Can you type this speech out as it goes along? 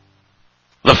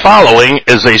The following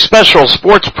is a special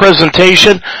sports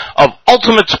presentation of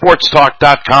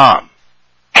UltimateSportsTalk.com.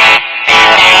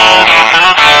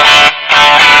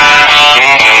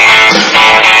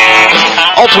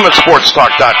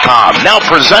 UltimateSportsTalk.com now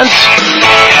presents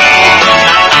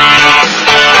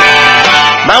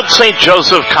Mount St.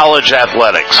 Joseph College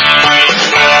Athletics.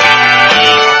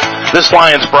 This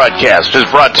Lions broadcast is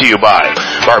brought to you by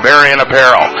Barbarian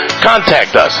Apparel.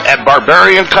 Contact us at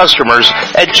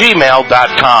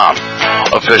barbariancustomers@gmail.com.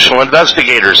 Official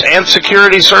investigators and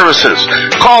security services.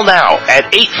 Call now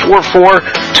at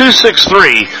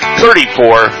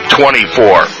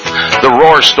 844-263-3424. The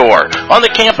Roar Store on the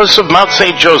campus of Mount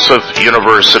St. Joseph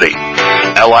University.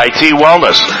 LIT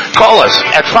Wellness. Call us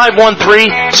at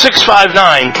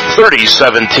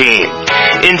 513-659-3017.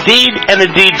 Indeed and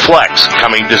Indeed Flex,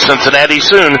 coming to Cincinnati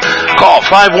soon. Call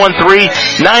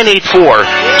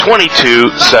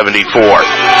 513-984-2274.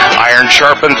 Iron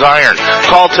sharpens iron.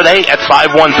 Call today at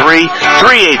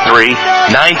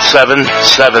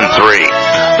 513-383-9773.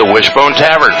 The Wishbone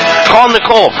Tavern. Call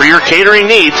Nicole for your catering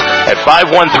needs at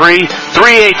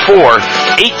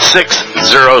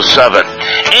 513-384-8607.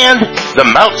 And the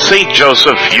Mount St.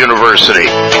 Joseph University.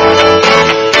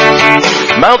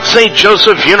 Mount St.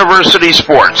 Joseph University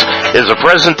Sports is a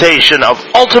presentation of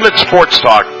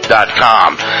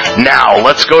UltimateSportsTalk.com. Now,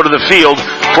 let's go to the field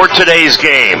for today's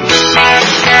game.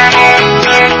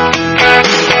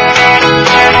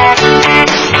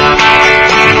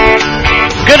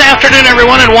 Good afternoon,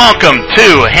 everyone, and welcome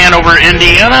to Hanover,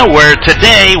 Indiana, where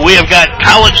today we have got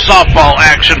college softball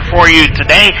action for you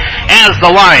today as the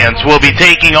Lions will be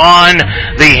taking on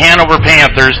the Hanover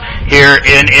Panthers here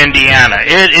in Indiana.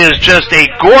 It is just a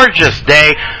gorgeous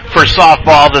day for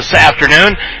softball this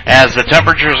afternoon as the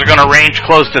temperatures are going to range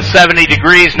close to 70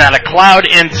 degrees, not a cloud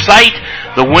in sight.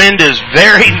 The wind is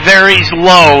very, very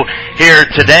low here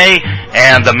today,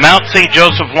 and the Mount St.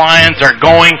 Joseph Lions are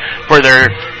going for their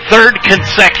third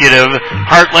consecutive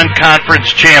Heartland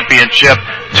Conference Championship.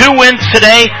 2 wins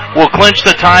today will clinch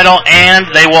the title, and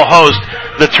they will host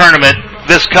the tournament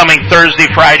this coming Thursday,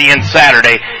 Friday, and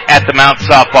Saturday at the Mount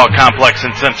Softball Complex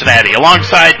in Cincinnati.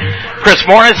 Alongside Chris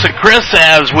Morris. And Chris,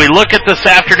 as we look at this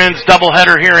afternoon's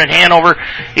doubleheader here in Hanover,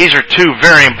 these are 2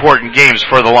 very important games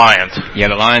for the Lions. Yeah,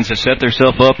 the Lions have set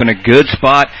themselves up in a good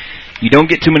spot. You don't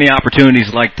get too many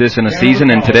opportunities like this in a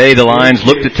season, and today the Lions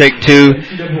look to take 2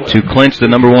 to clinch the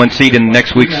number 1 seed in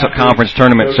next week's conference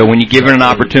tournament. So when you give it an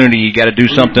opportunity, you got to do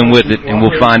something with it, and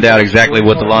we'll find out exactly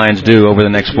what the Lions do over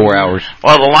the next 4 hours.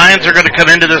 Well, the Lions are going to come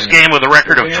into this game with a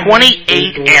record of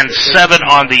 28-7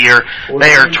 on the year.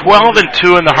 They are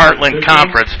 12-2 in the Heartland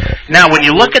Conference. Now, when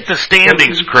you look at the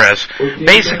standings, Chris,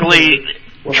 basically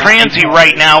Transy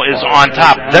right now is on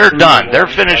top. They're done. They're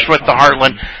finished with the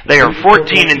Heartland. They are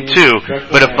 14-2.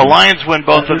 But if the Lions win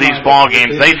both of these ball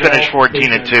games, they finish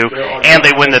 14-2, and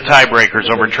they win the tiebreakers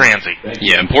over Transy.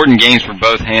 Yeah, important games for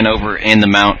both Hanover and the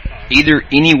Mount.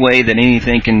 Any way that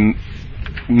anything can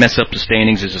mess up the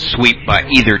standings is a sweep by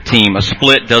either team. A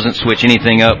split doesn't switch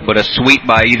anything up, but a sweep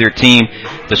by either team,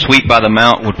 the sweep by the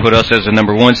Mount would put us as the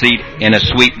number 1 seed, and a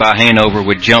sweep by Hanover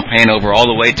would jump Hanover all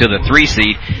the way to the 3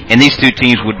 seed, and these 2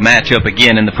 teams would match up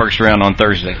again in the first round on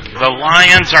Thursday. The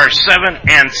Lions are 7-6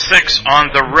 on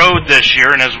the road this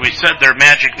year, and as we said, their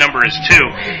magic number is 2.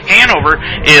 Hanover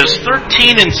is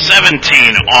 13-17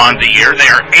 on the year.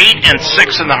 They are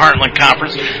 8-6 in the Heartland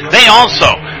Conference. They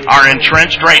also are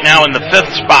entrenched right now in the 5th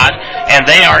spot, and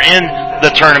they are in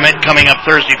the tournament coming up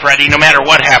Thursday, Friday, no matter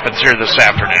what happens here this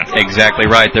afternoon. Exactly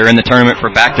right. They're in the tournament for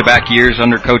back-to-back years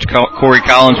under Coach Corey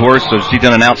Collinsworth, so she's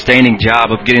done an outstanding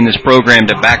job of getting this program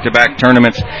to back-to-back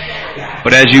tournaments.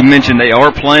 But as you mentioned, they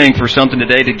are playing for something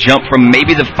today to jump from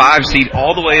maybe the 5 seed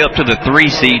all the way up to the 3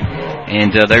 seed.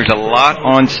 And there's a lot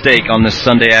on stake on this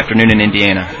Sunday afternoon in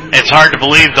Indiana. It's hard to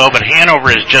believe, though, but Hanover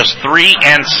is just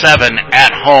 3-7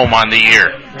 at home on the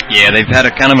year. Yeah, they've had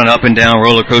a kind of an up-and-down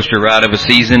roller coaster ride of a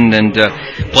season and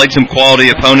played some quality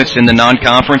opponents in the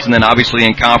non-conference, and then obviously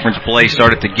in conference play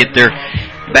started to get their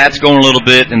bats going a little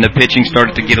bit, and the pitching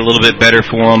started to get a little bit better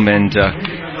for them, and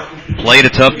played a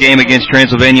tough game against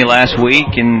Transylvania last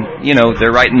week, and, you know,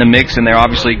 they're right in the mix, and they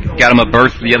obviously got them a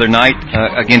berth the other night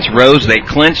against Rose. They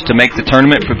clinched to make the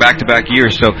tournament for back-to-back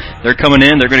years, so they're coming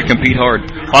in. They're going to compete hard.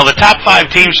 Well, the top 5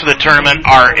 teams for the tournament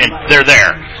they're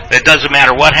there. It doesn't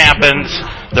matter what happens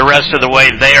the rest of the way.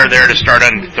 They are there to start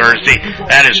on Thursday.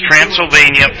 That is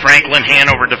Transylvania, Franklin,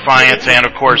 Hanover, Defiance, and,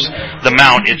 of course, the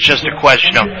Mount. It's just a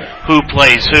question of who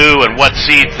plays who and what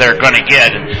seeds they're going to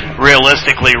get. And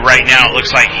realistically, right now, it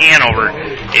looks like Hanover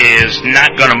is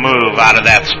not going to move out of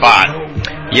that spot.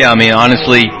 Yeah, I mean,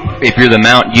 honestly, if you're the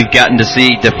Mount, you've gotten to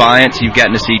see Defiance, you've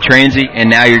gotten to see Transy, and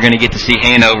now you're going to get to see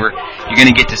Hanover. You're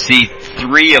going to get to see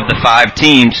 3 of the 5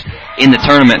 teams in the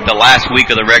tournament the last week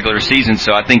of the regular season.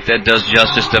 So I think that does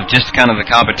justice of just kind of the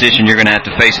competition you're going to have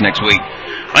to face next week.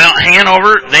 Well,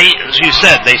 Hanover, as you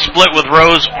said, they split with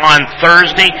Rose on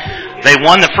Thursday. They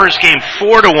won the first game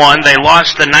 4-1. They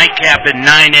lost the nightcap in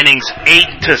 9 innings,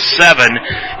 8-7.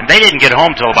 And they didn't get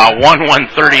home till about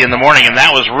 1:30 in the morning, and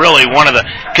that was really one of the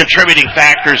contributing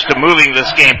factors to moving this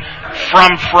game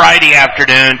from Friday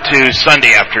afternoon to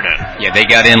Sunday afternoon. Yeah, they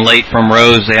got in late from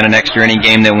Rose. They had an extra inning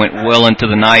game that went well into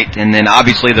the night, and then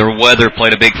obviously the weather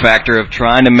played a big factor of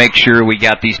trying to make sure we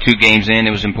got these 2 games in.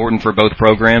 It was important for both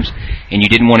programs, and you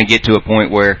didn't want to get to a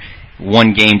point where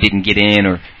one game didn't get in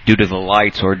or due to the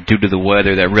lights or due to the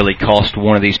weather that really cost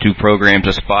one of these 2 programs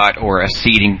a spot or a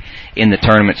seeding in the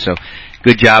tournament. So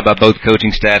good job by both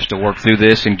coaching staffs to work through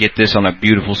this and get this on a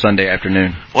beautiful Sunday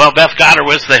afternoon. Well, Beth Goddard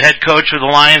was the head coach of the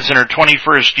Lions in her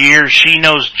 21st year. She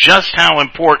knows just how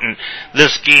important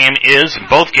this game is.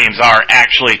 Both games are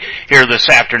actually here this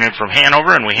afternoon from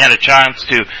Hanover, and we had a chance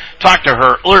to talk to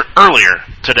her earlier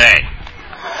today.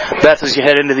 Beth, as you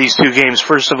head into these 2 games,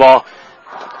 first of all,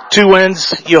 2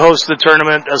 wins, you host the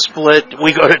tournament, a split.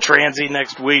 We go to Transy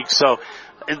next week, so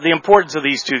the importance of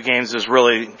these 2 games is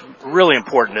really, really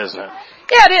important, isn't it?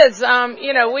 Yeah, it is.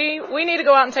 We need to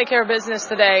go out and take care of business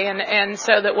today, and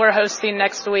so that we're hosting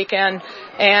next weekend,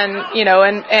 and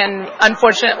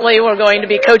unfortunately we're going to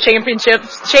be champions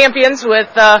with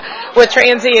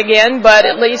Transy again, but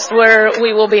at least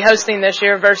we will be hosting this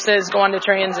year versus going to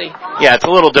Transy. Yeah, it's a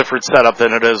little different setup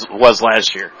than it was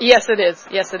last year. Yes, it is.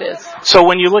 Yes, it is. So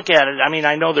when you look at it, I mean,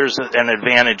 I know there's an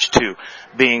advantage to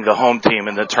being the home team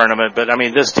in the tournament, but I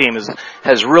mean, this team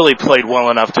has really played well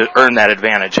enough to earn that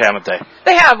advantage, haven't they?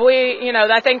 They have.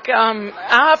 I think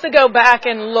I'll have to go back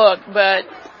and look, but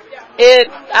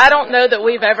I don't know that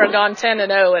we've ever gone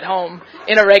 10-0 at home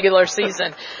in a regular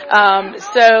season.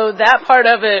 So that part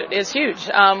of it is huge.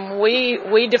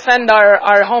 We defend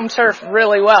our home turf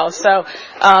really well. So,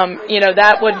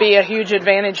 that would be a huge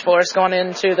advantage for us going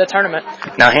into the tournament.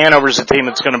 Now, Hanover's a team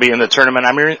that's going to be in the tournament.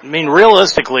 I mean,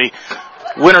 realistically,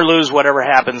 win or lose, whatever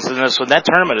happens in this one, that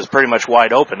tournament is pretty much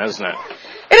wide open, isn't it?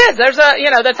 It is. There's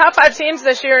the top 5 teams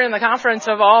this year in the conference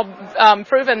have all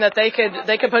proven that they could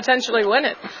potentially win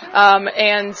it.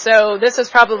 And so this is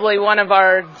probably one of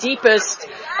our deepest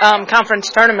conference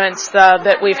tournaments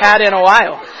that we've had in a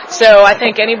while. So I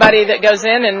think anybody that goes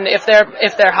in, and if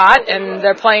they're hot and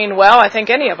they're playing well, I think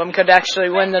any of them could actually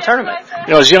win the tournament.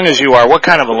 As young as you are, what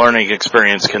kind of a learning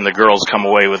experience can the girls come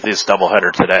away with this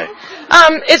doubleheader today?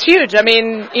 It's huge. I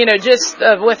mean, just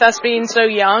with us being so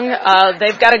young,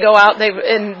 they've got to go out.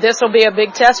 And this will be a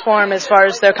big test for them as far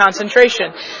as their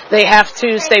concentration. They have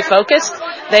to stay focused.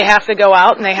 They have to go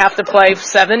out and they have to play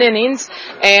 7 innings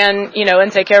and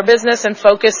take care of business and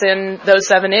focus in those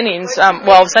 7 innings.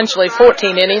 Essentially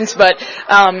 14 innings, but,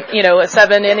 a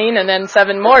 7 inning and then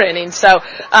 7 more innings. So,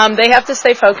 they have to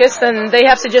stay focused and they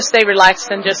have to just stay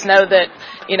relaxed and just know that,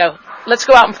 let's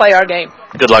go out and play our game.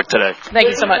 Good luck today. Thank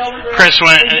you so much. Chris,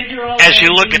 as you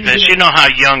look at this, you know how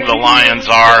young the Lions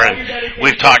are, and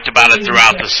we've talked about it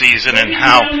throughout the season and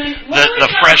how the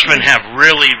freshmen have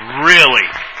really, really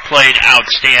played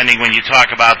outstanding when you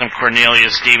talk about them. Cornelia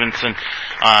Stevenson,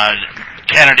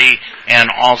 Kennedy, and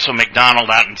also McDonald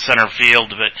out in center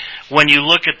field. But when you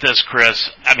look at this, Chris,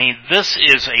 I mean, this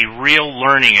is a real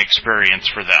learning experience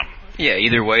for them. Yeah,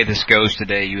 either way this goes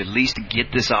today, you at least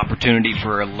get this opportunity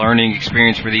for a learning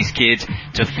experience for these kids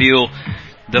to feel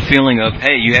the feeling of,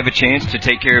 hey, you have a chance to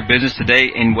take care of business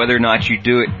today, and whether or not you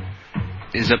do it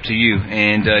is up to you.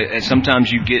 And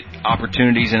sometimes you get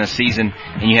opportunities in a season,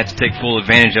 and you have to take full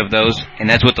advantage of those, and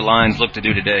that's what the Lions look to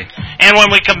do today. And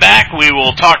when we come back, we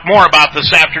will talk more about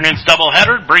this afternoon's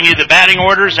doubleheader, bring you the batting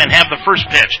orders, and have the first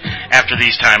pitch after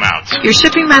these timeouts. Your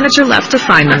shipping manager left to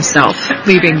find himself,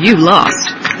 leaving you lost.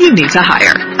 You need to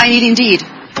hire. I need Indeed.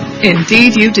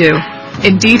 Indeed you do.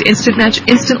 Indeed Instant Match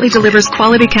instantly delivers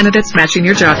quality candidates matching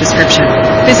your job description.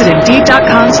 Visit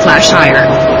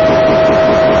Indeed.com/hire.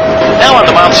 Now on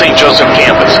the Mount St. Joseph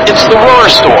campus, it's the Roar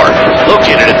Store.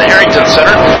 Located in the Harrington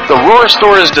Center, the Roar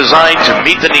Store is designed to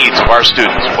meet the needs of our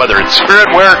students, whether it's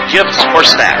spiritware, gifts, or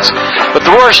snacks. But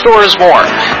the Roar Store is more.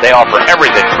 They offer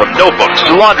everything from notebooks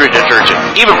to laundry detergent,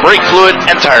 even brake fluid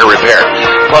and tire repair,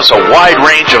 plus a wide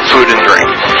range of food and drink.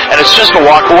 And it's just a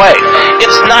walk away.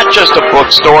 It's not just a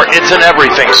bookstore, it's an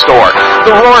everything store.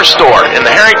 The Roar Store in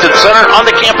the Harrington Center on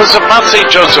the campus of Mount St.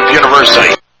 Joseph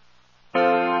University.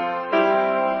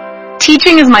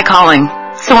 Teaching is my calling.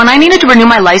 So when I needed to renew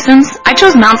my license, I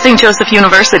chose Mount St. Joseph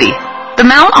University. The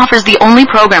Mount offers the only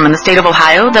program in the state of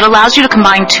Ohio that allows you to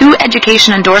combine 2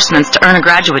 education endorsements to earn a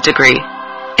graduate degree.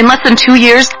 In less than 2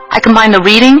 years, I combined the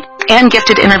reading and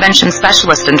gifted intervention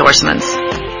specialist endorsements.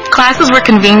 Classes were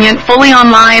convenient, fully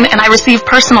online, and I received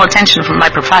personal attention from my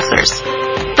professors.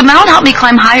 The Mount helped me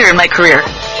climb higher in my career.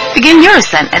 Begin your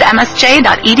ascent at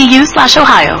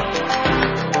msj.edu/Ohio.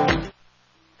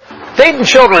 Dayton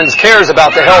Children's cares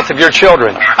about the health of your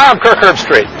children. I'm Kirk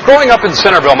Herbstreit. Growing up in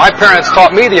Centerville, my parents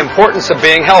taught me the importance of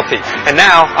being healthy, and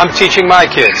now I'm teaching my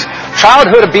kids.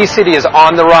 Childhood obesity is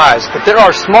on the rise, but there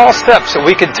are small steps that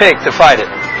we can take to fight it.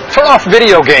 Turn off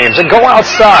video games and go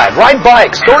outside, ride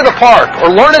bikes, go to the park, or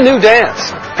learn a new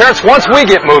dance. Parents, once we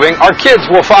get moving, our kids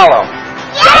will follow.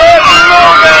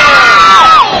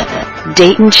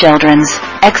 Dayton Children's.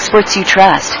 Experts you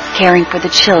trust, caring for the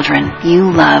children you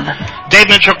love. Dave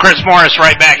Mitchell, Chris Morris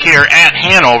right back here at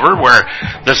Hanover, where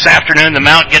this afternoon the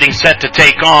Mount getting set to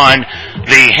take on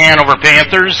the Hanover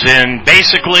Panthers, and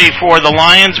basically for the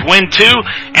Lions, win 2,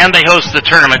 and they host the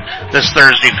tournament this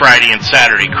Thursday, Friday, and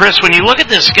Saturday. Chris, when you look at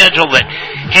the schedule that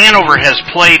Hanover has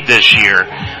played this year,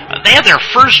 they had their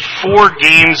first 4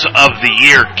 games of the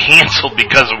year canceled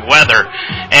because of weather,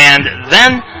 and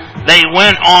then they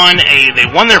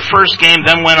won their first game,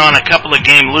 then went on a couple of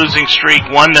game losing streak,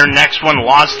 won their next one,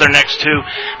 lost their next 2.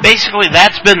 Basically,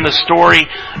 that's been the story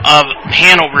of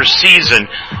Hanover's season.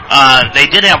 They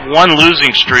did have one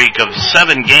losing streak of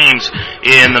 7 games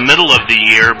in the middle of the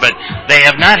year, but they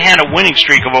have not had a winning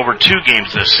streak of over 2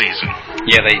 games this season.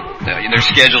 Yeah, their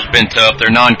schedule's been tough. Their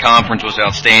non-conference was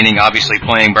outstanding, obviously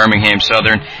playing Birmingham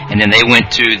Southern, and then they went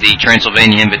to the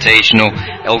Transylvania Invitational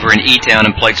over in E-Town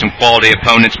and played some quality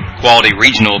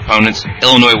regional opponents,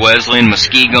 Illinois Wesleyan,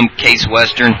 Muskegon, Case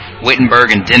Western,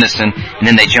 Wittenberg, and Denison, and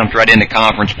then they jumped right into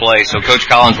conference play. So Coach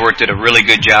Collinsworth did a really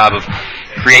good job of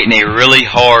creating a really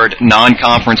hard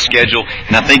non-conference schedule,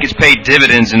 and I think it's paid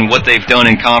dividends in what they've done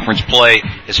in conference play,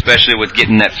 especially with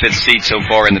getting that 5th seed so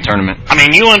far in the tournament. I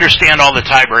mean, you understand all the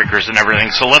tiebreakers and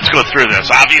everything, so let's go through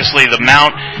this. Obviously, the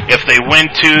Mount, if they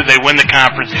win 2, they win the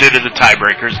conference due to the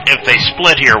tiebreakers. If they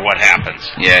split here, what happens?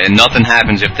 Yeah, and nothing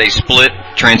happens. If they split,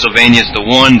 Transylvania's the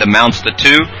 1, the Mount's the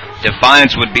 2.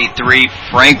 Defiance would be 3,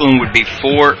 Franklin would be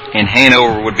 4, and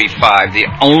Hanover would be 5. The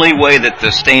only way that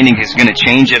the standing is going to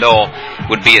change at all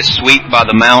would be a sweep by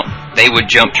the Mount. They would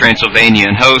jump Transylvania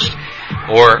and host,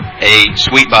 or a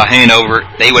sweep by Hanover.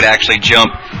 They would actually jump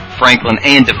Franklin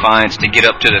and Defiance to get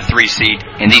up to the 3 seed,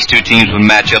 and these 2 teams would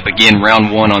match up again round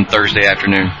 1 on Thursday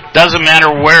afternoon. Doesn't matter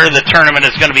where the tournament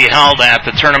is going to be held at.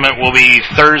 The tournament will be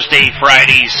Thursday,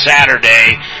 Friday,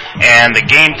 Saturday, and the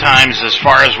game times, as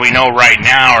far as we know right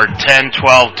now, are 10,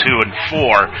 12, 2, and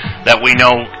 4 that we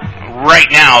know right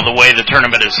now the way the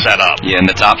tournament is set up. Yeah, and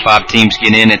the top 5 teams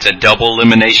get in. It's a double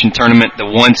elimination tournament. The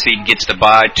 1 seed gets to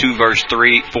bye, 2 versus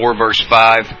 3, 4 versus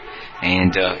 5.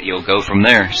 And you'll go from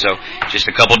there. So just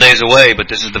a couple days away, but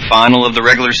this is the final of the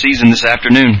regular season this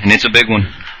afternoon, and it's a big one.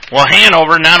 Well,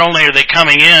 Hanover, not only are they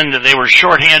coming in, they were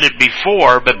shorthanded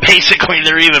before, but basically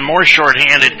they're even more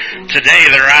shorthanded today.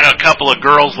 They're out a couple of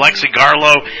girls. Lexi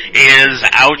Garlow is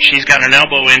out. She's got an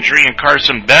elbow injury, and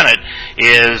Carson Bennett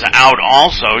is out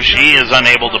also. She is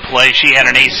unable to play. She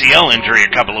had an ACL injury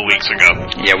a couple of weeks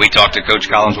ago. Yeah, we talked to Coach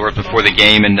Collinsworth before the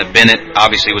game, and Bennett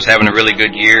obviously was having a really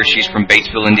good year. She's from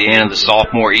Batesville, Indiana, the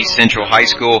sophomore, East Central High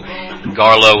School.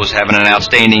 Garlow was having an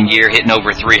outstanding year, hitting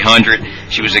over 300.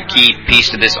 She was a key piece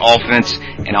to this offense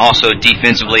and also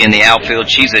defensively in the outfield.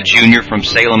 She's a junior from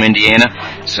Salem, Indiana.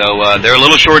 So they're a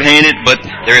little shorthanded, but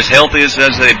they're as healthy as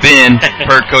they've been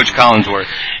per Coach Collinsworth.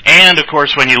 And, of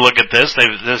course, when you look at this,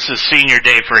 this is senior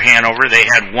day for Hanover. They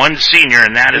had one senior,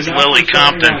 and that is Lily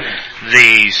Compton,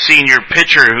 the senior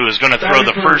pitcher who is going to throw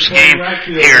the first game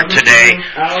here today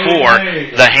for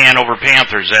the Hanover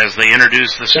Panthers. As they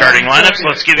introduce the starting lineups,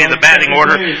 let's give you the batting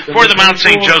order for the Mount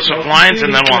St. Joseph Lions, and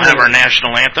then we'll have our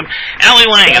national anthem. Allie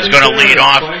Lang is going to lead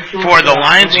off for the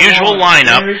Lions' usual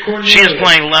lineup. She is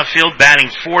playing left field,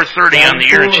 batting .430 on the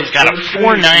year, and she's got a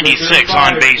 .496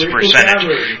 on-base percentage.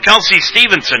 Kelsey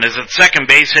Stevenson is at second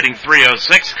base, hitting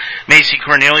 .306. Macy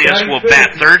Cornelius will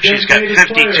bat third. She's got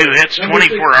 52 hits,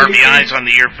 24 RBIs on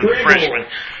the year for the freshman.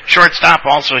 Shortstop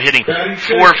also hitting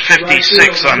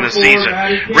 .456 on the season.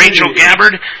 Rachel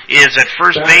Gabbard is at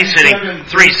first base, hitting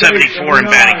 .374 in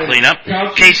batting cleanup.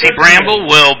 Casey Bramble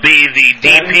will be the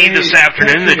DP this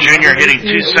afternoon, the junior, hitting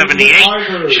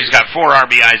 .278. She's got 4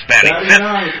 RBIs, batting fifth.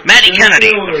 Maddie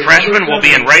Kennedy, the freshman, will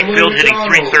be in right field, hitting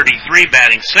 .333,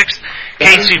 batting sixth.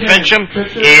 Casey Fincham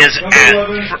is at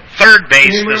third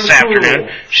base this afternoon.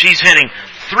 She's hitting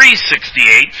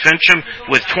 .368, Fincham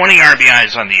with 20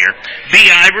 RBIs on the year. B.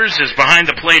 Ivers is behind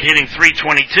the plate, hitting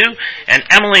 .322, and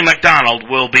Emily McDonald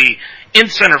will be in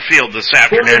center field this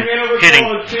afternoon, hitting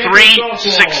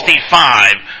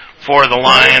 .365 for the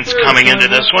Lions coming into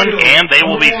this one, and they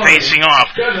will be facing off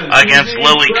against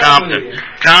Lily Compton.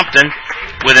 Compton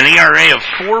with an ERA of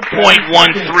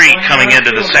 4.13 coming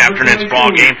into this afternoon's ball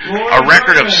game, a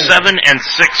record of 7-6,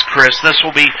 Chris. This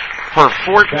will be her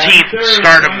 14th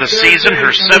start of the season,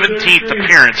 her 17th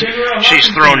appearance. She's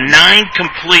thrown 9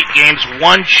 complete games,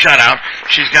 1 shutout.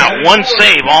 She's got 1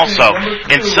 save also.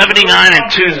 In 79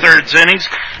 2/3 innings,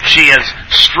 she has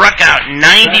struck out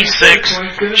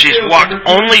 96. She's walked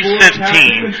only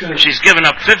 15. She's given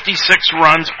up 56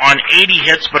 runs on 80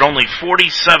 hits, but only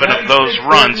 47 of those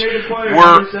runs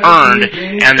were earned,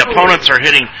 and the opponents are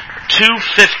hitting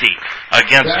 .250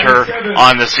 against her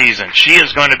on the season. She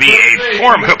is going to be a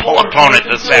formidable opponent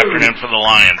this afternoon for the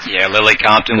Lions. Yeah, Lily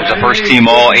Compton was a first-team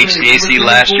All-HCAC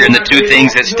last year, and the 2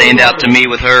 things that stand out to me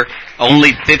with her,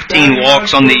 only 15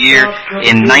 walks on the year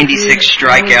and 96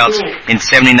 strikeouts in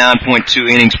 79.2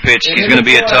 innings pitched. She's going to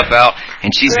be a tough out,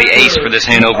 and she's the ace for this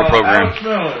Hanover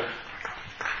program.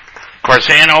 Of course,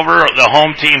 Hanover, the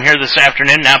home team here this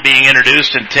afternoon, now being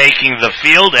introduced and taking the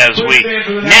field as we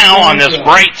now, on this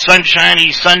bright,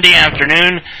 sunshiny Sunday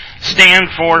afternoon, stand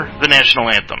for the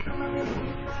national anthem.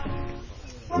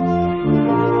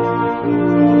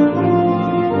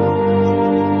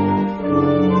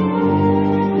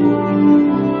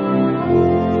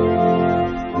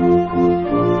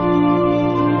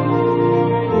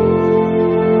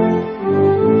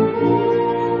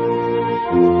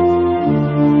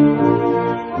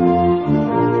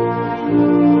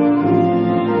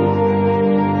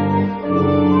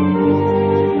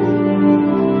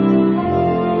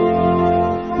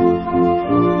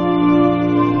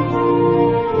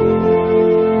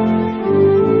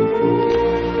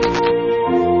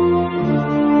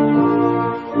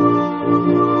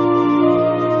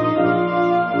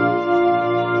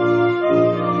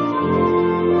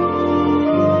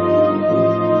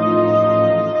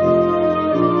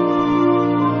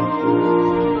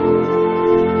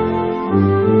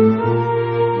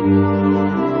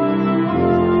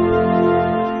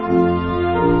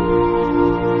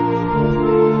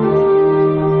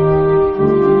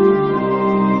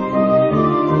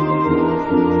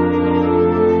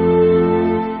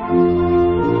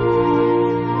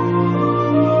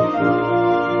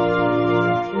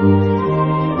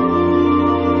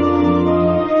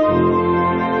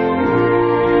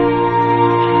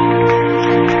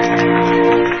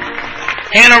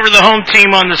 Hanover, the home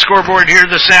team on the scoreboard here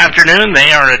this afternoon.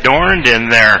 They are adorned in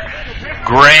their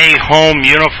gray home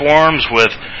uniforms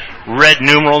with red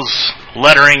numerals,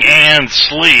 lettering, and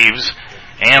sleeves,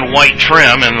 and white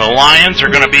trim. And the Lions are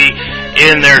going to be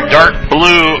in their dark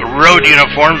blue road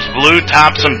uniforms, blue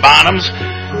tops and bottoms.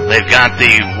 They've got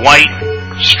the white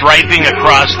striping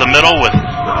across the middle with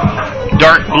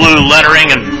dark blue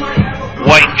lettering and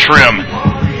white trim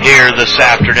here this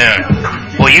afternoon.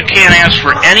 Well, you can't ask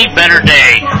for any better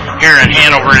day here in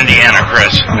Hanover, Indiana,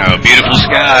 Chris. No, beautiful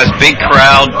skies, big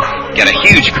crowd. Got a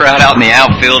huge crowd out in the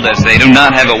outfield as they do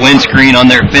not have a windscreen on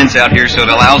their fence out here, so it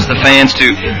allows the fans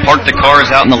to park the cars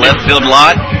out in the left field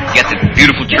lot. You got the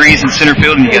beautiful trees in center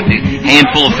field, and you got the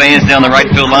handful of fans down the right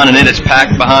field line, and it is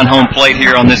packed behind home plate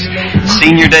here on this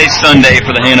Senior Day Sunday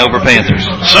for the Hanover Panthers.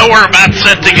 So we're about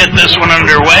set to get this one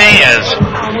underway as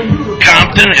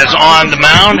Compton is on the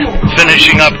mound,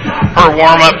 finishing up her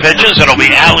warm-up pitches. It'll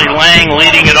be Allie Lang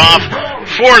leading it off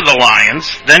for the Lions.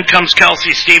 Then comes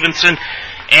Kelsey Stevenson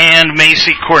and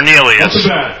Macy Cornelius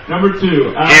number 2,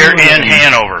 here in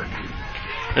Hanover.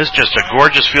 This is just a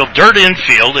gorgeous field. Dirt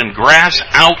infield and grass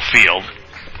outfield.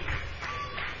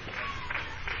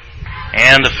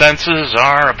 And the fences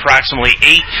are approximately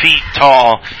 8 feet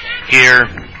tall here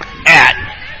at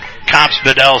Cops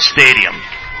Bedell Stadium.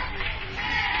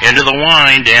 Into the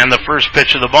wind and the first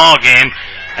pitch of the ball game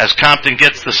as Compton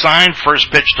gets the sign.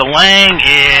 First pitch to Lang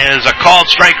is a called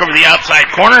strike over the outside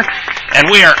corner,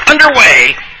 and we are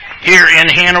underway here in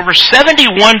Hanover.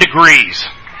 71 degrees,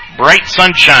 bright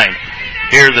sunshine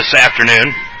here this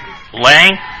afternoon.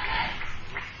 Lang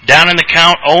down in the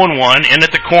count, 0-1. In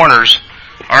at the corners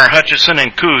are Hutchison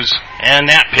and Coos, and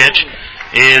that pitch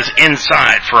is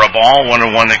inside for a ball,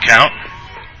 1-1 the count.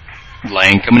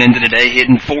 Lang coming into today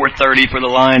hitting .430 for the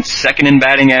Lions, second in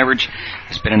batting average.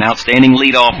 It's been an outstanding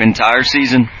leadoff entire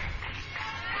season.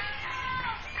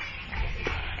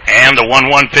 And the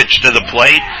 1-1 pitch to the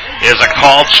plate is a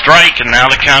called strike, and now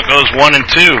the count goes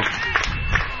 1-2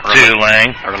 to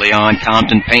Lang. Early on,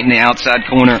 Compton painting the outside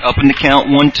corner, up in the count,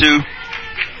 1-2.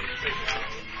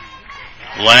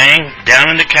 Lang down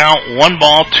in the count, 1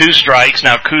 ball, 2 strikes.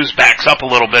 Now Coos backs up a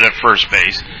little bit at first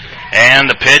base, and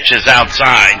the pitch is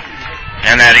outside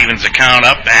And that evens the count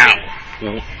up at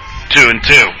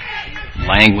 2-2.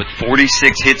 Lang with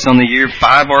 46 hits on the year,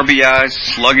 5 RBIs,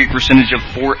 slugging percentage of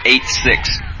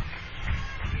 .486.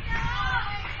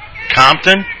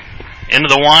 Compton into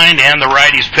the wind, and the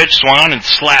righty's pitch swung on and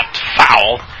slapped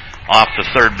foul off the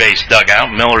third base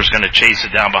dugout. Miller's going to chase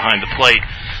it down behind the plate.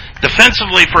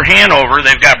 Defensively for Hanover,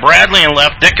 they've got Bradley in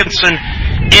left, Dickinson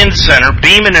in center,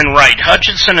 Beeman in right,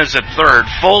 Hutchinson is at third,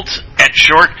 Foltz at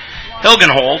short,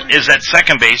 Hilgenhold is at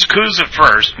second base, Kuz at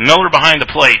first, Miller behind the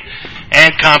plate,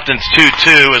 and Compton's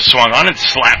 2-2 is swung on and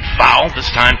slapped foul,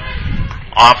 this time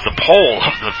off the pole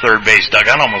of the third base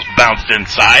dugout, almost bounced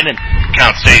inside, and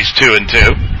count stays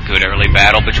 2-2. Good early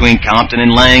battle between Compton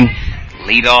and Lang.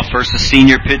 Leadoff versus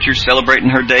senior pitcher celebrating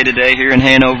her day today here in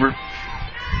Hanover.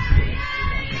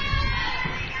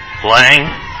 Lang,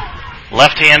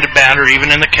 left-handed batter, even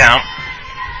in the count,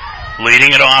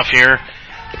 leading it off here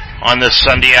on this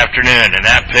Sunday afternoon. And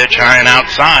that pitch high and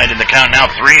outside, and the count now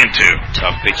 3-2.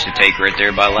 Tough pitch to take right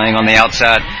there by Lang on the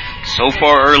outside. So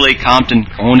far early, Compton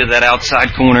going to that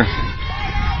outside corner.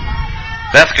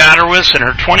 Beth Gotterwis in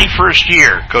her 21st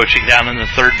year coaching down in the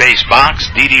third base box.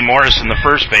 Dee Morris in the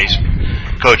first base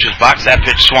coach's box. That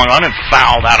pitch swung on and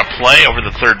fouled out of play over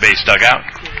the third base dugout.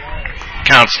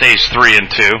 Count stays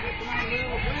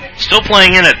 3-2. Still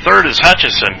playing in at third is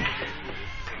Hutchison.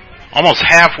 Almost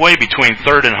halfway between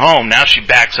third and home. Now she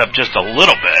backs up just a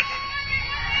little bit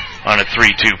on a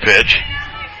 3-2 pitch.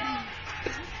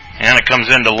 And it comes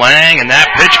into Lang, and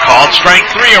that pitch called strike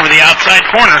 3 over the outside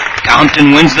corner. Compton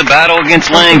wins the battle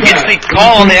against Lang, gets the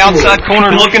call on the outside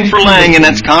corner looking for Lang, and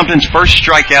that's Compton's first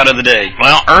strikeout of the day.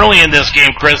 Well, early in this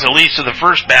game, Chris, at least to the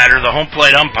first batter, the home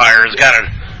plate umpire has got a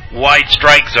wide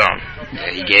strike zone. Yeah,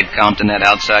 he gave Compton that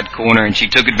outside corner, and she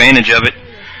took advantage of it.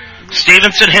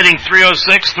 Stevenson hitting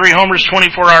 .306, 3 homers,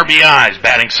 24 RBIs.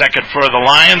 Batting second for the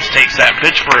Lions, takes that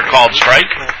pitch for a called strike.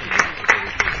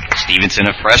 Stevenson,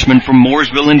 a freshman from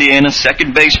Mooresville, Indiana,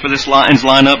 second base for this Lions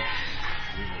lineup.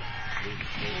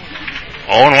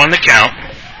 0-1 the count.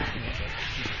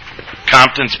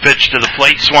 Compton's pitch to the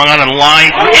plate, swung on and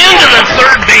lined into the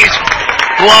third base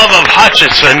glove of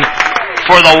Hutchison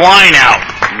for the line out.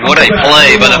 What a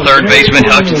play by the third baseman,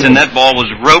 Hutchison. That ball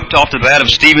was roped off the bat of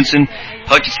Stevenson.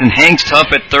 Hutchison hangs tough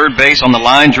at third base on the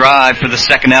line drive for the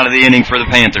second out of the inning for the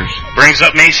Panthers. Brings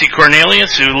up Macy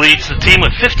Cornelius, who leads the team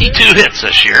with 52 hits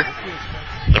this year.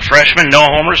 The freshman, no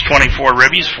homers, 24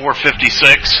 ribbies,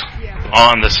 456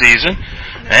 on the season.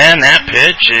 And that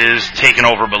pitch is taken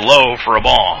over below for a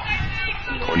ball.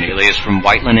 Cornelius from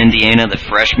Whiteland, Indiana, the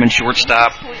freshman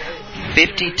shortstop.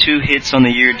 52 hits on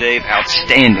the year, Dave.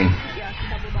 Outstanding.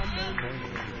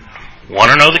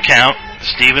 1-0 the count.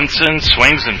 Stevenson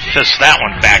swings and fists that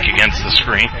one back against the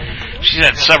screen. She's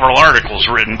had several articles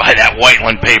written by that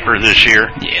Whiteland paper this year.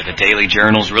 Yeah, the Daily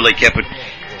Journal's really kept a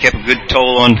good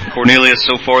toll on Cornelius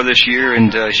so far this year,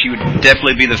 and she would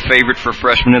definitely be the favorite for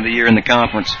freshman of the year in the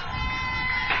conference.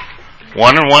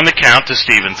 1-1 the count to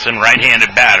Stevenson,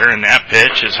 right-handed batter, and that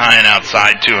pitch is high and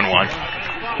outside, 2-1.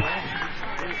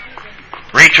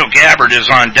 Rachel Gabbard is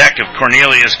on deck if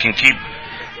Cornelius can keep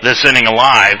this inning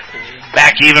alive.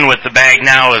 Back even with the bag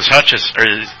now is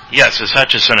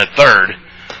Hutchison at third.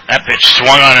 That pitch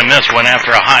swung on and missed, went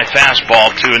after a high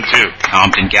fastball, 2-2.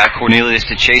 Compton got Cornelius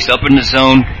to chase up in the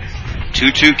zone.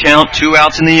 2-2 count, 2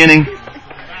 outs in the inning.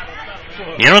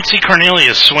 You don't see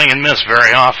Cornelius swing and miss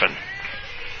very often.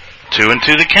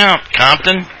 2-2 the count.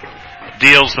 Compton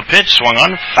deals the pitch, swung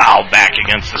on, fouled back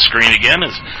against the screen again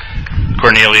as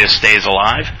Cornelius stays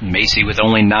alive. Macy with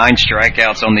only 9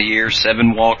 strikeouts on the year,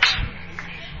 7 walks.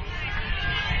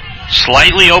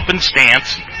 Slightly open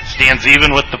stance, stands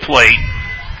even with the plate.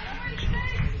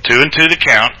 2-2 the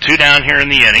count, 2 down here in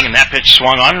the inning, and that pitch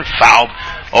swung on and fouled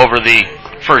over the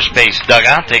first base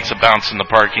dugout, takes a bounce in the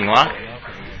parking lot.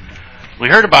 We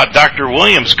heard about Dr.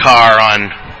 Williams' car on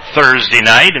Thursday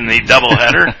night in the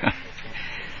doubleheader.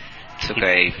 Took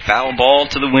a foul ball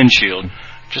to the windshield.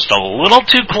 Just a little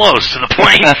too close to the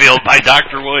playing field by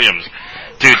Dr. Williams.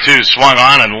 2-2 swung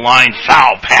on and lined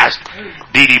foul past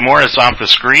Dee Morris off the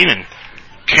screen and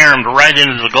caromed right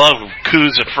into the glove of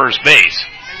Kuz at first base.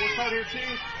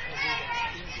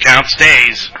 Count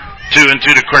stays 2-2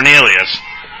 to Cornelius.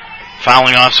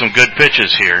 Fouling off some good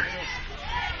pitches here.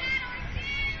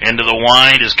 Into the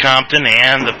wind is Compton,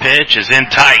 and the pitch is in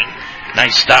tight.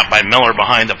 Nice stop by Miller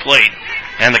behind the plate.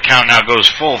 And the count now goes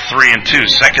full 3-2.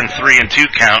 Second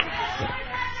 3-2 count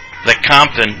that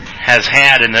Compton has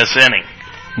had in this inning.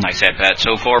 Nice at-bat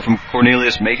so far from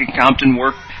Cornelius, making Compton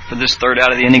work for this third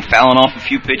out of the inning, fouling off a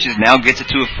few pitches, now gets it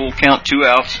to a full count, 2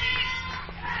 outs.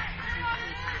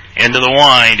 into the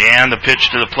wind, and the pitch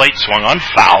to the plate swung on,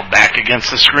 fouled back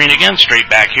against the screen again, straight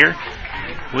back here.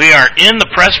 We are in the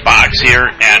press box here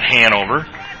at Hanover,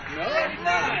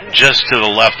 just to the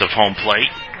left of home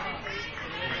plate.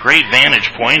 Great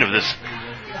vantage point of this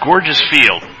gorgeous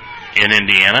field in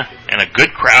Indiana, and a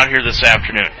good crowd here this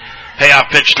afternoon.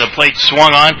 Payoff pitch to the plate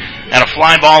swung on, and a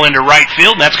fly ball into right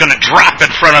field, and that's going to drop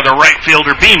in front of the right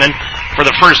fielder Beeman for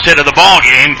the first hit of the ball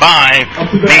game by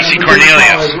Macy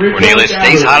Cornelius. Cornelius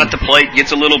stays hot at the plate,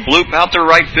 gets a little bloop out to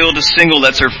right field, a single.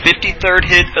 That's her 53rd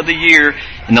hit of the year,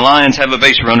 and the Lions have a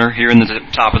base runner here in the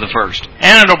top of the first.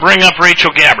 And it'll bring up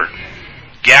Rachel Gabbard.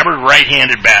 Gabbard,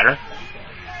 right-handed batter,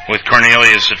 with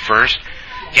Cornelius at first.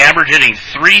 Gabbard hitting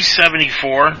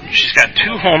 .374. She's got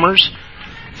 2 homers,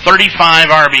 35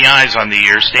 RBIs on the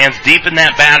year, stands deep in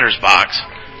that batter's box,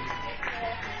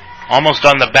 almost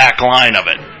on the back line of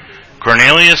it.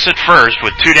 Cornelius at first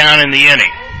with 2 down in the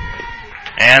inning.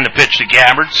 And the pitch to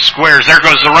Gabbard, squares. There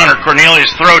goes the runner.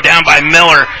 Cornelius throw down by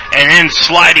Miller, and in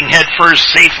sliding head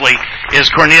first safely is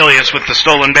Cornelius with the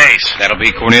stolen base. That'll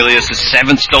be Cornelius'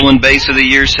 7th stolen base of the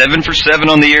year, 7 for 7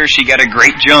 on the year. She got a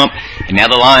great jump, and now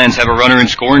the Lions have a runner in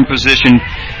scoring position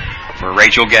for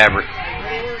Rachel Gabbard.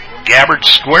 Gabbard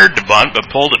squared the bunt, but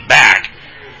pulled it back.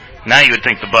 Now you would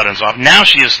think the button's off. Now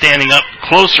she is standing up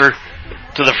closer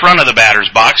to the front of the batter's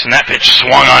box, and that pitch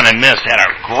swung on and missed. Had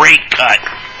a great cut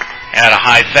at a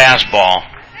high fastball.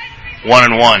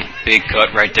 1-1. Big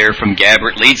cut right there from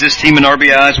Gabbard. Leads this team in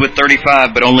RBIs with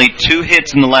 35, but only 2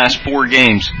 hits in the last 4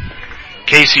 games.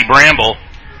 Casey Bramble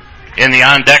in the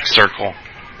on-deck circle.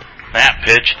 That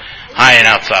pitch high and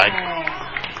outside.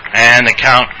 And the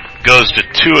count goes to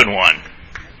 2-1.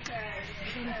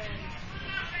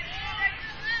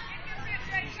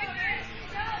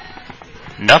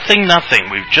 Nothing.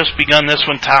 We've just begun this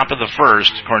one, top of the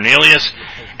first. Cornelius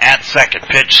at second.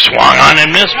 Pitch swung on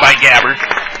and missed by Gabbard.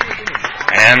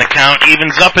 And the count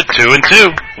evens up at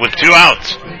 2-2 with 2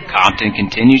 outs. Compton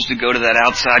continues to go to that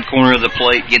outside corner of the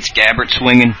plate, gets Gabbard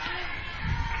swinging.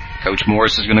 Coach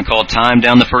Morris is going to call time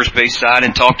down the first base side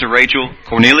and talk to Rachel.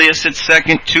 Cornelius at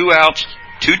second, 2 outs,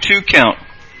 2-2 count.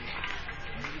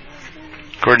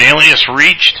 Cornelius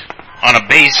reached on a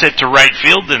base hit to right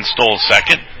field, then stole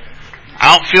second.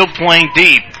 Outfield playing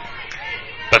deep,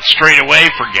 but straight away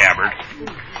for Gabbard.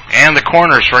 And the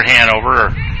corners for Hanover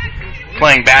are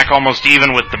playing back almost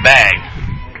even with the bag.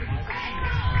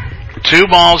 2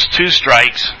 balls, 2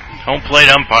 strikes. Home plate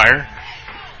umpire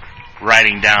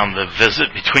writing down the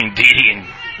visit between Dee Dee and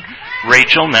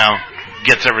Rachel. Now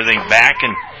gets everything back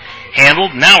and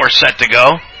handled. Now we're set to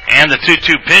go. And the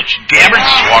 2-2 pitch. Gabbard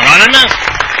swung on and missed.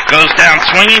 Goes down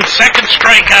swinging. Second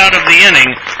strikeout of the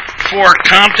inning for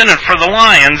Compton, and for the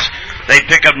Lions, they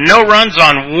pick up no runs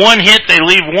on 1 hit. They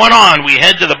leave 1 on. We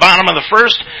head to the bottom of the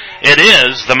first. It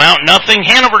is the Mount Nothing.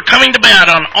 Hanover coming to bat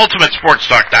on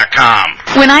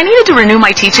UltimateSportsTalk.com. When I needed to renew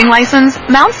my teaching license,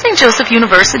 Mount St. Joseph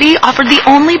University offered the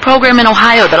only program in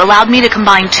Ohio that allowed me to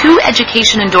combine 2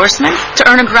 education endorsements to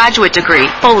earn a graduate degree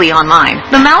fully online.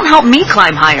 The Mount helped me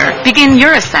climb higher. Begin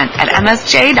your ascent at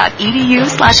msj.edu/Ohio.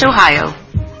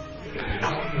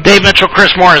 Dave Mitchell,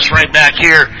 Chris Morris right back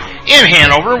here in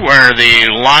Hanover, where the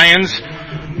Lions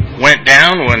went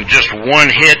down when just 1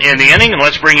 hit in the inning. And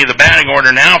let's bring you the batting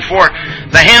order now for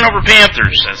the Hanover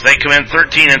Panthers. As they come in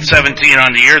 13-17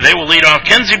 on the year, they will lead off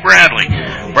Kenzie Bradley.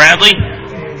 Bradley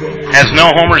has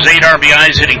no homers, 8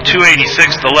 RBIs, hitting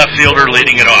 .286, the left fielder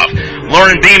leading it off.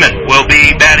 Lauren Beeman will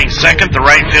be batting second, the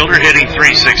right fielder hitting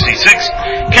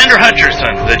 .366. Kendra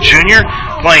Hutcherson, the junior,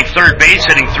 playing third base,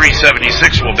 hitting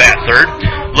 .376, will bat third.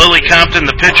 Lily Compton,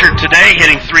 the pitcher today,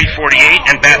 hitting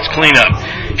 .348 and bats cleanup.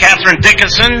 Catherine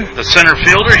Dickinson, the center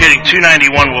fielder, hitting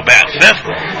 .291, will bat fifth.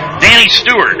 Danny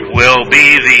Stewart will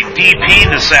be the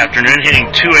DP this afternoon, hitting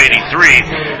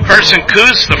 .283. Carson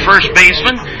Coos, the first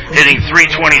baseman, hitting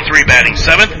 .323, batting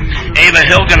seventh. Ava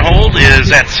Hilgenhold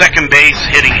is at second base,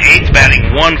 hitting eighth,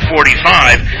 batting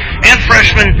 .145. And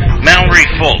freshman Mallory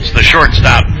Fultz, the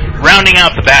shortstop, rounding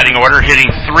out the batting order,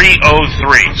 hitting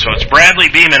 .303. So it's Bradley,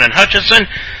 Beeman, and Hutchison,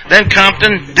 then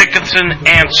Compton, Dickinson,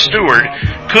 and Stewart,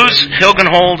 Coos,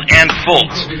 Hilgenhold, and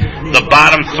Fultz. The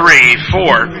bottom 3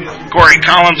 for Corey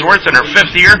Collinsworth in her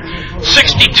 5th year,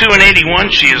 62-81.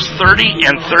 She is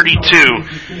 30-32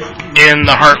 in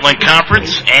the Heartland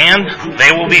Conference, and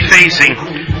they will be facing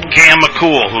Cam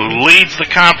McCool, who leads the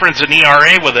conference in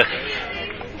ERA with a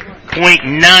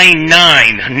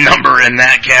 .99 number in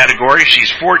that category.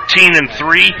 She's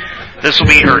 14-3. This will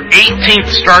be her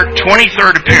 18th start,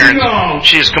 23rd appearance.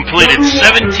 She has completed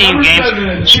 17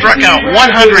 games, struck out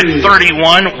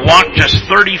 131, walked just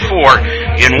 34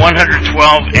 in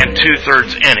 112 and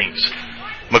 2/3 innings.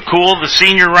 McCool, the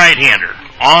senior right-hander,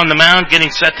 on the mound, getting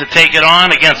set to take it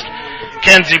on against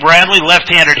Kenzie Bradley,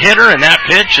 left-handed hitter, and that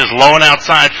pitch is low and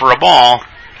outside for a ball.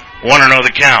 1-0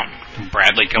 the count.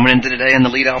 Bradley coming into today in the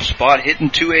leadoff spot, hitting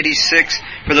 .286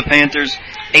 for the Panthers.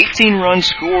 18 runs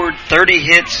scored, 30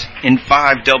 hits, and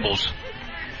 5 doubles.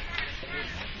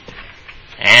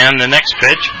 And the next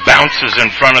pitch bounces in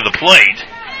front of the plate.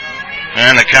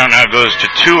 And the count now goes to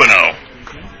 2-0.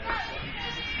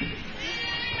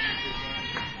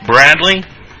 Bradley,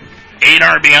 8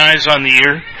 RBIs on the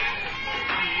year.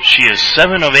 She is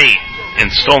 7 of 8 in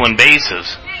stolen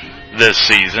bases this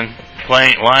season.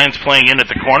 Lions playing in at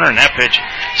the corner, and that pitch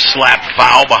slapped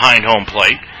foul behind home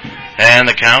plate. And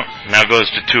the count now goes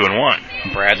to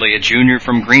 2-1. Bradley, a junior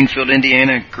from Greenfield,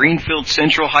 Indiana, Greenfield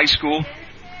Central High School.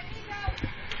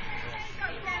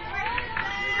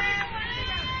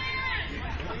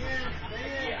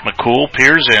 McCool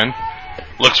peers in,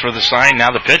 looks for the sign.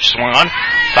 Now the pitch swung on,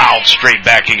 fouled straight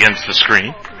back against the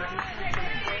screen.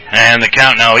 And the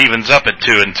count now evens up at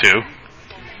 2-2.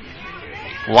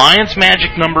 Lions'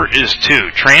 magic number is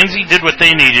 2. Transy did what they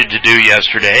needed to do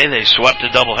yesterday. They swept a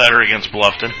doubleheader against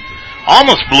Bluffton.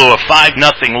 Almost blew a 5-0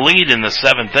 lead in the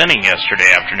 7th inning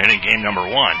yesterday afternoon in game number 1.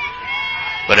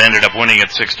 But ended up winning at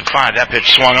 6-5. That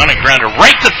pitch swung on and grounded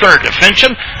right to third to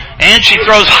Fincham. And she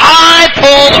throws high,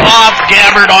 pulled off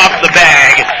Gabbard off the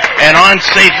bag. And on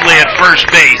safely at first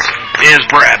base is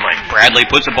Bradley. Bradley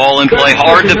puts the ball in play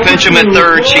hard to Fincham at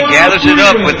third. She gathers it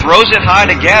up but throws it high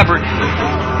to Gabbard.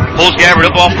 Pulls Gabbard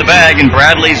up off the bag, and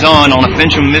Bradley's on a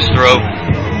Fincham misthrow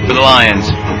for the Lions.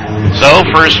 So,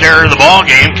 first error of the ball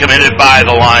game committed by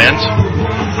the Lions.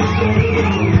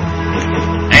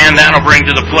 And that'll bring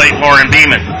to the plate Lauren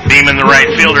Beeman. Beeman, the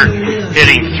right fielder,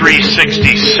 hitting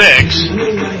 .366.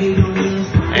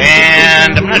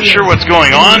 And I'm not sure what's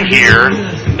going on here.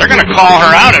 They're going to call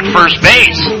her out at first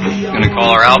base. Going to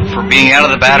call her out for being out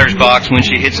of the batter's box when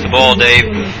she hits the ball, Dave.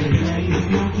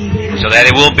 So that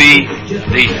it will be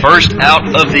the first out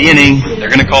of the inning. They're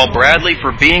going to call Bradley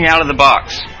for being out of the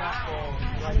box.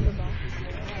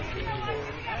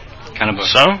 Kind of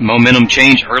a momentum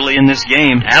change early in this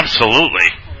game.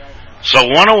 Absolutely. So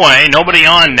 1 away, nobody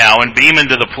on now, and Beeman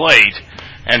to the plate.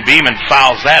 And Beeman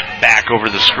fouls that back over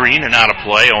the screen and out of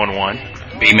play,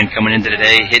 0-1. Beeman coming into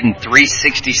today, hitting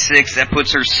 .366. That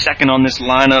puts her second on this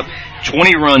lineup.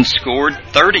 20 runs scored,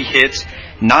 30 hits,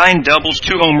 9 doubles,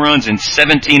 2 home runs, and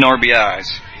 17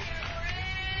 RBIs.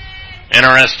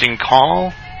 Interesting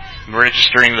call.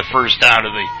 Registering the first out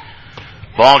of the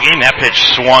ball game. That pitch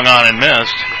swung on and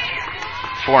missed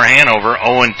for Hanover.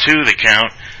 0-2 the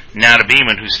count. Now to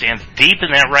Beeman, who stands deep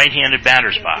in that right-handed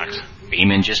batter's box.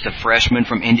 Beeman, just a freshman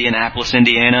from Indianapolis,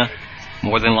 Indiana.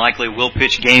 More than likely will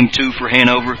pitch game 2 for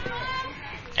Hanover.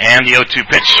 And the 0-2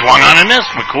 pitch swung on and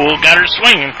missed. McCool got her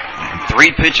swinging.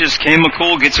 3 pitches. Kim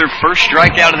McCool gets her first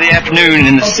strikeout of the afternoon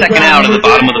and the second out of the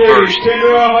bottom of the first.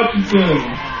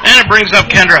 And it brings up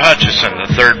Kendra Hutchison,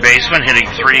 the third baseman, hitting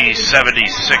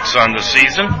 .376 on the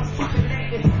season.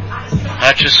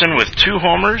 Hutchison with 2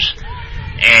 homers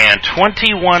and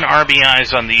 21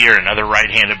 RBIs on the year. Another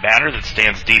right-handed batter that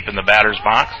stands deep in the batter's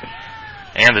box.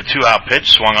 And the 2-out pitch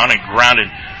swung on and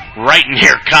grounded right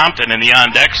near Compton in the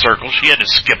on-deck circle. She had to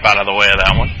skip out of the way of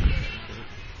that one.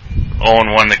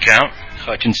 0-1 the count.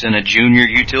 Hutchinson, a junior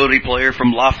utility player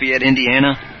from Lafayette,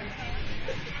 Indiana.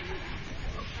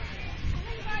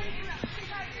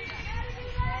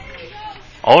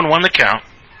 Oh, and 1 the count.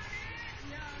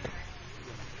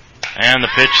 And the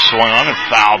pitch swung on and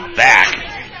fouled back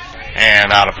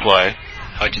and out of play.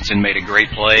 Hutchinson made a great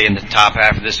play in the top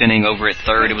half of this inning over at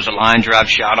third. It was a line drive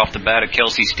shot off the bat of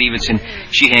Kelsey Stevenson.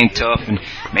 She hung tough and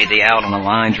made the out on a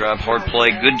line drive. Hard play.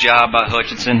 Good job by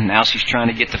Hutchinson. Now she's trying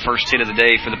to get the first hit of the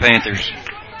day for the Panthers.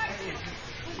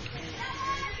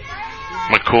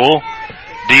 McCool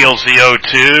deals the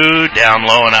 0-2 down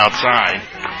low and outside.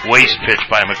 Waste pitch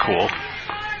by McCool.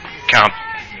 Count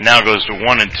now goes to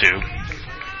 1-2.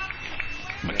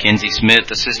 Mackenzie Smith,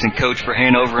 assistant coach for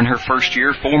Hanover in her first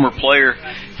year, former player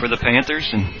for the Panthers,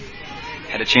 and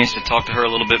had a chance to talk to her a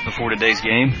little bit before today's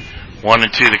game.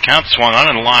 1-2 the count, swung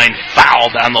on and line foul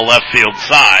down the left field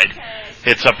side.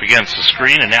 Hits up against the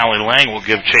screen, and Allie Lang will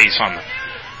give chase on the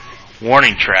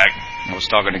warning track. I was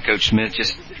talking to Coach Smith,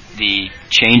 just the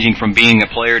changing from being a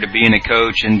player to being a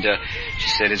coach, and she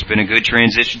said it's been a good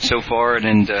transition so far,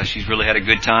 and she's really had a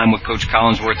good time with Coach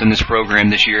Collinsworth in this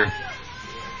program this year.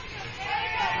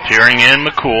 Peering in,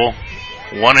 McCool.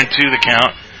 1-2 the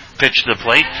count. Pitch to the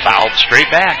plate, fouled straight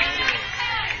back.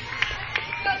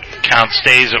 Count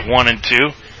stays at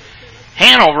 1-2.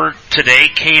 Hanover today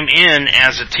came in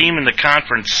as a team in the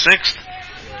conference 6th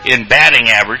in batting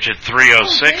average at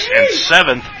 .306 and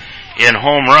 7th in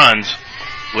home runs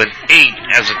with 8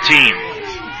 as a team.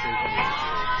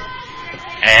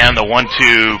 And the 1-2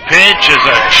 pitch is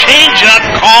a changeup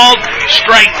called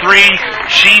strike 3.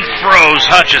 She froze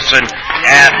Hutchison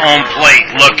at home plate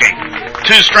looking.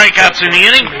 2 strikeouts in the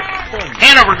inning.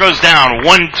 Hanover goes down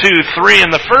 1-2-3 in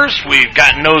the first. We've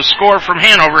got no score from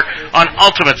Hanover on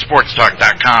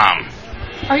UltimateSportsTalk.com.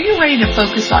 Are you ready to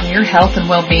focus on your health and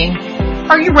well-being?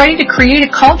 Are you ready to create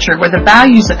a culture where the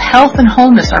values of health and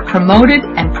wholeness are promoted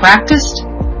and practiced?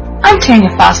 I'm Tanya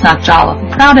Fosnack-Jolliffe, a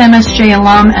proud MSJ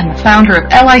alum and the founder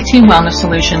of LIT Wellness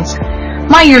Solutions.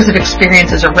 My years of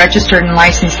experience as a registered and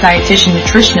licensed dietitian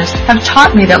nutritionist have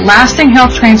taught me that lasting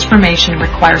health transformation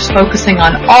requires focusing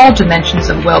on all dimensions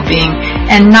of well-being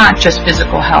and not just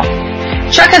physical health.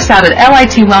 Check us out at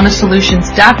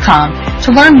litwellnesssolutions.com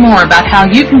to learn more about how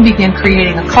you can begin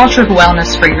creating a culture of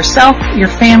wellness for yourself, your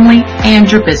family,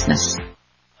 and your business.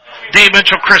 Dave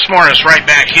Mitchell, Chris Morris right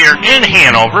back here in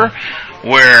Hanover,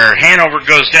 where Hanover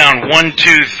goes down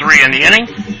 1-2-3 in the inning,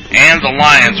 and the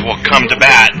Lions will come to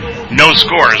bat. No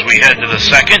score as we head to the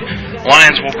second.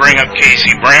 Lions will bring up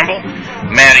Casey Bramble,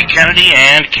 Maddie Kennedy,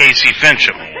 and Casey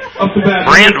Fincham.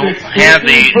 Bramble had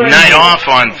the night off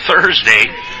on Thursday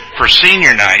for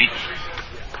senior night,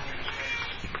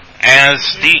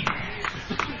 as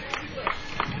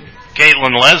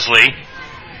Caitlin Leslie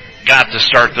got to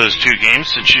start those 2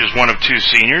 games since she was one of 2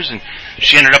 seniors, and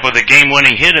she ended up with a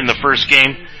game-winning hit in the first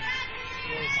game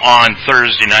on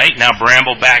Thursday night. Now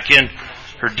Bramble back in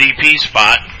her DP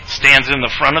spot, stands in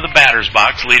the front of the batter's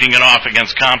box, leading it off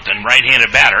against Compton,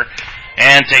 right-handed batter,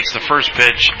 and takes the first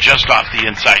pitch just off the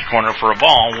inside corner for a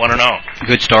ball, 1-0.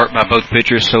 Good start by both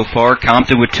pitchers so far.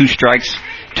 Compton with 2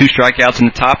 strikeouts in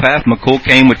the top half. McCool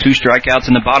came with 2 strikeouts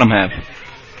in the bottom half.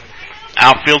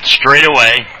 Outfield straight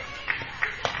away,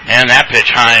 and that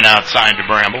pitch high and outside to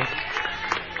Bramble.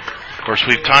 Of course,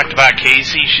 we've talked about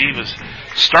Casey. She was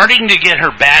starting to get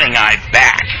her batting eye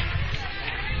back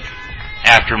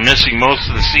after missing most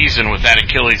of the season with that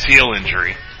Achilles heel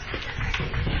injury.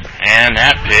 And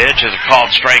that pitch is a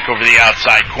called strike over the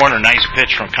outside corner. Nice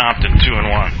pitch from Compton,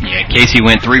 2-1. Yeah, Casey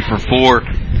went 3 for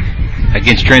 4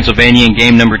 against Transylvania in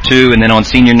game number 2. And then on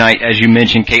senior night, as you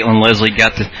mentioned, Caitlin Leslie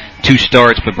got the 2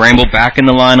 starts. But Bramble back in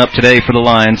the lineup today for the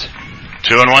Lions.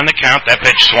 2-1 the count. That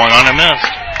pitch swung on and missed.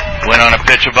 Went on a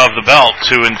pitch above the belt,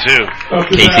 2-2.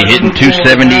 Casey hitting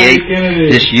 278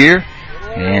 this year.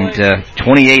 And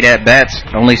 28 at-bats,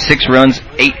 only 6 runs,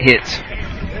 8 hits.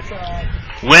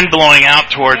 Wind blowing out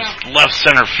towards left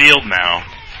center field now.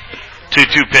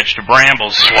 2-2 pitch to Bramble.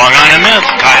 Swung on and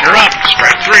missed. Tied her up.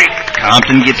 Strike 3.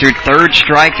 Compton gets her 3rd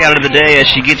strikeout of the day as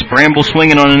she gets Bramble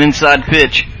swinging on an inside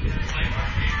pitch.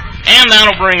 And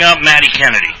that'll bring up Maddie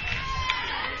Kennedy.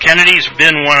 Kennedy's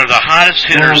been one of the hottest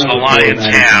hitters the Lions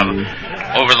have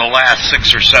over the last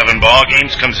 6 or 7 ball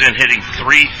games. Comes in hitting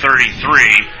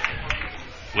 .333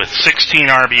 with 16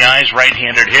 RBIs.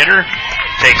 Right-handed hitter.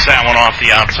 Takes that one off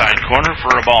the outside corner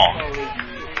for a ball.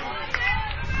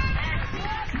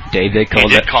 Dave, they call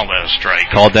that a strike.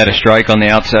 Called that a strike on the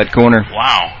outside corner.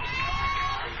 Wow.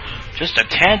 Just a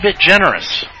tad bit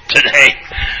generous today.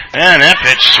 And that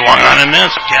pitch swung on and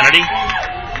missed. Kennedy.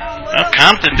 Well,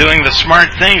 Compton doing the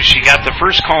smart thing. She got the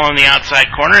first call on the outside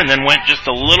corner and then went just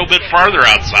a little bit farther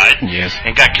outside. Yes.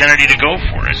 And got Kennedy to go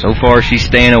for it. So far she's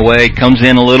staying away. Comes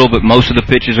in a little, but most of the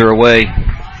pitches are away.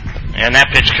 And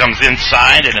that pitch comes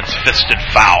inside and it's fisted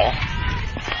foul.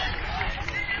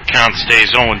 Count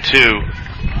stays 0-2.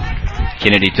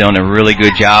 Kennedy done a really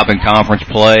good job in conference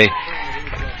play.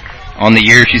 On the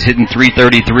year she's hitting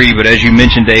 .333, but as you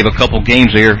mentioned, Dave, a couple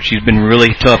games there, she's been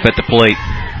really tough at the plate.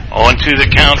 0-2 the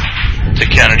count to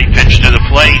Kennedy. Pitch to the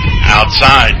plate,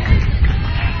 outside.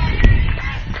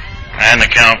 And the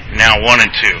count now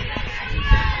 1-2.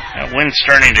 That wind's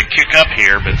starting to kick up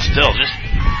here, but still just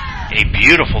a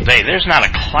beautiful day. There's not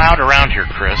a cloud around here,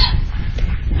 Chris.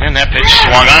 And that pitch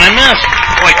swung on and missed.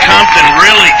 Boy, Compton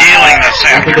really dealing this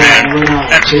afternoon.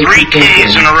 That's 3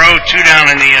 Ks in a row, 2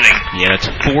 down in the inning. Yeah, it's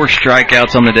 4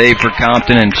 strikeouts on the day for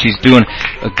Compton, and she's doing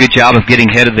a good job of getting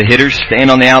ahead of the hitters,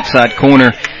 staying on the outside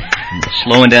corner, and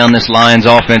slowing down this Lions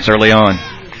offense early on.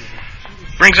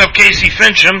 Brings up Casey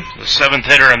Fincham, the 7th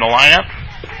hitter in the lineup,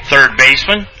 3rd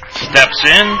baseman. Steps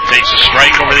in, takes a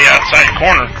strike over the outside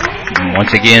corner. And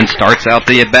once again, starts out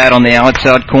the at-bat on the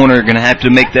outside corner. Going to have to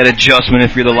make that adjustment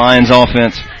if you're the Lions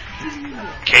offense.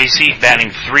 Casey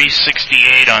batting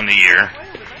 .368 on the year.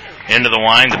 Into the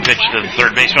line, the pitch to the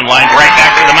 3rd baseman, lined right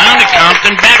back to the mound, and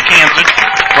Compton backhands it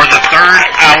for the 3rd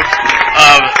out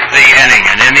of the inning.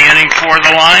 And in the inning for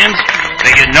the Lions,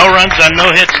 they get no runs on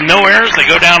no hits, no errors. They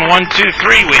go down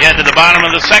 1-2-3. We head to the bottom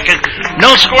of the second.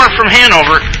 No score from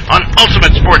Hanover on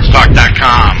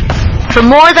UltimateSportsTalk.com. For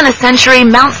more than a century,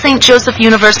 Mount St. Joseph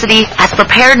University has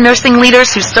prepared nursing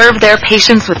leaders who serve their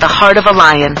patients with the heart of a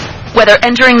lion. Whether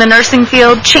entering the nursing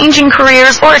field, changing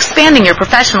careers, or expanding your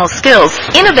professional skills,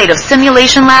 innovative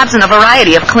simulation labs and a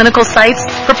variety of clinical sites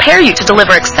prepare you to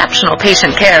deliver exceptional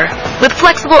patient care. With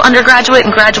flexible undergraduate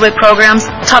and graduate programs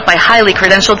taught by highly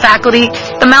credentialed faculty,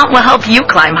 the Mount will help you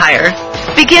climb higher.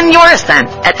 Begin your ascent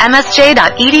at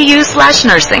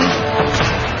msj.edu/nursing.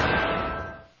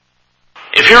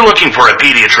 If you're looking for a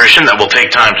pediatrician that will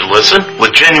take time to listen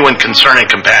with genuine concern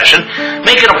and compassion,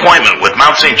 make an appointment with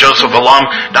Mount St. Joseph alum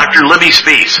Dr. Libby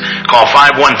Spees. Call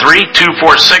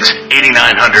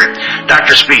 513-246-8900.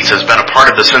 Dr. Spees has been a part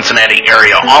of the Cincinnati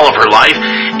area all of her life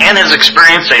and has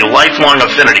experienced a lifelong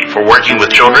affinity for working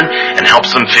with children and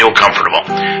helps them feel comfortable.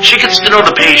 She gets to know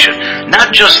the patient,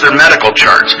 not just their medical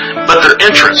charts, but their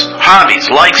interests, hobbies,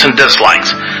 likes, and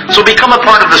dislikes. So become a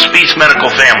part of the Spees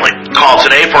medical family. Call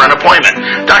today for an appointment.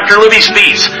 Dr. Libby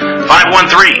Spees,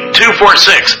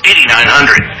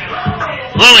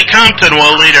 513-246-8900. Lily Compton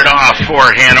will lead it off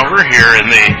for Hanover here in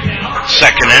the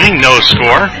second inning. No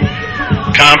score.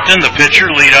 Compton, the pitcher,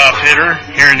 leadoff hitter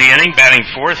here in the inning, batting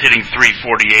fourth, hitting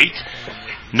 .348.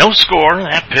 No score.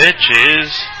 That pitch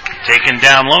is taken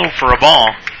down low for a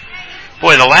ball.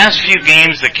 Boy, the last few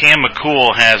games that Cam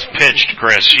McCool has pitched,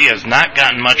 Chris, she has not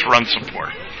gotten much run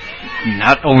support.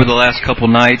 Not over the last couple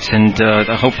nights, and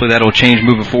hopefully that'll change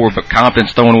moving forward, but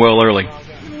Compton's throwing well early.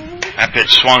 That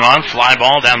pitch swung on, fly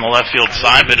ball down the left field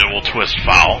side, but it will twist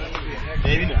foul.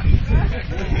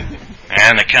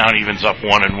 And the count evens up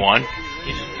 1-1.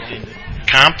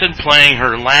 Compton playing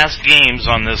her last games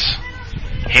on this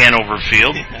Hanover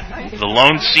field. The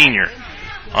lone senior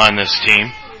on this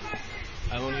team.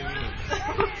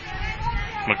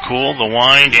 McCool, the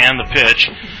wind, and the pitch.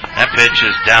 That pitch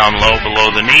is down low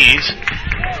below the knees.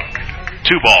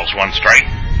 2 balls, 1 strike.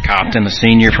 Compton, the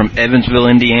senior from Evansville,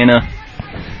 Indiana,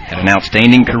 had an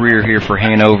outstanding career here for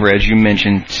Hanover, as you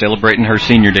mentioned, celebrating her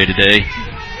senior day today.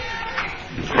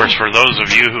 Of course, for those of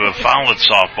you who have followed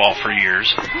softball for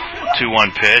years,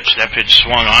 2-1 pitch. That pitch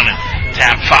swung on and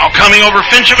tapped foul. Coming over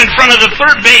Fincham in front of the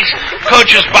third base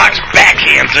coach's box,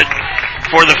 backhands it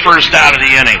for the first out of the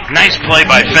inning. Nice play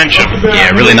by Fincham.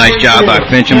 Yeah, really nice job by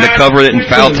Fincham to cover it in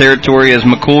foul territory as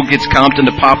McCool gets Compton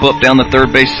to pop up down the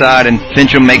third base side, and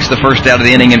Fincham makes the first out of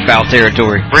the inning in foul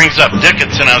territory. Brings up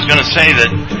Dickinson. I was going to say that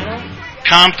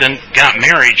Compton got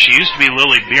married. She used to be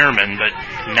Lily Bierman, but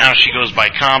now she goes by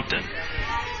Compton.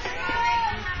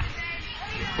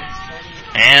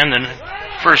 And the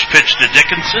first pitch to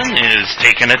Dickinson is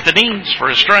taken at the knees for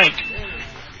a strike.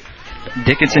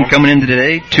 Dickinson coming into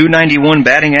today, .291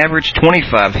 batting average,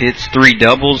 25 hits, 3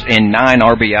 doubles, and 9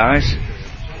 RBIs.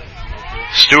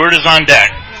 Stewart is on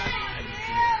deck.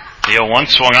 The 0-1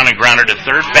 swung on and grounded to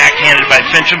third. Backhanded by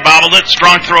Fincham, bobbled it.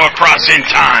 Strong throw across in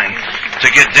time to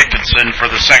get Dickinson for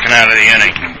the second out of the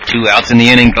inning. 2 outs in the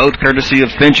inning, both courtesy of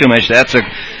Fincham. That's a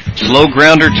slow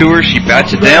grounder to her. She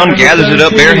bats it down, gathers it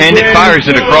up barehanded, fires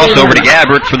it across over to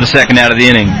Gabbert for the second out of the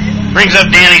inning. Brings up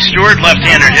Danny Stewart,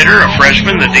 left-handed hitter, a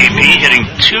freshman, the DP, hitting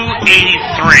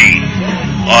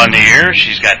 .283 on the year.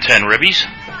 She's got 10 ribbies.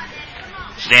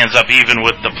 Stands up even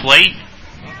with the plate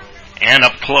and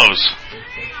up close.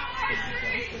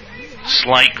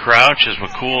 Slight crouch as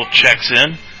McCool checks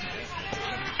in.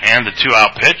 And the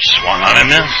 2-out pitch swung on and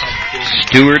missed.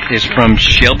 Stewart is from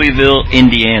Shelbyville,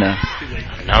 Indiana.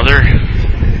 Another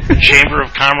Chamber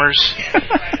of Commerce,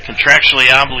 contractually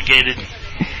obligated.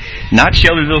 Not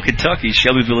Shelbyville, Kentucky,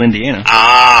 Shelbyville, Indiana.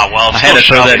 Ah, well, I had to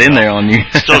throw that in there on you.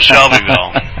 Still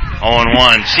Shelbyville.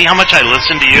 0-1. See how much I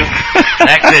listen to you?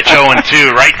 That pitch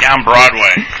 0-2, right down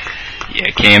Broadway. Yeah,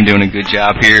 Cam doing a good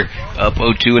job here. Up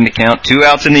 0-2 in the count. 2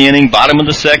 outs in the inning. Bottom of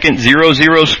the second. 0-0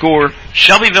 score.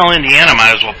 Shelbyville, Indiana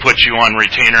might as well put you on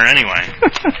retainer anyway.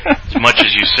 As much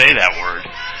as you say that word.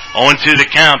 0-2 the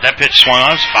count. That pitch swung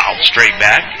on. Fouled straight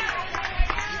back.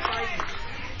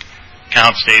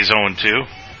 Count stays 0-2.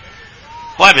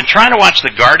 Well, I've been trying to watch the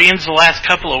Guardians the last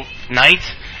couple of nights.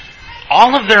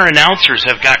 All of their announcers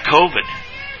have got COVID.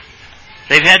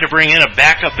 They've had to bring in a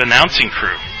backup announcing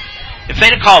crew. If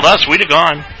they'd have called us, we'd have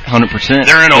gone. 100%.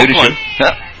 They're in Oakland.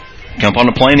 Jump on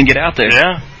the plane and get out there.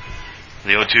 Yeah.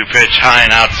 The 0-2 pitch high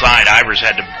and outside. Ivers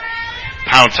had to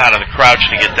pounce out of the crouch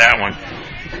to get that one.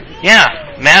 Yeah,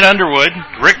 Matt Underwood,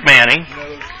 Rick Manning,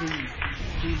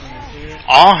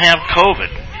 all have COVID.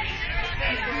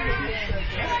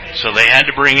 So they had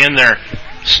to bring in their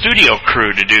studio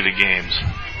crew to do the games.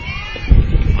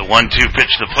 The 1-2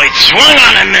 pitch to the plate, swung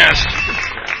on and missed.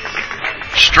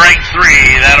 Strike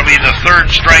 3. That'll be the third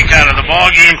strikeout of the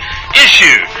ball game,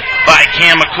 issued by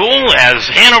Cam McCool as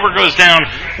Hanover goes down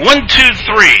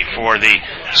 1-2-3 for the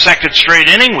second straight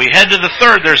inning. We head to the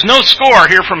third. There's no score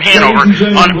here from Hanover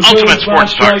on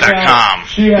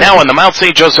UltimateSportsTalk.com. Now on the Mount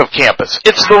St. Joseph campus,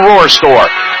 it's the Roar Store.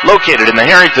 Located in the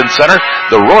Harrington Center,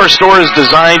 the Roar Store is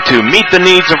designed to meet the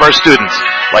needs of our students.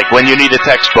 Like when you need a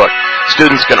textbook,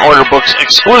 students can order books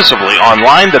exclusively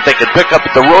online that they can pick up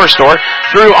at the Roar Store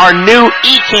through our new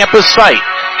eCampus site.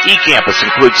 eCampus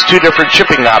includes 2 different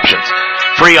shipping options.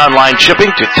 Free online shipping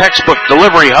to Textbook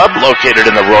Delivery Hub located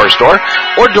in the Roar Store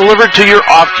or delivered to your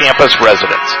off-campus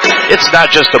residence. It's not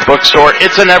just a bookstore,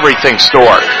 it's an everything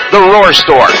store. The Roar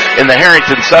Store in the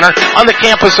Harrington Center on the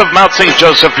campus of Mount St.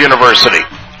 Joseph University.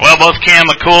 Well, both Cam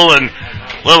McCool and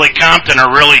Lily Compton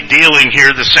are really dealing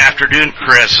here this afternoon,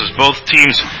 Chris, as both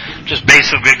teams just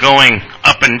basically going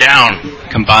up and down.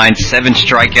 Combined 7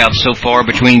 strikeouts so far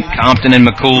between Compton and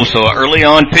McCool, so early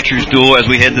on pitcher's duel as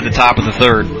we head to the top of the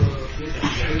third.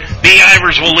 B.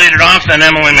 Ivers will lead it off, then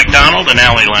Emily McDonald and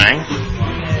Allie Lang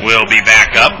will be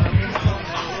back up.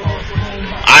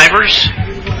 Ivers,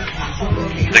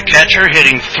 the catcher,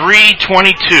 hitting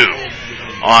 .322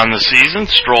 on the season,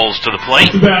 strolls to the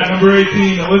plate. Number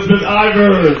 18, Elizabeth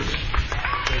Ivers.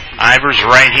 Ivers,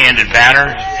 right-handed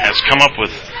batter, has come up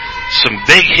with some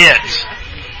big hits.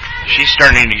 She's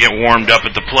starting to get warmed up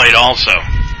at the plate also.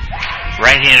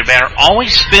 Right-handed batter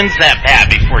always spins that bat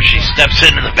before she steps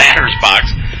into the batter's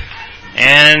box.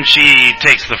 And she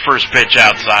takes the first pitch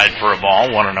outside for a ball,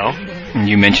 1-0.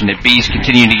 You mentioned it. B's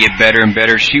continuing to get better and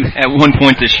better. She, at one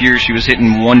point this year, she was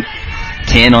hitting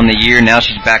 110 on the year. Now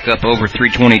she's back up over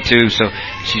 322, so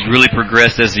she's really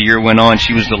progressed as the year went on.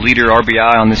 She was the leader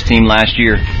RBI on this team last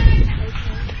year.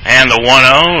 And the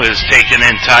 1-0 is taken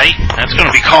in tight. That's going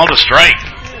to be called a strike.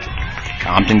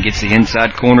 Compton gets the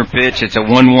inside corner pitch. It's a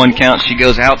 1-1 count. She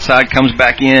goes outside, comes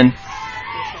back in.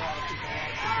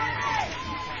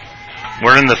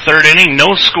 We're in the third inning,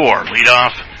 no score. Lead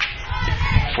off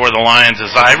for the Lions as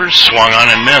Ivers swung on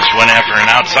and missed. Went after an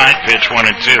outside pitch,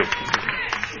 1-2.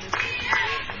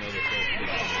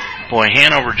 Boy,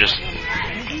 Hanover just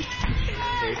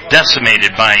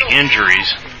decimated by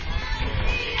injuries.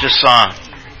 Just saw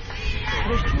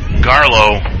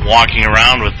Garlow walking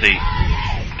around with the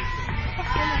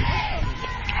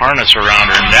harness around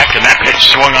her neck, and that pitch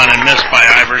swung on and missed by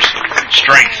Ivers.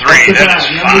 Strike 3. That is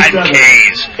 5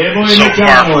 Ks so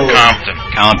far for Compton.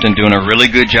 Compton doing a really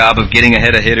good job of getting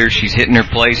ahead of hitters. She's hitting her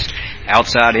place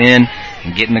outside in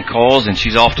and getting the calls, and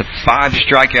she's off to 5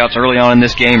 strikeouts early on in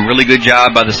this game. Really good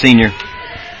job by the senior.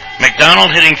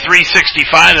 McDonald hitting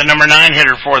 .365, the number 9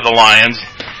 hitter for the Lions.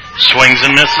 Swings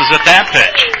and misses at that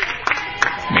pitch.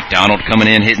 McDonald coming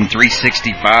in hitting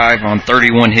 .365 on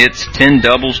 31 hits, 10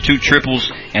 doubles, 2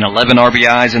 triples, and 11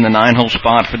 RBIs in the 9-hole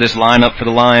spot for this lineup for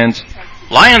the Lions.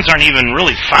 Lions aren't even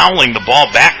really fouling the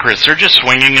ball back, Chris. They're just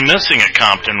swinging and missing at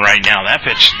Compton right now. That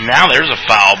pitch, now there's a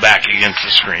foul back against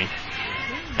the screen.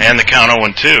 And the count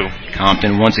 0-2.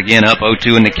 Compton once again up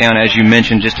 0-2 in the count, as you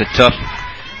mentioned. Just a tough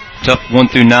 1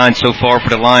 through 9 so far for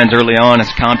the Lions early on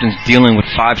as Compton's dealing with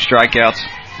 5 strikeouts.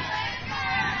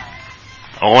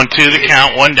 0-2 the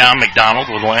count, 1 down. McDonald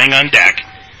with Lang on deck.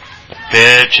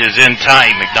 Pitch is in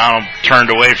tight. McDonald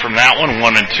turned away from that one,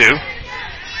 1-2.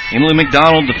 Emily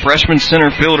McDonald, the freshman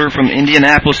center fielder from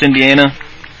Indianapolis, Indiana.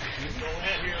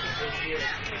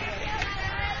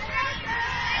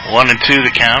 1-2 the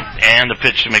count, and the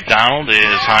pitch to McDonald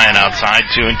is high and outside,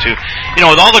 2-2. You know,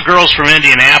 with all the girls from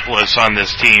Indianapolis on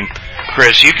this team,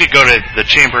 Chris, you could go to the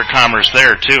Chamber of Commerce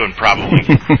there too and probably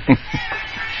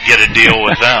get a deal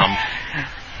with them.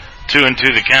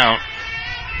 2-2 the count.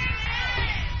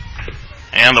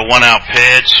 And the 1-out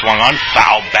pitch swung on,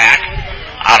 fouled back,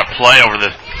 out of play over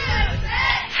the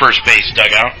first base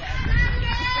dugout.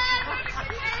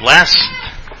 Last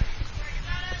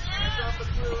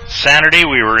Saturday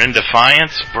we were in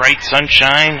Defiance, bright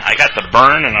sunshine. I got the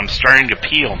burn and I'm starting to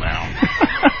peel now.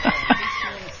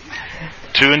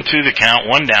 2-2 the count,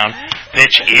 1 down.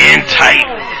 Pitch in tight.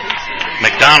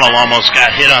 McDonald almost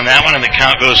got hit on that one, and the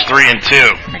count goes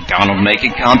 3-2. McDonald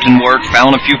making Compton work,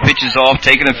 fouling a few pitches off,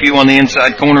 taking a few on the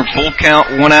inside corner. Full count,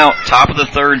 1 out, top of the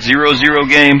third, 0-0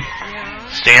 game.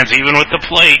 Stands even with the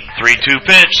plate. 3-2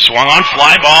 pitch. Swung on,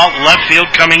 fly ball. Left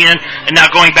field coming in and now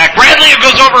going back. Bradley, it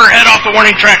goes over her head off the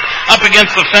warning track, up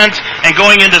against the fence, and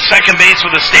going into second base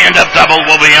with a stand-up double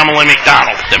will be Emily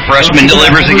McDonald. The freshman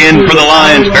delivers again for the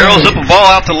Lions. Barrels up a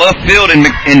ball out to left field, and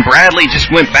Bradley just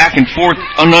went back and forth,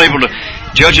 unable to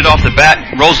judge it off the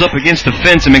bat. Rolls up against the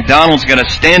fence, and McDonald's got a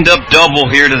stand-up double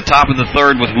here to the top of the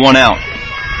third with 1 out.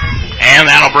 And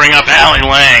that'll bring up Allie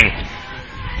Lang.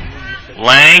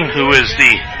 Lang, who is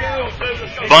the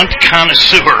bunt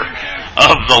connoisseur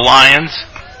of the Lions.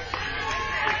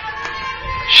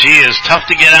 She is tough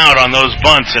to get out on those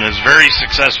bunts and is very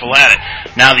successful at it.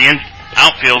 Now the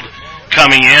outfield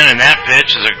coming in, and that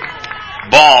pitch is a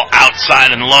ball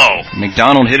outside and low.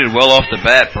 McDonald hit it well off the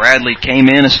bat. Bradley came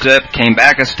in a step, came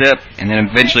back a step, and then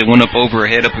eventually went up over her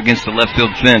head up against the left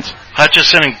field fence.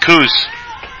 Hutchison and Coos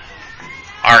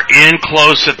are in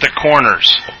close at the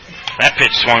corners. That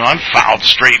pitch swung on, fouled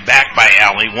straight back by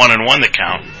Allie. 1-1 the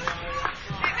count.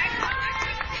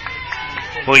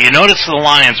 Well, you notice the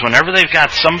Lions, whenever they've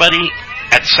got somebody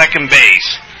at second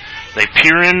base, they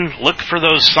peer in, look for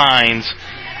those signs,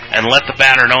 and let the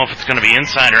batter know if it's going to be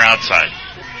inside or outside.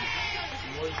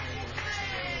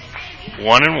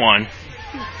 1-1.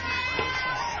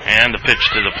 And the pitch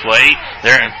to the plate.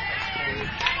 There,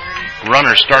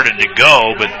 runner started to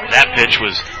go, but that pitch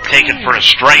was taken for a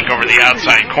strike over the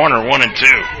outside corner.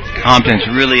 1-2. Compton's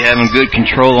really having good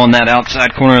control on that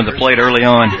outside corner of the plate early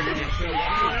on.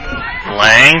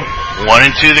 Lang,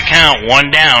 1-2 the count,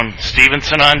 one down.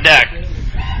 Stevenson on deck.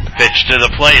 Pitch to the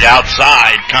plate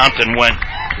outside. Compton went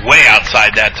way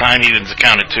outside that time, evens the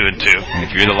count at 2-2.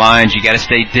 If you're the Lions, you got to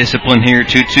stay disciplined here.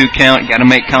 2-2 count. You got to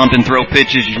make Compton throw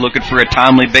pitches. You're looking for a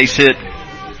timely base hit.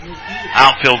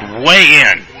 Outfield way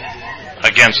in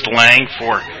against Lang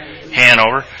for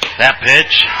Hanover. That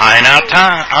pitch high and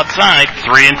outside.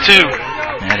 3-2.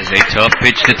 That is a tough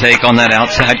pitch to take on that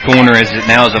outside corner, as it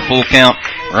now is a full count.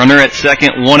 Runner at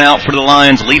second, one out for the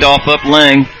Lions. Lead off up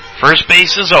Lang. First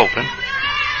base is open.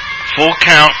 Full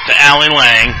count to Allie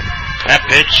Lang. That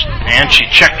pitch, and she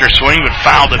checked her swing, but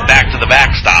fouled it back to the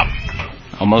backstop.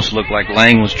 Almost looked like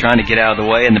Lang was trying to get out of the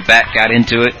way, and the bat got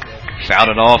into it.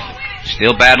 Fouled it off.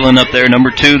 Still battling up there,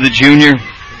 number 2, the junior.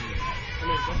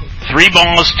 3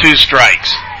 balls, 2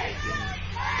 strikes.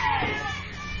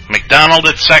 McDonald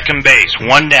at second base,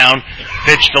 one down.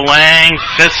 Pitch to Lang,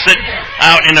 fists it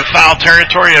out into foul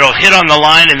territory. It'll hit on the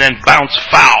line and then bounce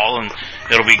foul, and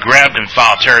it'll be grabbed in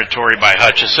foul territory by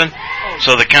Hutchison.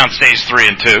 So the count stays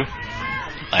 3-2.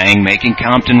 Lang making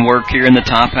Compton work here in the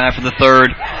top half of the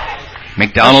third.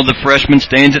 McDonald, the freshman,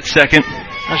 stands at second.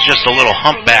 That's just a little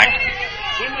humpback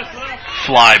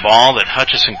fly ball that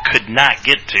Hutchison could not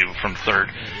get to from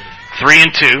third.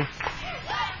 3-2.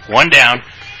 One down.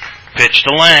 Pitch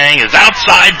to Lang is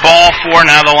outside, ball 4.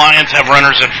 Now the Lions have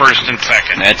runners at first and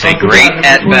second. That's a great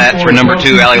at-bat for number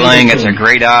 2, Allie Lang. That's a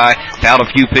great eye. Fouled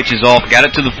a few pitches off. Got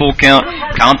it to the full count.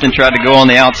 Compton tried to go on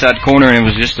the outside corner, and it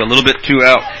was just a little bit too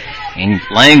out. And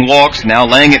Lang walks. Now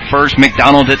Lang at first,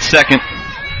 McDonald at second.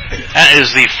 That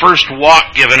is the first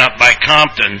walk given up by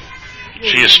Compton.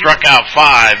 She has struck out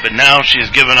 5, but now she's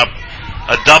given up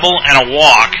a double and a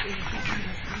walk.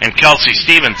 And Kelsey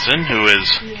Stevenson, who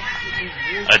is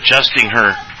adjusting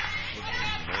her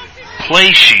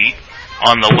play sheet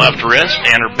on the left wrist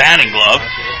and her batting glove,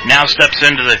 now steps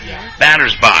into the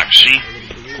batter's box. She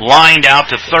lined out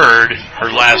to third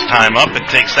her last time up and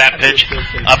takes that pitch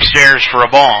upstairs for a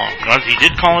ball. He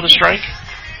did call it a strike?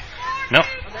 No.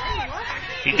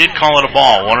 He did call it a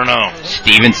ball. 1-0.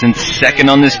 Stevenson second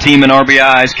on this team in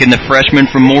RBIs. Can the freshman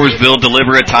from Mooresville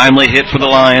deliver a timely hit for the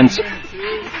Lions?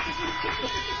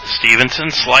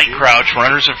 Stevenson, slight crouch,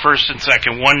 runners at first and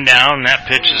second, one down. That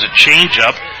pitch is a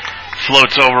changeup,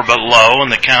 floats over but low,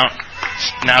 and the count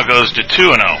now goes to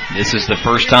 2-0. This is the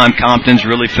first time Compton's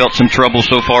really felt some trouble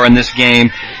so far in this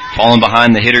game. Falling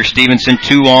behind the hitter Stevenson,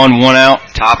 2 on, 1 out,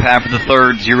 top half of the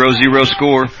third, 0-0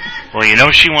 score. Well, you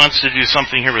know she wants to do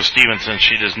something here with Stevenson.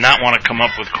 She does not want to come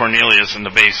up with Cornelius and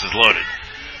the bases loaded.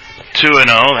 2-0,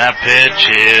 that pitch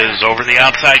is over the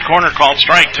outside corner, called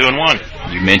strike, 2-1.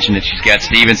 You mentioned that she's got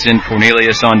Stevenson,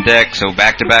 Cornelius on deck, so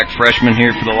back-to-back freshmen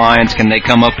here for the Lions. Can they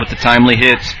come up with the timely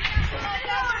hits?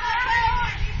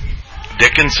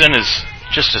 Dickinson is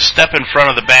just a step in front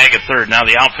of the bag at third. Now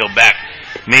the outfield back,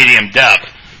 medium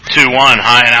depth. 2-1,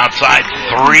 high and outside,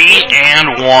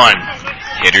 3-1.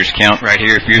 Hitters count right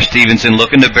here. If you're Stevenson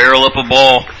looking to barrel up a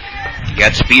ball, you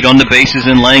got speed on the bases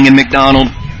in Lang and McDonald.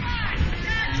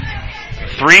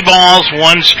 3 balls,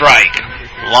 1 strike.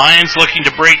 Lions looking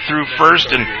to break through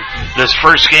first in this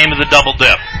first game of the double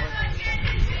dip.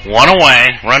 1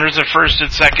 away, runners at first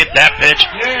and second. That pitch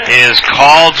is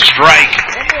called strike.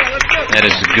 That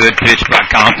is a good pitch by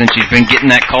Compton. She's been getting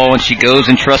that call, and she goes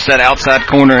and trusts that outside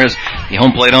corner as the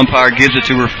home plate umpire gives it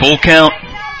to her. Full count.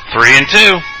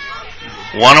 3-2.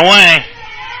 1 away.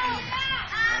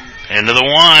 Into the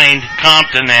wind,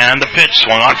 Compton, and the pitch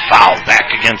swung on, foul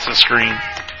back against the screen.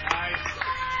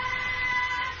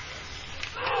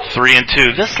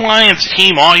 3-2. This Lions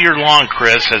team all year long,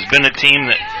 Chris, has been a team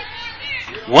that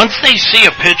once they see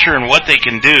a pitcher and what they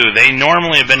can do, they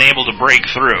normally have been able to break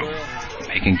through.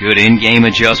 Making good in-game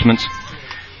adjustments.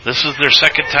 This is their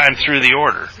second time through the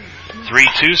order.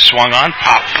 3-2 swung on,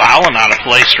 pop foul, and out of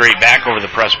play straight back over the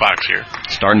press box here.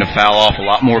 Starting to foul off a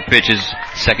lot more pitches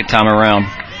second time around.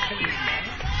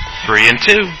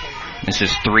 3-2. This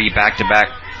is 3 back-to-back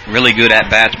really good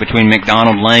at-bats between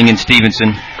McDonald, Lang, and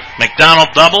Stevenson. McDonald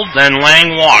doubled, then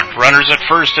Lang walked. Runners at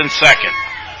first and second.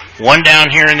 1 down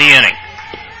here in the inning.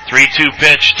 3-2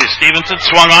 pitch to Stevenson.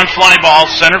 Swung on, fly ball,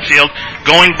 center field.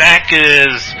 Going back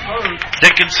is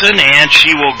Dickinson, and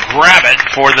she will grab it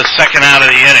for the second out of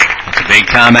the inning. It's a big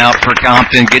timeout for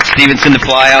Compton. Gets Stevenson to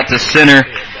fly out to center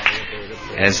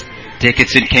as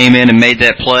Dickinson came in and made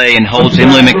that play and holds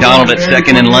Emily McDonald at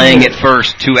second and Lang at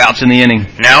first. 2 outs in the inning.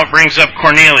 Now it brings up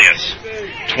Cornelius.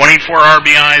 24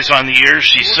 RBIs on the year.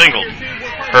 She singled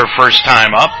her first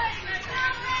time up.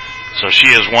 So she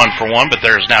is 1 for 1, but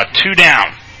there's now 2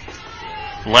 down.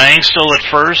 Lang still at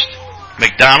first.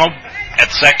 McDonald at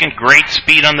second. Great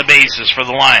speed on the bases for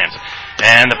the Lions.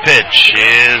 And the pitch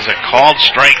is a called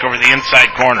strike over the inside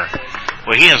corner.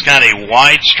 Well, he has got a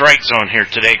wide strike zone here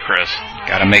today, Chris.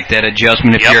 Got to make that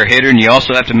adjustment if you're a hitter, and you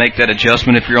also have to make that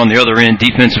adjustment if you're on the other end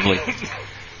defensively.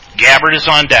 Gabbard is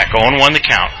on deck. 0-1 the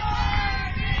count.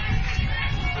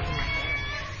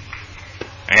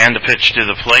 And the pitch to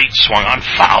the plate. Swung on,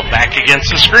 foul back against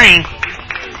the screen.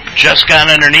 Just got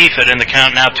underneath it, and the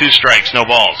count now 2 strikes, no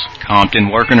balls. Compton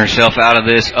working herself out of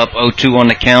this, up 0-2 on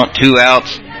the count, 2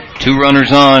 outs, 2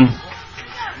 runners on.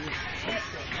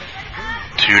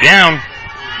 2 down.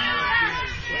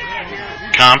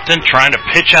 Compton trying to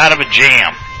pitch out of a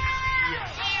jam.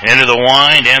 Into the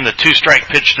wind, and the 2-strike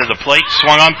pitch to the plate.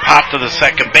 Swung on, popped to the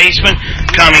second baseman.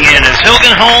 Coming in is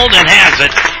Hilgenhold, and has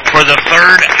it for the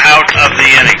 3rd out of the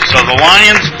inning. So the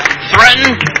Lions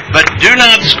threaten, but do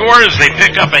not score as they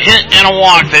pick up a hit and a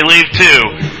walk. They leave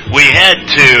 2. We head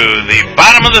to the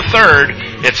bottom of the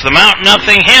 3rd. It's the Mount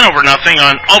Nothing, Hanover Nothing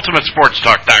on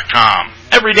UltimateSportsTalk.com.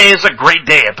 Every day is a great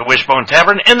day at the Wishbone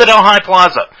Tavern in the Delhi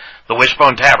Plaza. The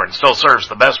Wishbone Tavern still serves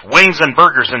the best wings and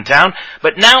burgers in town,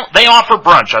 but now they offer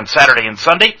brunch on Saturday and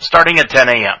Sunday starting at 10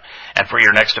 a.m. And for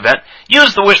your next event,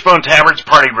 use the Wishbone Tavern's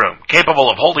party room, capable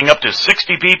of holding up to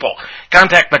 60 people.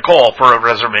 Contact Nicole for a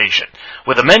reservation.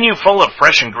 With a menu full of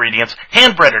fresh ingredients,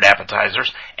 hand-breaded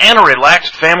appetizers, and a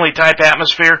relaxed family-type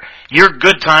atmosphere, your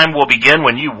good time will begin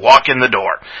when you walk in the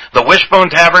door. The Wishbone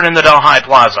Tavern in the Delhi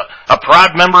Plaza, a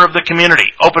proud member of the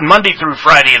community, open Monday through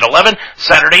Friday at 11,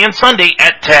 Saturday and Sunday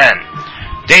at 10.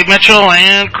 Dave Mitchell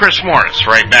and Chris Morris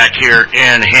right back here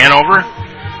in Hanover.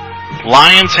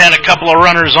 Lions had a couple of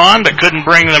runners on, but couldn't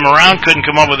bring them around, couldn't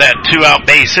come up with that 2-out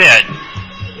base hit.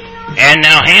 And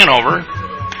now Hanover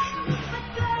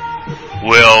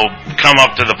will come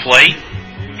up to the plate,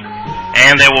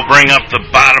 and they will bring up the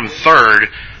bottom 3rd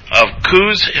of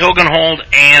Coos, Hilgenhold,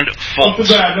 and Fultz.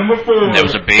 That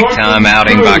was a big time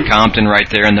outing by Compton right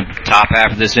there in the top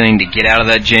half of this inning to get out of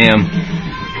that jam.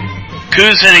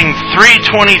 Coos hitting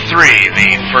 .323,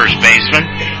 the first baseman.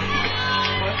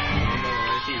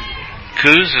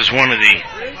 Coos is one of the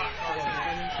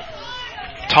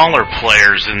taller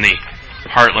players in the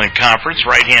Heartland Conference.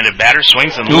 Right-handed batter,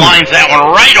 swings and lines that one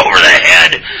right over the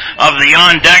head of the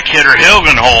on-deck hitter,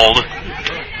 Hilgenhold.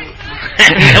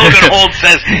 And Hilgenhold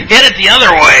says, hit it the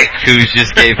other way. Coos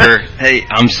just gave her, hey,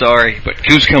 I'm sorry, but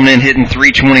Coos coming in hitting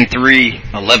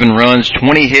 .323, 11 runs,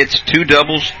 20 hits, 2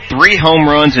 doubles, 3 home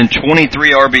runs, and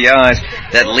 23 RBIs.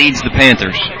 That leads the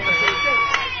Panthers.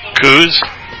 Coos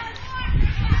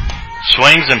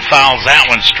swings and fouls that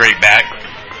one straight back.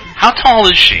 How tall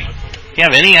is she? Do you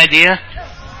have any idea?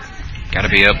 Got to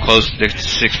be up close to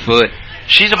 6 foot.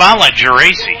 She's about like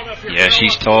Geraci. Yeah,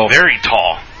 she's tall. Very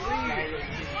tall.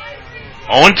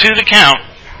 0-2 the count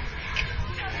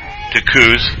to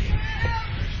Coos.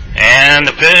 And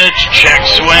the pitch, check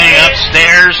swing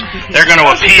upstairs. They're going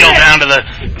to appeal down to the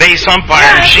base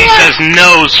umpire. She says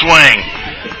no swing.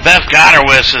 Beth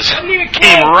Gotterwis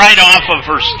came right off of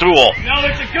her stool. No,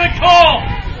 it's a good call.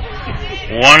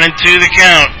 1-2 the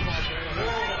count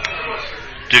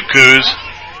to Coos.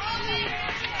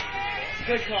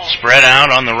 Spread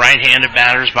out on the right-handed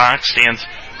batter's box. Stands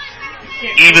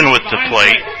even with the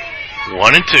plate.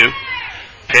 1-2.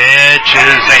 Pitch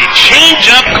is a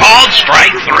change-up called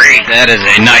strike 3. That is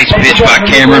a nice pitch by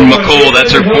Cameron McCool.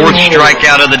 That's her 4th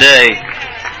strikeout of the day.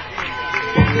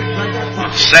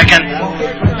 Second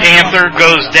Panther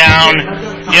goes down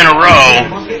in a row.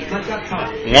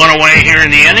 1 away here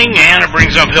in the inning, and it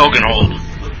brings up Hilgenhold.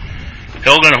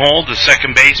 Hilgenhold, the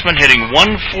second baseman, hitting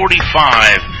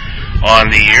 .145 on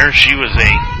the year. She was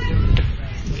a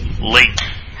late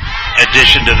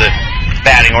addition to the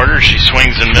batting order. She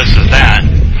swings and misses that.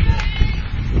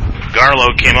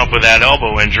 Garlow came up with that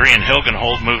elbow injury, and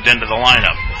Hilgenhold moved into the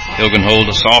lineup. Hilgenhold,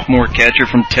 a sophomore catcher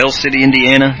from Tell City,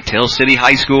 Indiana, Tell City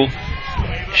High School.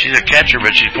 She's a catcher,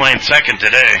 but she's playing second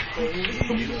today.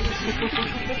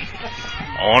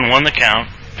 0-1 the count.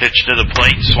 Pitch to the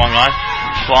plate, swung on,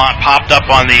 popped up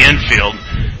on the infield.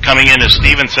 Coming in is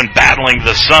Stevenson battling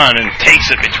the sun and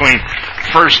takes it between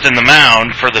first and the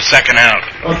mound for the second out.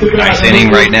 Nice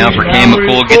inning right now for Cam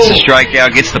McCool. Gets the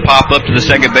strikeout, gets the pop up to the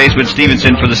second baseman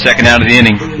Stevenson for the second out of the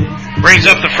inning. Brings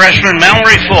up the freshman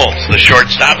Mallory Fultz, the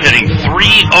shortstop, hitting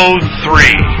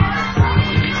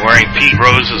 .303. Wearing Pete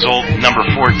Rose's old number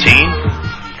 14.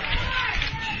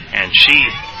 And she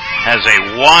has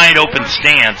a wide open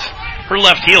stance. Her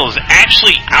left heel is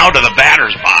actually out of the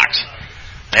batter's box.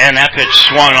 And that pitch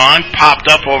swung on, popped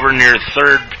up over near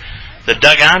third, the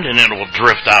dugout, and it will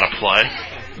drift out of play.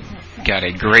 Got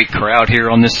a great crowd here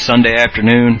on this Sunday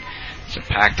afternoon. It's a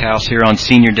packed house here on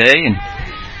Senior Day, and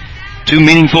two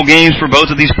meaningful games for both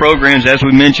of these programs. As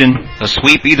we mentioned, a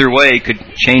sweep either way could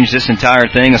change this entire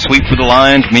thing. A sweep for the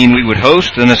Lions mean we would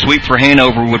host, and a sweep for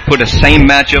Hanover would put a same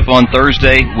matchup on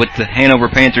Thursday with the Hanover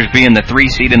Panthers being the 3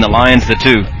 seed and the Lions the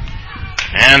 2.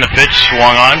 And the pitch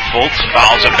swung on. Fultz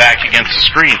fouls it back against the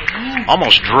screen.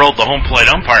 Almost drilled the home plate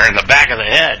umpire in the back of the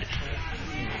head.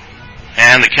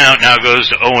 And the count now goes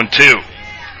to 0-2.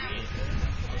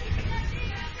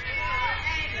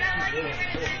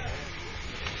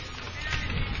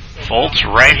 Fultz,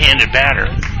 right-handed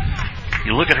batter.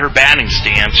 You look at her batting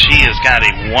stance, she has got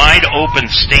a wide open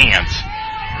stance.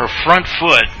 Her front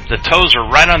foot, the toes are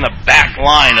right on the back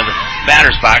line of the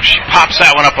batter's box. She pops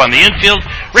that one up on the infield.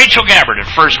 Rachel Gabbard at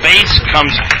first base comes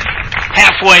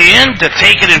halfway in to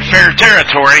take it in fair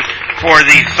territory for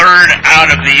the third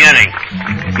out of the inning.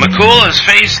 McCool has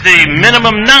faced the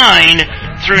minimum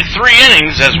 9 through 3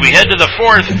 innings. As we head to the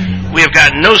fourth, we have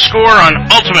got no score on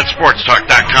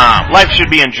UltimateSportsTalk.com. Life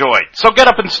should be enjoyed, so get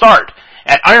up and start.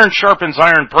 At Iron Sharpens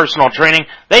Iron Personal Training,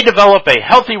 they develop a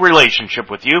healthy relationship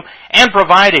with you and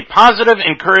provide a positive,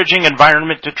 encouraging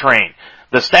environment to train.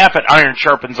 The staff at Iron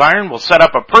Sharpens Iron will set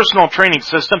up a personal training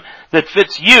system that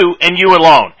fits you and you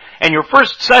alone. And your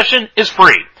first session is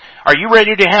free. Are you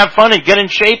ready to have fun and get in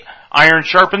shape? Iron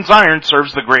Sharpens Iron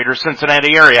serves the greater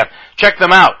Cincinnati area. Check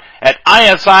them out at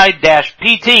isi-pt.com.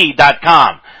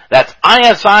 That's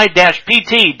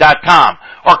isi-pt.com.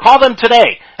 Or call them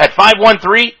today at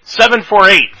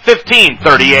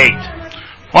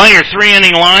 513-748-1538. Well, your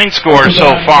 3-inning line score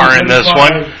so far in this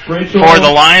one. For the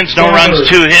Lions, no runs,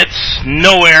 2 hits,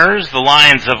 no errors. The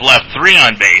Lions have left 3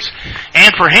 on base.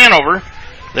 And for Hanover,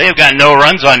 they've got no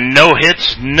runs on no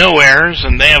hits, no errors,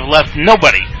 and they have left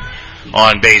nobody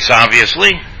on base,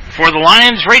 obviously. For the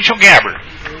Lions, Rachel Gabbard.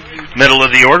 Middle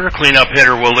of the order, cleanup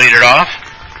hitter will lead it off.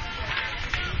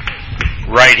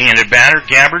 Right-handed batter,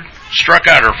 Gabbard. Struck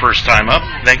out her first time up.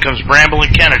 Then comes Bramble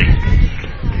and Kennedy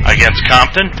against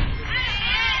Compton.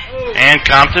 And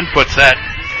Compton puts that,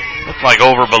 looks like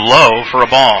over below for a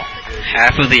ball.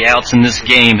 Half of the outs in this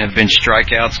game have been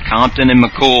strikeouts. Compton and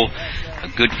McCool, a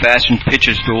good fashioned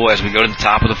pitcher's duel as we go to the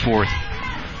top of the fourth.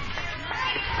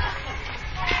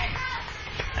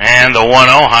 And the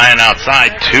 1-0 high and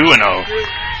outside, 2-0.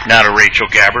 Now to Rachel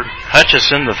Gabbard.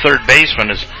 Hutchison, the third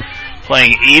baseman, is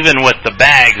playing even with the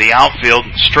bag, the outfield,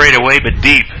 straight away but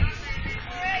deep.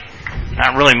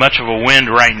 Not really much of a wind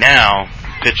right now.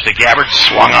 Pitch to Gabbard,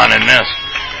 swung on and missed.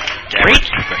 Gabbard,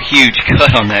 a huge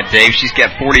cut on that, Dave. She's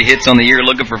got 40 hits on the year,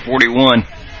 looking for 41.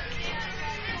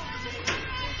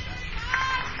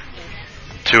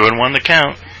 2-1 the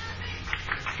count.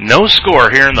 No score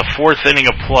here in the fourth inning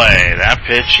of play. That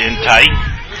pitch in tight.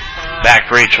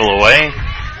 Back Rachel away.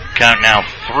 Count now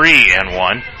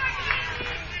 3-1.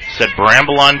 Said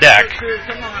Bramble on deck.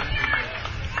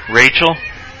 Rachel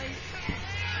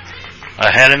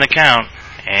ahead in the count.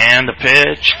 And the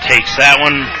pitch takes that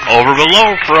one over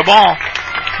below for a ball.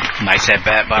 Nice at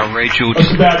bat by Rachel.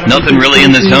 Just nothing really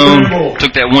in the zone.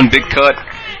 Took that one big cut,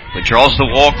 but draws the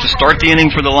walk to start the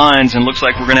inning for the Lions, and looks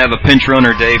like we're going to have a pinch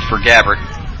runner, Dave, for Gabbard.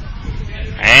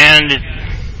 And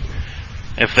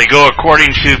if they go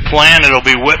according to plan, it'll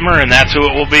be Whitmer, and that's who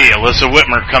it will be. Alyssa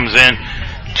Whitmer comes in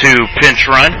to pinch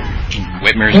run.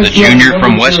 Whitmer's the junior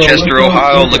from Westchester,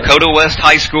 Ohio, Lakota West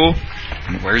High School.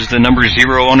 And wears the number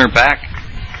 0 on her back.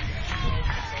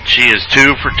 She is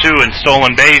 2 for 2 in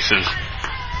stolen bases.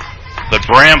 But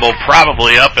Bramble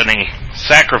probably up in a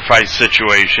sacrifice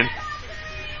situation.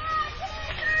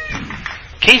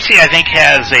 Casey, I think,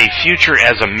 has a future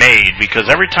as a maid because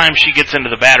every time she gets into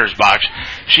the batter's box,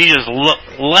 she just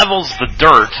levels the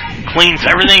dirt, cleans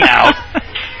everything out,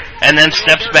 and then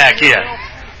steps back in.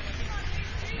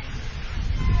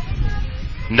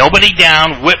 Nobody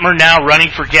down. Whitmer now running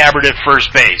for Gabbard at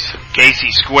first base. Casey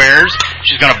squares.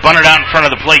 She's going to bunt it out in front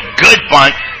of the plate. Good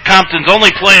bunt. Compton's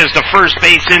only play is to first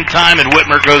base in time, and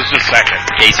Whitmer goes to second.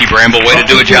 Casey Bramble, way to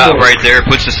do a job right there.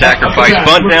 Puts the sacrifice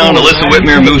bunt down. Alyssa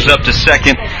Whitmer moves up to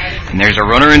second. And there's a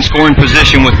runner in scoring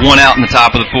position with one out in the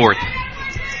top of the fourth.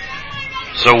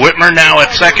 So Whitmer now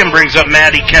at second brings up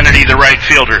Maddie Kennedy, the right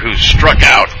fielder, who struck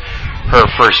out her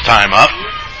first time up.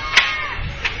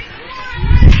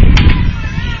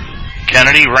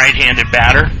 Kennedy, right-handed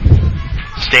batter,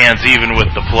 stands even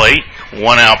with the plate.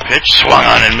 1-out pitch, swung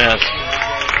on and missed.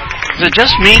 Is it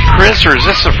just me, Chris, or is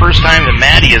this the first time that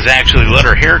Maddie has actually let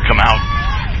her hair come out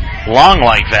long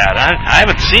like that? I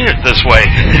haven't seen it this way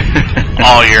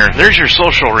all year. There's your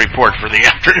social report for the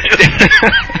afternoon.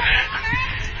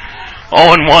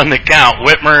 0-1 the count.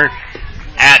 Whitmer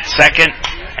at second.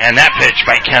 And that pitch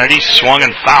by Kennedy swung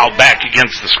and fouled back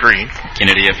against the screen.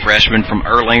 Kennedy, a freshman from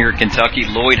Erlanger, Kentucky,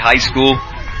 Lloyd High School.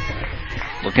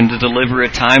 Looking to deliver a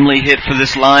timely hit for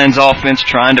this Lions offense,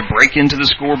 trying to break into the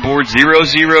scoreboard.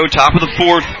 0-0, top of the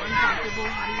fourth.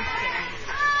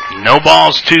 No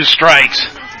balls, 2 strikes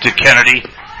to Kennedy.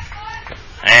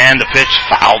 And the pitch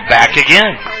fouled back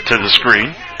again to the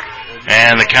screen.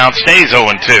 And the count stays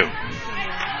 0-2.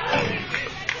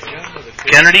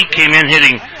 Kennedy came in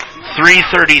hitting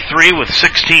 .333 with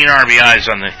 16 RBIs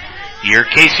on the year.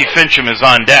 Casey Fincham is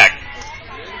on deck.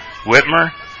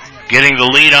 Whitmer getting the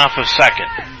lead off of second.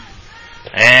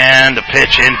 And the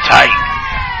pitch in tight.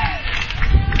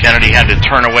 Kennedy had to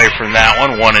turn away from that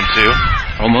one,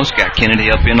 1-2. Almost got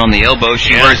Kennedy up in on the elbow.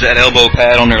 She wears that elbow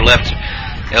pad on her left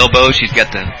elbow. She's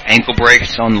got the ankle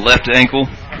brace on the left ankle.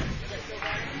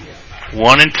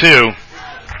 1-2.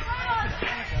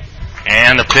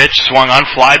 And the pitch swung on,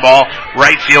 fly ball,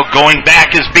 right field, going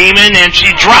back is Beeman, and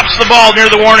she drops the ball near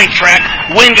the warning track.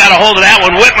 Wynn got a hold of that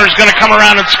one. Whitmer's going to come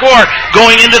around and score.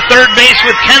 Going into third base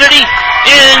with Kennedy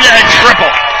in a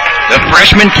triple. The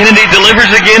freshman Kennedy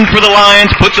delivers again for the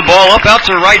Lions, puts the ball up out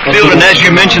to right field, and as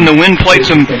you mentioned, the Wynn played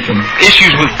some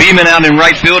issues with Beeman out in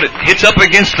right field. It hits up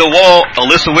against the wall.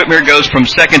 Alyssa Whitmer goes from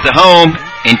second to home,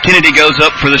 and Kennedy goes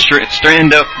up for the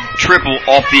stand-up triple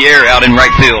off the air out in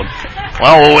right field.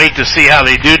 Well, we'll wait to see how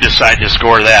they do decide to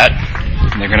score that.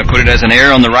 And they're going to put it as an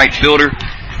error on the right fielder.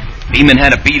 Beeman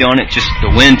had a beat on it, just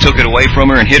the wind took it away from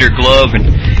her and hit her glove and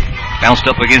bounced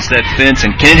up against that fence.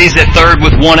 And Kennedy's at third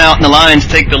with 1 out, and the Lions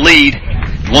take the lead,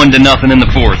 1-0 in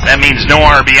the fourth. That means no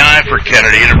RBI for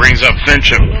Kennedy, and it brings up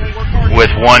Fincham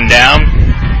with 1 down.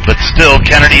 But still,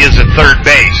 Kennedy is at third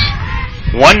base.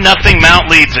 1-0, Mount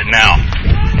leads it now.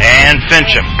 And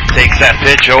Fincham takes that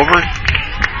pitch over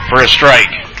for a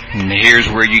strike. And here's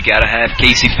where you got to have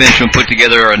Casey Fincham put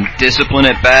together a discipline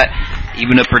at bat.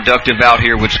 Even a productive out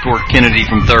here would score Kennedy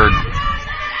from third.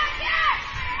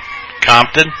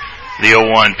 Compton, the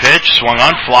 0-1 pitch, swung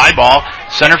on, fly ball.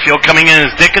 Center field coming in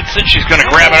is Dickinson. She's going to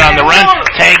grab it on the run.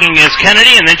 Tagging is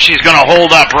Kennedy, and then she's going to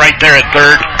hold up right there at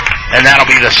third. And that'll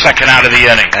be the second out of the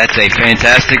inning. That's a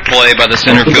fantastic play by the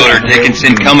center fielder,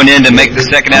 Dickinson, coming in to make the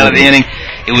second out of the inning.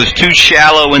 It was too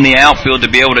shallow in the outfield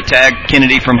to be able to tag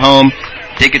Kennedy from home.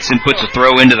 Dickinson puts a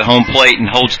throw into the home plate and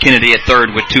holds Kennedy at third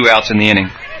with 2 outs in the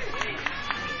inning.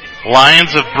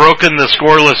 Lions have broken the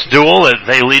scoreless duel.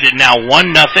 They lead it now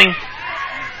 1-0.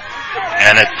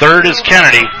 And at third is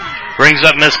Kennedy. Brings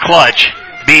up Miss Clutch,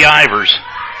 B. Ivers.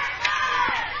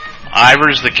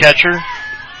 Ivers, the catcher.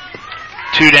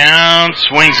 2 down,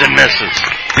 swings and misses.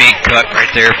 Big cut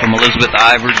right there from Elizabeth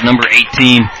Ivers, number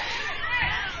 18.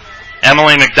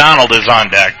 Emily McDonald is on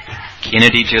deck.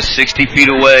 Kennedy just 60 feet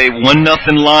away, 1-0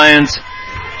 Lions.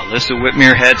 Alyssa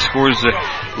Whitmer scores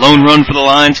a lone run for the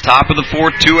Lions, top of the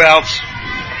fourth, 2 outs.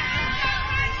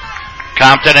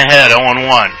 Compton ahead,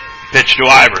 0-1. Pitch to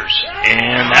Ivers,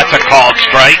 and that's a called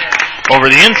strike over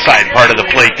the inside part of the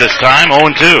plate this time,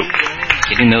 0-2.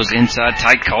 Getting those inside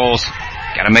tight calls.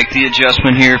 Got to make the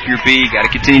adjustment here if you're B. Got to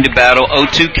continue to battle,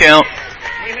 0-2 count.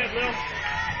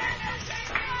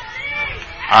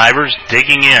 Ivers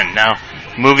digging in now.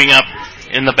 Moving up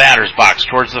in the batter's box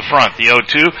towards the front. The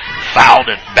 0-2 fouled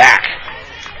it back.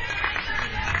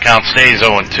 Count stays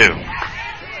 0-2.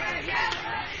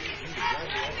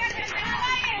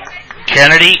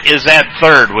 Kennedy is at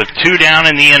third with 2 down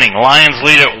in the inning. Lions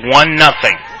lead at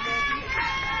 1-0.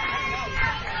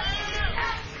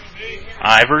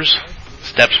 Ivers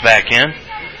steps back in.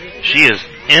 She is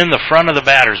in the front of the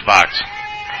batter's box.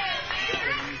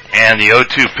 And the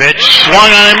 0-2 pitch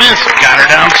swung on and missed. Got her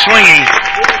down swinging.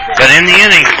 But in the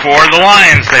inning for the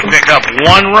Lions, they pick up 1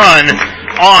 run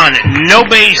on no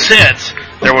base hits.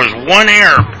 There was 1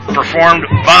 error performed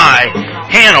by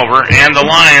Hanover, and the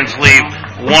Lions leave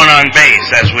 1 on base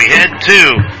as we head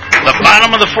to The bottom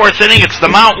of the fourth inning, it's the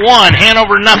Mount 1,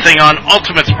 Hanover nothing on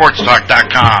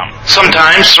UltimateSportsTalk.com.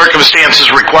 Sometimes circumstances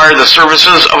require the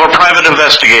services of a private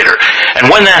investigator. And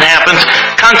when that happens,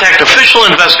 contact Official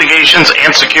Investigations and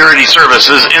Security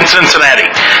Services in Cincinnati.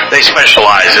 They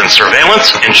specialize in surveillance,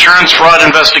 insurance fraud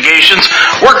investigations,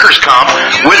 workers' comp,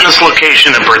 witness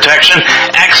location and protection,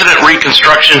 accident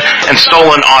reconstruction, and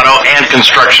stolen auto and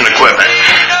construction equipment.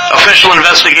 Official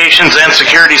Investigations and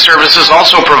Security Services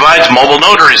also provides mobile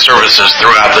notary services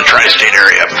throughout the tri-state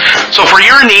area. So for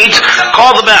your needs,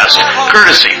 call the best.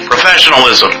 Courtesy,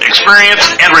 professionalism, experience,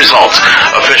 and results.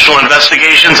 Official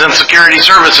Investigations and Security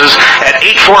Services at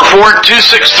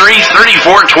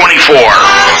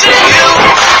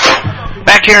 844-263-3424.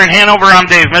 Back here in Hanover, I'm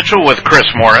Dave Mitchell with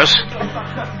Chris Morris.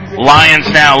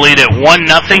 Lions now lead at 1-0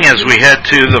 as we head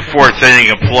to the fourth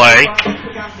inning of play.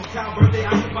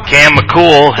 Cam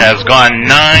McCool has gone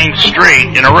 9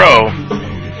 straight in a row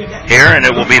here, and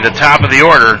it will be the top of the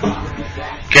order.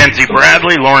 Kenzie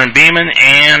Bradley, Lauren Beeman,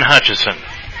 and Hutchison.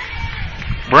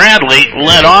 Bradley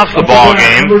led off the ball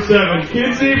game,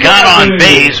 got on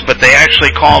base, but they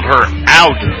actually called her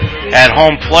out at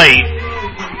home plate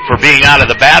for being out of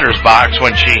the batter's box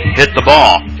when she hit the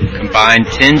ball. Combined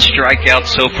 10 strikeouts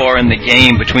so far in the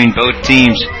game between both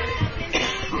teams.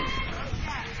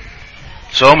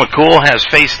 So McCool has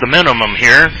faced the minimum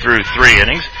here through 3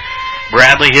 innings.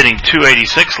 Bradley hitting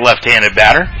 .286, left-handed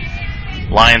batter.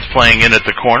 Lions playing in at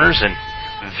the corners and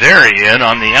very in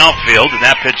on the outfield, and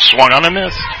that pitch swung on and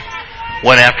missed.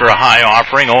 Went after a high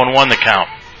offering, 0-1 the count.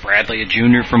 Bradley, a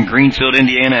junior from Greenfield,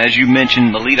 Indiana, as you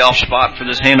mentioned, the leadoff spot for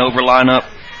this Hanover lineup.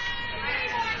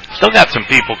 Still got some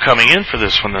people coming in for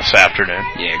this one this afternoon.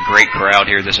 Yeah, great crowd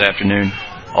here this afternoon.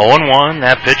 0-1,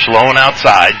 that pitch low and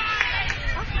outside.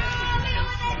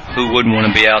 Who wouldn't want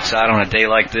to be outside on a day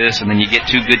like this? And then you get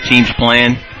 2 good teams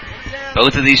playing.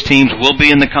 Both of these teams will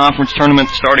be in the conference tournament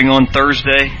starting on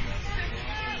Thursday.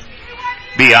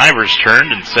 B. Ivers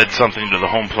turned and said something to the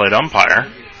home plate umpire.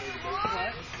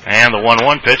 And the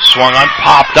 1-1 pitch swung on,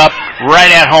 popped up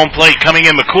right at home plate. Coming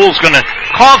in, McCool's going to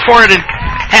call for it and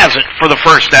has it for the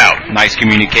first out. Nice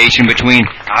communication between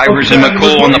Ivers and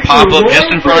McCool on the pop-up just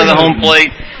in front of the home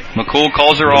plate. McCool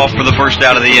calls her off for the first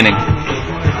out of the inning.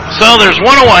 So there's 1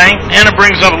 away, and it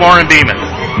brings up Lauren Beeman.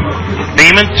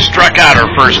 Beeman struck out her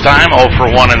first time,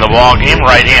 0-for-1 in the ball game,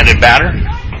 right-handed batter.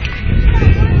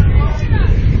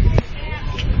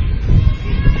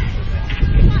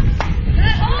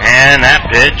 And that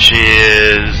pitch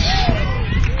is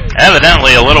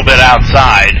evidently a little bit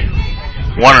outside.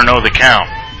 1-0 the count.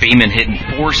 Beeman hitting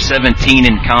 .417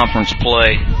 in conference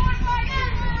play.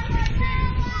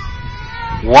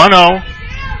 1-0.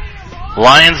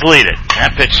 Lions lead it.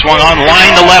 That pitch swung on,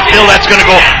 line to left field. That's going to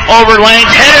go over lanes.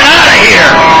 Headed out of here.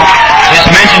 Just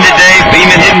mentioned today,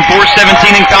 Beeman hitting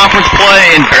 .417 in conference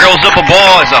play and barrels up a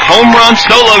ball as a home run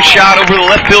solo shot over the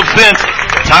left field fence.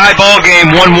 Tie ball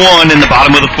game 1-1 in the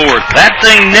bottom of the fourth. That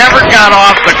thing never got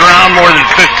off the ground more than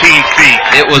 15 feet.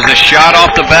 It was a shot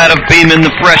off the bat of Beeman,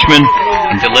 the freshman,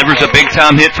 and delivers a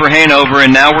big-time hit for Hanover,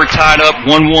 and now we're tied up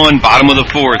 1-1, bottom of the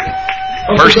fourth.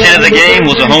 First hit of the game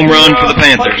was a home run for the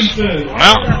Panthers.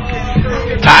 Well,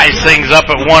 ties things up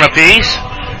at 1 apiece.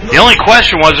 The only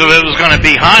question was if it was going to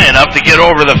be high enough to get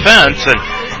over the fence, and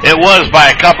it was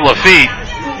by a couple of feet.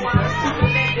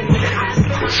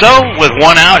 So, with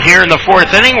 1 out here in the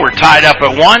fourth inning, we're tied up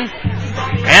at 1,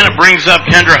 and it brings up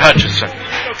Kendra Hutchison.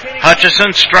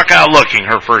 Hutchison struck out looking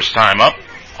her first time up,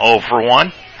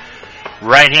 0-for-1.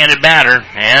 Right-handed batter,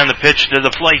 and the pitch to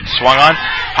the plate swung on,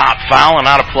 pop foul, and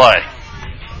out of play.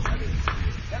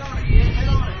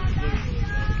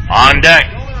 On deck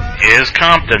is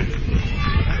Compton.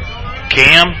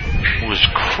 Cam was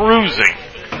cruising,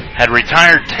 had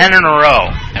retired 10 in a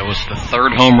row. That was the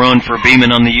 3rd home run for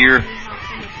Beeman on the year.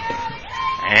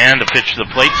 And the pitch to the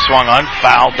plate swung on,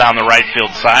 foul down the right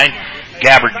field side.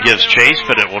 Gabbard gives chase,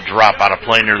 but it will drop out of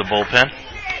play near the bullpen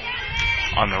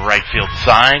on the right field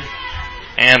side.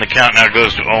 And the count now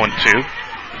goes to 0-2.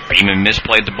 Beeman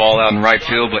misplayed the ball out in right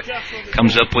field, but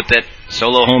comes up with that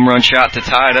solo home run shot to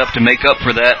tie it up to make up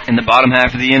for that in the bottom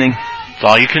half of the inning. That's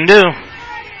all you can do.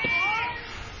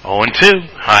 0-2.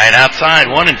 High and outside,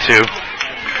 1-2.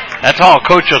 That's all a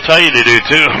coach will tell you to do,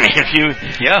 too. I mean, if you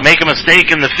make a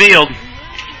mistake in the field,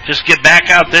 just get back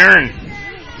out there and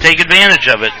take advantage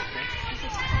of it.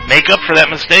 Make up for that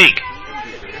mistake.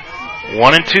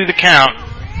 1-2 the count.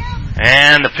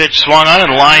 And the pitch swung on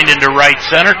and lined into right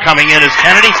center. Coming in is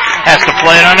Kennedy. Has to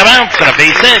play it on the bounce and a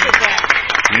base hit.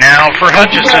 Now for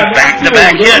Hutchison.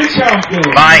 Back-to-back hits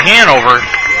by Hanover.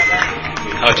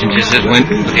 Hutchins just went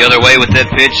the other way with that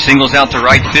pitch. Singles out to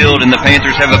right field, and the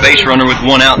Panthers have a base runner with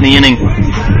 1 out in the inning.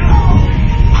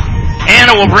 And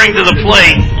it will bring to the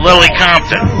plate Lily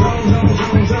Compton,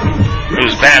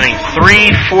 who's batting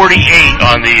 .348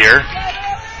 on the year.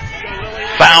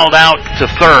 Fouled out to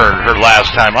third her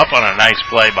last time up on a nice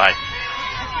play by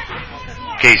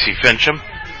Casey Fincham.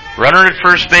 Runner at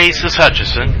first base is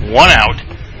Hutchison. 1 out.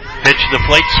 Pitch to the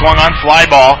plate, swung on, fly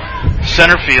ball,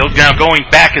 center field. Now going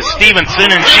back is Stevenson,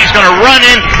 and she's going to run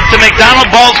in to McDonald.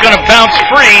 Ball's going to bounce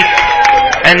free.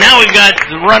 And now we've got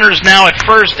runners now at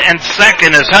first and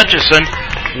second as Hutchison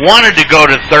wanted to go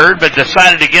to third, but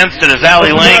decided against it as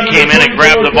Allie Lang came in and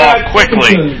grabbed the ball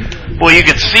quickly. Well, you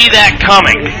could see that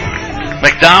coming.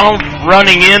 McDonald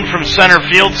running in from center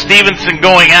field, Stevenson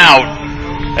going out.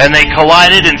 And they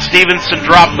collided, and Stevenson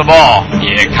dropped the ball.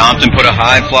 Yeah, Compton put a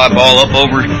high fly ball up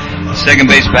over the second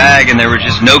base bag, and there was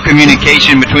just no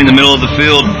communication between the middle of the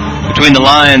field, between the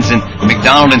lines, and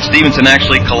McDonald and Stevenson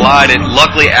actually collided.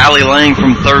 Luckily, Allie Lang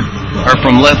from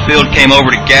left field came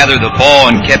over to gather the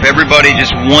ball and kept everybody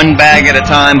just one bag at a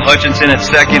time. Hutchinson at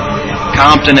second,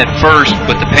 Compton at first,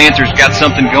 but the Panthers got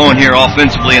something going here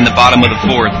offensively in the bottom of the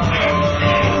fourth.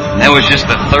 And that was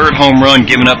just the third home run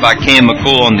given up by Cam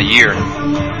McCool on the year.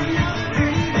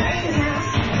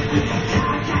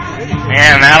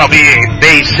 And that'll be a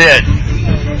base hit.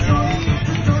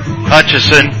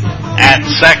 Hutchison at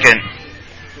second.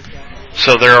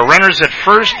 So there are runners at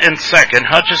first and second.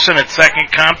 Hutchison at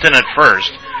second, Compton at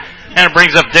first. And it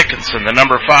brings up Dickinson, the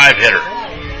number 5 hitter.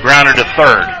 Grounded to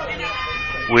third.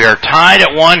 We are tied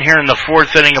at 1 here in the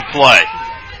fourth inning of play.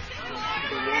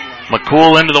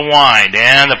 McCool into the wind,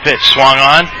 and the pitch swung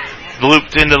on.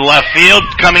 Looped into the left field.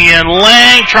 Coming in,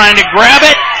 Lang trying to grab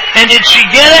it. And did she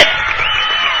get it?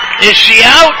 Is she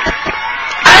out?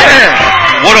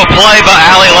 What a play by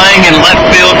Allie Lang in left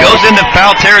field. Goes into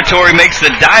foul territory, makes the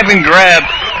diving grab.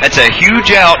 That's a huge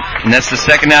out, and that's the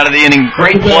second out of the inning.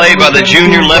 Great play by the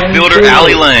junior left fielder,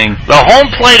 Allie Lang. The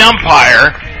home plate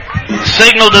umpire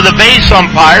signaled to the base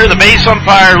umpire. The base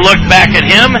umpire looked back at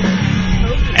him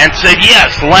and said,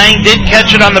 yes, Lang did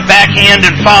catch it on the backhand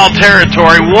in foul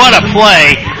territory. What a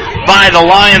play by the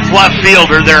Lions left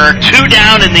fielder. There are 2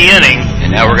 down in the inning.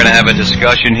 Now we're going to have a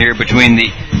discussion here between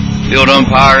the field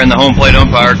umpire and the home plate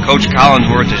umpire. Coach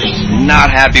Collinsworth is just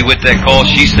not happy with that call.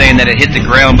 She's saying that it hit the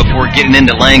ground before getting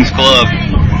into Lang's glove.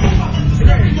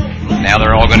 Now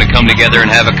they're all going to come together and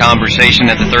have a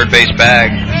conversation at the third base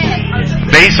bag.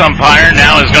 Base umpire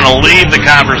now is going to leave the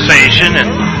conversation, and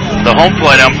the home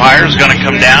plate umpire is going to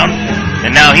come down,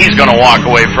 and now he's going to walk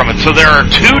away from it. So there are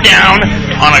 2 down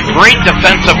on a great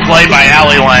defensive play by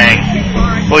Allie Lang.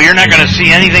 Well, you're not going to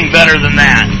see anything better than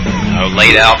that.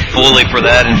 Laid out fully for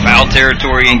that in foul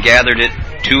territory and gathered it.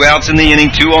 2 outs in the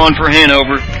inning, 2 on for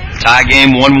Hanover. Tie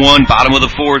game 1-1, bottom of the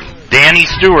fourth. Danny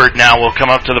Stewart now will come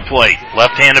up to the plate.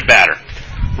 Left-handed batter.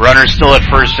 Runner still at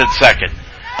first and second.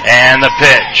 And the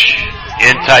pitch.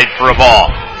 In tight for a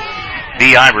ball.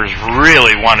 B. Ivers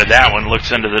really wanted that one. Looks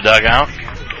into the dugout.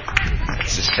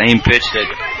 It's the same pitch that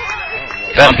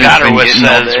Beth Cotterwith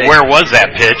says, where was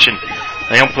that pitch? And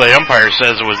the home plate umpire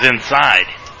says it was inside.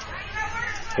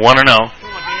 1-0.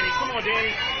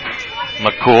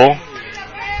 McCool,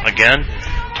 again,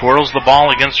 twirls the ball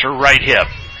against her right hip.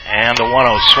 And the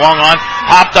 1-0 swung on,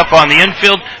 popped up on the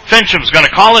infield. Fincham's going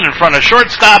to call it in front of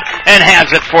shortstop and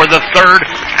has it for the third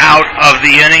out of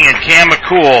the inning. And Cam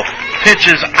McCool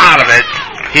pitches out of it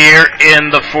here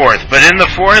in the fourth. But in the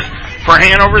fourth, for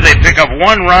Hanover, they pick up 1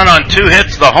 run on 2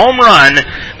 hits. The home run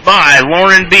by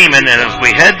Lauren Beeman. And as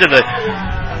we head to the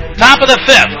top of the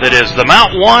fifth, it is the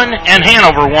Mount 1 and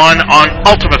Hanover 1 on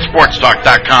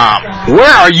UltimateSportsTalk.com.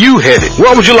 Where are you headed?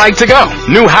 Where would you like to go?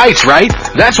 New heights, right?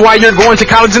 That's why you're going to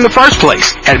college in the first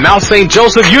place. At Mount St.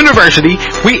 Joseph University,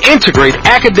 we integrate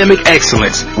academic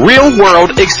excellence,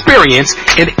 real-world experience,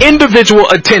 and individual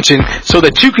attention so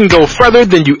that you can go further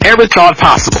than you ever thought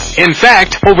possible. In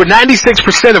fact, over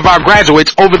 96% of our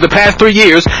graduates over the past 3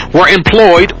 years were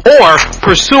employed or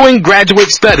pursuing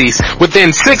graduate studies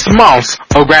within 6 months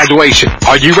of graduation.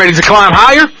 Are you ready to climb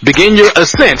higher? Begin your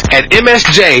ascent at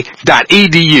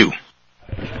MSJ.edu.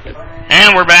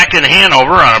 And we're back in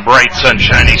Hanover on a bright,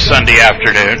 sunshiny Sunday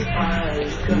afternoon,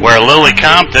 where Lily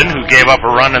Compton, who gave up a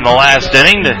run in the last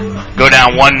inning to go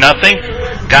down 1-0,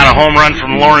 got a home run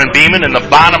from Lauren Beeman in the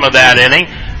bottom of that inning,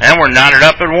 and we're knotted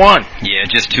up at 1. Yeah,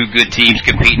 just 2 good teams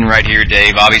competing right here,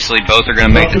 Dave. Obviously, both are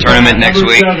going to make the tournament next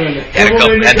week. Had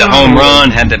the home run,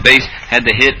 had the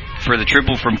hit for the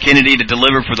triple from Kennedy to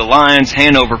deliver for the Lions.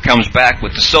 Hanover comes back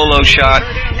with the solo shot.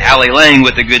 Allie Lang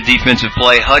with a good defensive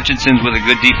play. Hutchinson's with a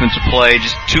good defensive play.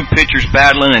 Just two pitchers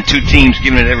battling and two teams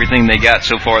giving it everything they got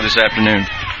so far this afternoon.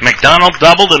 McDonald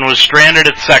doubled and was stranded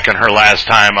at second her last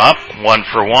time up. 1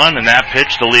 for 1, and that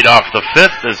pitch to lead off the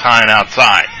fifth is high and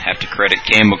outside. Have to credit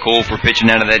Cam McCool for pitching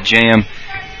out of that jam.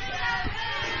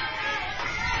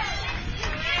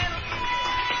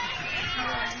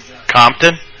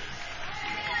 Compton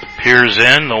peers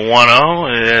in. The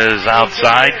 1-0 is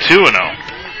outside. 2-0.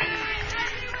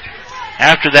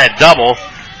 After that double,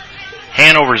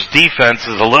 Hanover's defense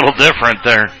is a little different.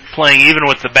 They're playing even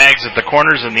with the bags at the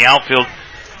corners and the outfield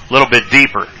a little bit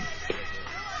deeper.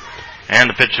 And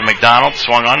the pitch to McDonald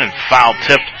swung on and foul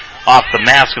tipped off the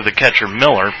mask of the catcher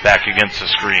Miller back against the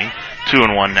screen.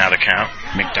 2-1 now to count.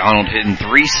 McDonald hitting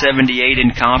 .378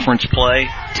 in conference play.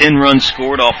 10 runs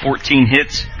scored off 14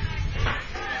 hits.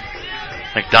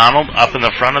 McDonald up in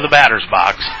the front of the batter's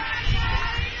box.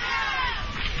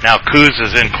 Now Kuz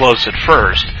is in close at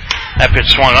first. That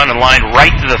pitch swung on and lined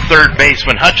right to the third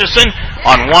baseman Hutchison.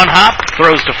 On one hop,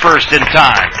 throws to first in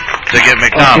time to get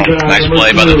McDonald. Nice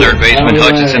play by the third baseman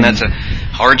Hutchison. That's a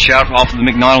hard shot off of the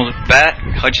McDonald bat.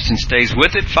 Hutchison stays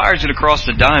with it, fires it across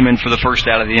the diamond for the first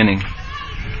out of the inning.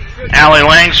 Allie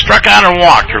Lang struck out and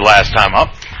walked her last time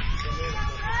up.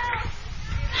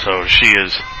 So she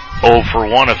is 0 for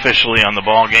 1 officially on the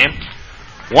ball game.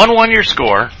 1-1 your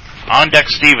score. On deck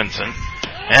Stevenson.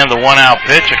 And the 1-out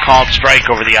pitch, a called strike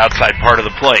over the outside part of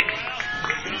the plate.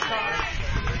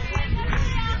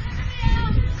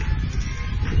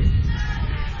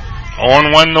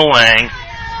 On 1 to Lang.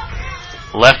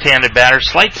 Left-handed batter,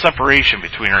 slight separation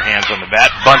between her hands on the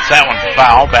bat. Bunts that one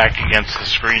foul back against the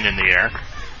screen in the air.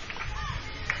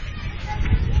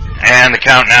 And the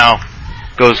count now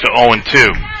goes to 0-2.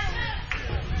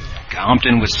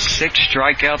 Compton with 6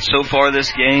 strikeouts so far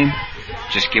this game.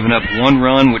 Just giving up 1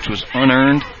 run, which was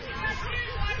unearned.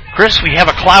 Chris, we have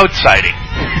a cloud sighting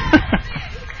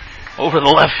over the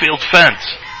left field fence.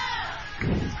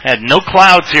 Had no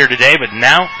clouds here today, but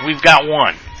now we've got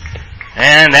one.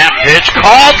 And that pitch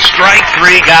called strike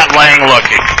 3, got Lang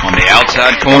looking. On the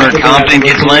outside corner, Compton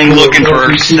gets Lang looking for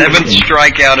her 7th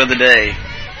strikeout of the day.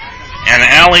 And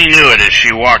Allie knew it as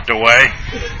she walked away.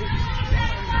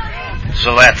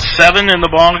 So that's 7 in the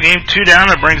ball game, 2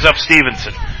 down. It brings up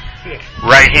Stevenson.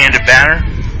 Right-handed batter.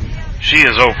 She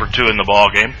is 0 for 2 in the ball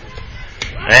game.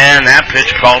 And that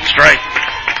pitch called strike.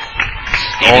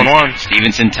 0-1.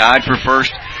 Stevenson tied for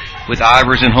first with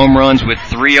Ivers in home runs with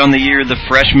 3 on the year, the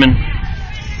freshman.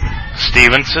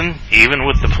 Stevenson, even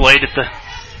with the plate at the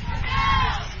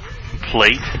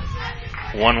plate.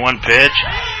 1-1 pitch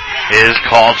is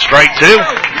called strike 2.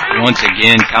 Once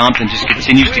again, Compton just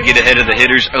continues to get ahead of the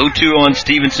hitters. 0-2 on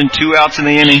Stevenson, 2 outs in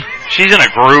the inning. She's in a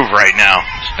groove right now.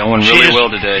 She's going really well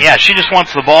today. Yeah, she just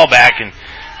wants the ball back and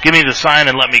give me the sign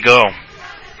and let me go.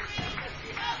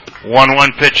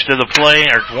 1-1 pitch to the play,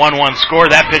 or 1-1 score.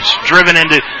 That pitch driven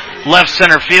into left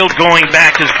center field. Going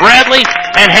back is Bradley,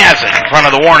 and has it in front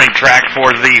of the warning track for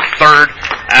the 3rd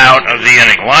out of the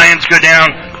inning. Lions go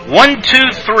down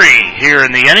 1-2-3 here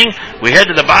in the inning. We head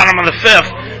to the bottom of the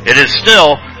 5th. It is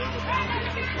still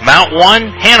Mount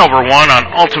 1, Hanover 1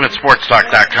 on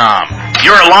UltimateSportsTalk.com.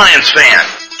 You're a Lions fan.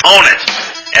 Own it.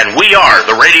 And we are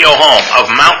the radio home of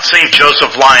Mount St.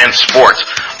 Joseph Lions Sports.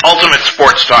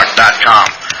 UltimateSportsTalk.com.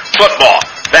 Football,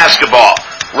 basketball,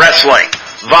 wrestling,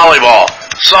 volleyball,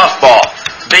 softball,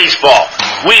 baseball.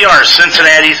 We are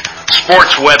Cincinnati's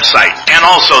sports website and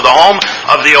also the home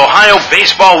of the Ohio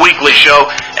Baseball Weekly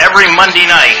Show every Monday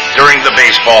night during the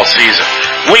baseball season.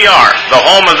 We are the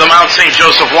home of the Mount St.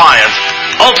 Joseph Lions,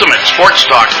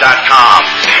 UltimateSportsTalk.com.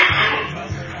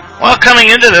 Well,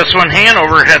 coming into this one,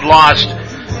 Hanover had lost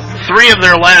 3 of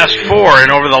their last 4,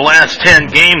 and over the last 10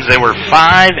 games they were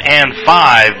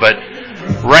 5-5, but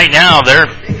right now they're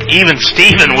even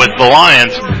Steven with the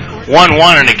Lions,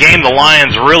 1-1 in a game the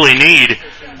Lions really need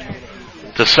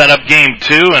to set up game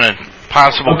 2 and a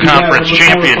possible conference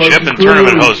championship and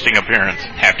tournament hosting appearance.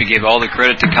 Have to give all the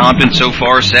credit to Compton so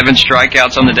far. 7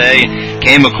 strikeouts on the day.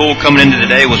 Cam McCool coming into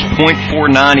today was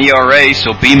 .49 ERA,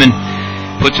 so Beeman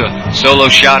puts a solo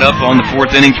shot up on the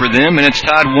 4th inning for them, and it's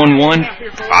tied 1-1,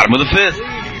 bottom of the 5th.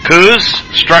 Kuz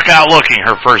struck out looking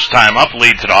her first time up,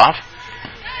 leads it off.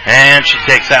 And she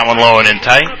takes that one low and in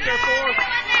tight.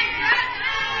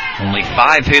 Only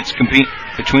 5 hits compete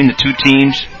between the two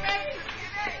teams.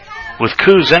 With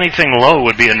Kuz, anything low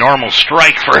would be a normal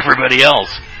strike for everybody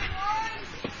else.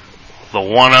 The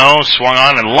 1-0 swung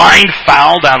on and lined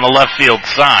foul down the left field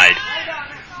side.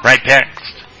 Right past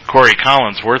Corey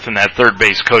Collinsworth in that third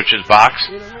base coach's box.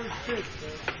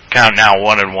 Count now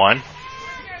 1-1.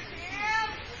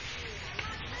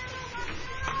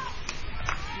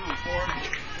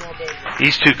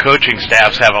 These two coaching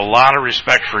staffs have a lot of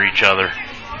respect for each other.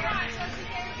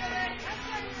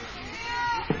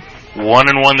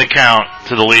 1-1 the count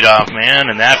to the leadoff man,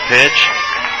 and that pitch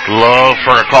low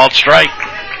for a called strike.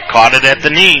 Caught it at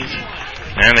the knees,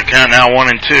 and the count now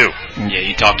 1-2. Yeah,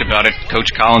 you talked about it.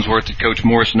 Coach Collinsworth and Coach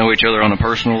Morris know each other on a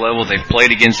personal level. They've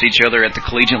played against each other at the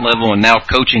collegiate level and now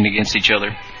coaching against each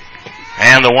other.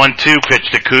 And the 1-2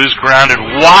 pitch to Coos, grounded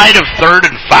wide of third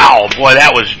and foul. Boy,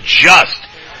 that was just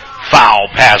foul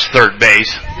past third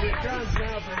base.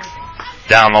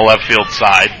 Down the left field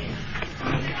side.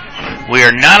 We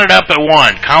are knotted up at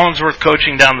 1. Collinsworth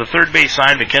coaching down the third base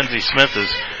side. Mackenzie Smith, as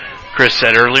Chris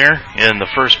said earlier, in the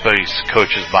first base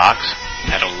coach's box.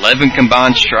 Had 11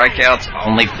 combined strikeouts,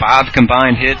 only 5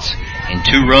 combined hits, and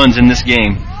 2 runs in this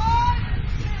game.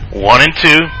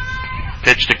 1-2.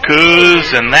 Pitch to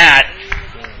Coos, and that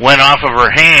went off of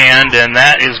her hand, and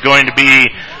that is going to be,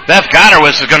 Beth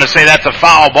Gotterwitz is going to say that's a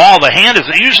foul ball. The hand is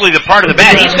usually the part of the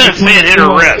bat. He's going to say it hit her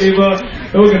wrist.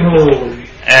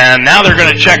 And now they're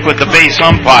going to check with the base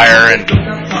umpire, and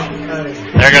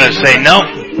they're going to say nope.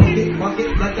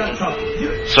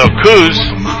 So Coos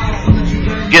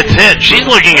gets hit. She's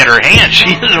looking at her hand. She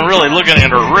isn't really looking at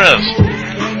her wrist.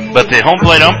 But the home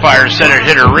plate umpire said it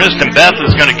hit her wrist, and Beth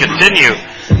is going to continue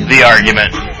the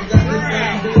argument.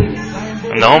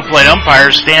 And the home plate umpire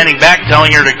is standing back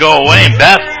telling her to go away, and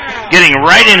Beth getting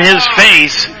right in his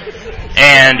face,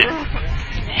 and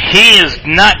he is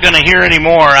not going to hear any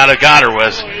more out of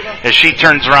Gotterwitz as she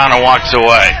turns around and walks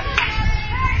away.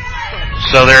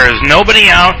 So there is nobody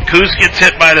out. Coos gets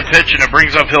hit by the pitch, and it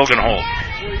brings up Hilgenhold.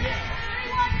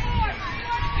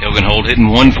 Hilgenhold hitting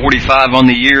 145 on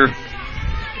the year.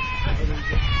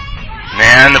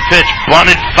 And the pitch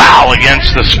bunted foul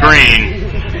against the screen.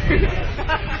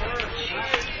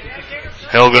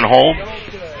 Hilgenhold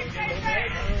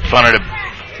bunted it.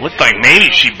 Looked like maybe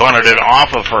she bunted it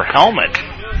off of her helmet,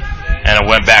 and it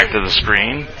went back to the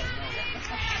screen.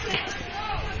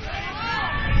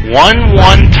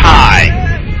 1-1 tie.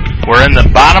 We're in the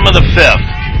bottom of the 5th.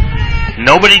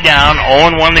 Nobody down,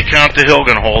 0-1 the count to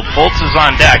Hilgenhold. Fultz is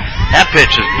on deck. That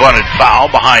pitch is bunted foul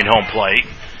behind home plate.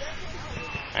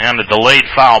 And a delayed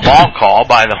foul ball call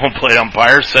by the home plate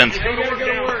umpire sends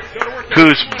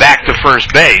Coos back to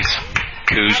first base.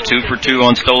 Coos 2 for 2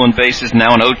 on stolen bases,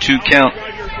 now an 0-2 count.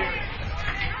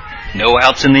 No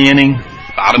outs in the inning.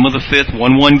 Bottom of the 5th,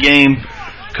 1-1 game.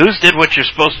 Coos did what you're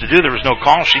supposed to do. There was no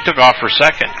call. She took off for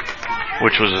second,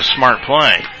 which was a smart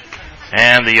play.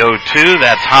 And the 0-2,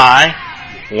 that's high.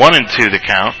 1-2 the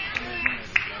count.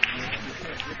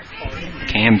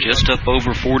 Cam just up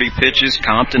over 40 pitches.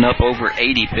 Compton up over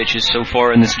 80 pitches so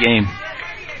far in this game.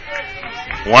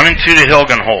 1-2 to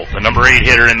Hilgenhold, the number 8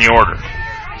 hitter in the order.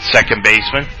 Second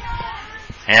baseman.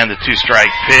 And the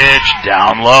 2-strike pitch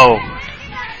down low.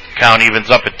 Count evens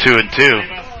up at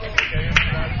 2-2.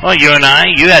 Well, you and I,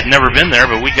 you had never been there,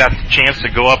 but we got the chance to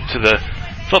go up to the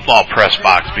football press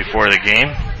box before the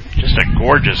game. Just a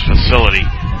gorgeous facility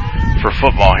for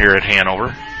football here at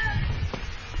Hanover.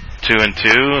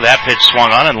 2-2. That pitch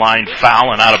swung on and lined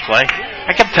foul and out of play.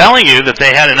 I kept telling you that they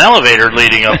had an elevator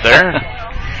leading up there.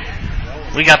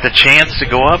 We got the chance to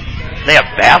go up. They have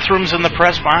bathrooms in the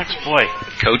press box. Boy.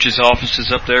 Coach's office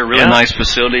is up there. Really nice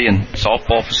facility, and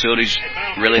softball facilities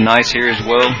really nice here as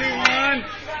well.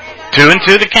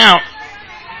 2-2 the count.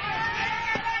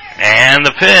 And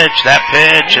the pitch. That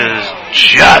pitch is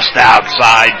just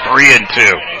outside.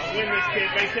 3-2.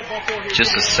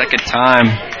 Just the second time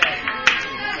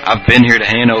I've been here to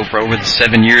Hanover over the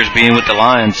 7 years being with the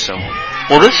Lions. So,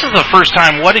 well, this is the first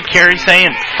time. What did Carrie say,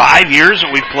 in 5 years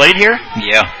that we've played here?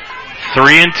 Yeah.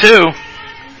 3-2.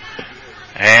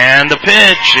 And the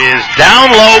pitch is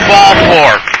down low, ball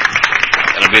 4.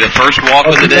 That'll be the first walk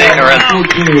of the day.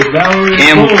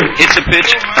 Cam hits a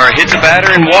pitch, or hits a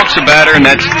batter and walks a batter, and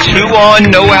that's 2 on,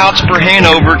 no outs for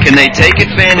Hanover. Can they take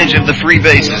advantage of the free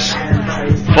bases?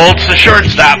 Fultz, the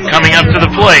shortstop, coming up to the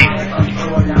plate.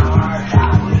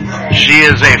 She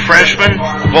is a freshman.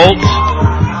 Fultz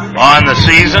on the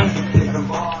season.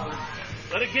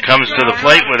 Comes to the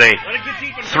plate with a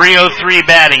 .303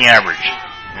 batting average.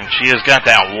 And she has got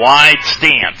that wide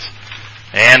stance.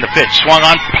 And the pitch swung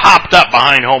on, popped up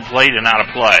behind home plate and out of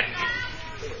play.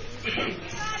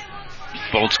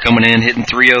 Fultz coming in, hitting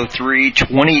 .303,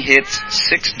 20 hits,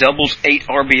 6 doubles, 8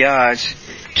 RBIs,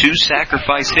 2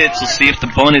 sacrifice hits. Let's see if the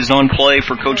bunt is on play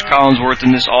for Coach Collinsworth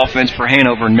in this offense for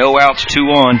Hanover. No outs, 2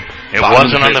 on. It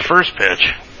wasn't on the first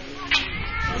pitch.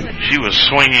 She was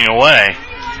swinging away.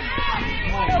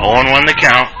 0-1 the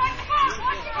count.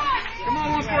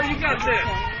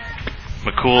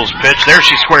 McCool's pitch. There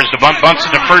she squares the bunt, bunts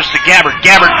it to first to Gabbard.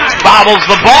 Gabbard bobbles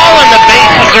the ball, and the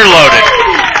bases are loaded.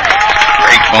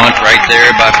 Great bunt right there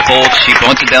by Fultz. She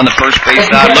bunts it down the first base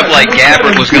side. Looked like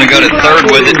Gabbard was going to go to third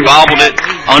with it, bobbled it,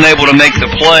 unable to make the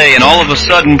play, and all of a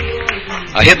sudden,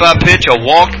 a hit by pitch, a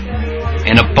walk,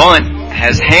 and a bunt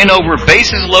has Hanover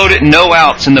bases loaded, no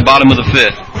outs in the bottom of the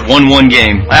fifth. 1-1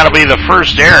 game. That'll be the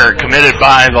first error committed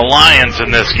by the Lions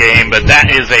in this game, but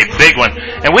that is a big one.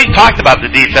 And we've talked about the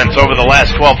defense over the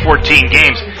last 12-14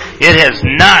 games. It has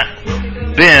not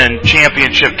been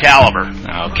championship caliber.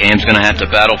 Cam's going to have to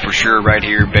battle for sure right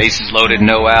here. Bases loaded,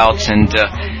 no outs, and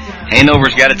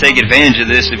Hanover's got to take advantage of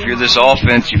this. If you're this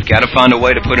offense, you've got to find a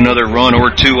way to put another run or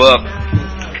two up.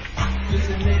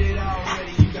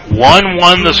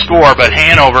 1-1 the score, but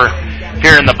Hanover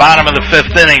here in the bottom of the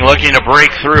fifth inning looking to break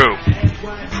through,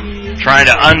 trying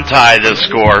to untie this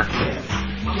score.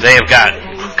 They have got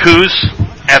Coos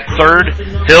at third,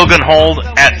 Hilgenhold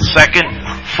at second,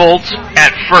 Fultz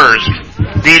at first.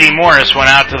 Dee Dee Morris went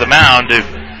out to the mound to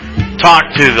talk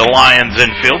to the Lions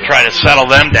infield, try to settle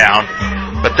them down,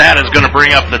 but that is going to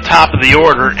bring up the top of the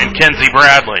order in Kenzie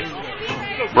Bradley.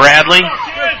 Bradley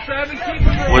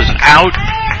was out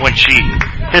when she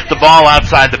hit the ball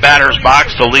outside the batter's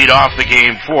box to lead off the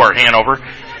game for Hanover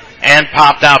and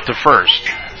popped out to first.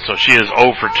 So she is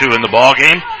 0 for 2 in the ball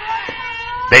game.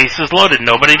 Bases loaded,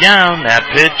 nobody down. That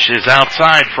pitch is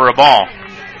outside for a ball.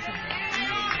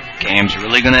 Cam's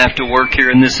really going to have to work here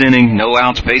in this inning. No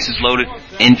outs, bases loaded.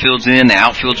 Infield's in, the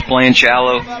outfield's playing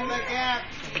shallow.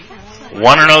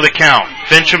 1-0 the count.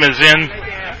 Fincham is in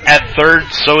at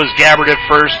third, so is Gabbard at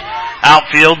first.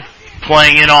 Outfield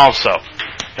playing in also.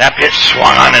 That pitch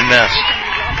swung on and missed.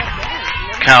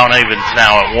 Count evens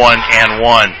now at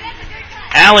 1-1.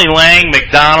 Allie Lang,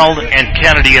 McDonald, and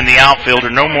Kennedy in the outfield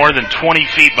are no more than 20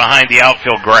 feet behind the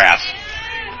outfield grass.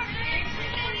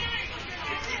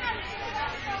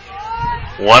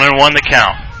 1-1 the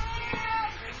count.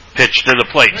 Pitch to the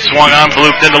plate. Swung on,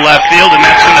 blooped into left field, and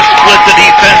that's going to split the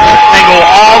defense and go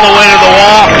all the way to the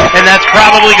wall, and that's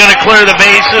probably going to clear the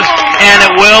bases, and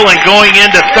it will, and going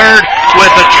into third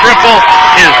with a triple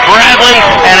is Bradley,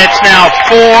 and it's now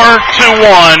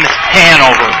 4-1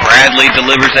 Hanover. Bradley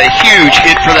delivers a huge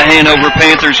hit for the Hanover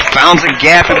Panthers, founds a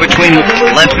gap in between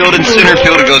left field and center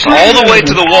field. It goes all the way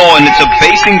to the wall, and it's a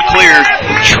basing clear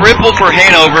triple for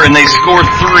Hanover, and they score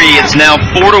 3. It's now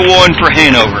 4-1 for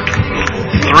Hanover.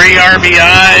 3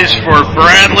 RBIs for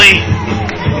Bradley.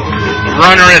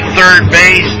 Runner at third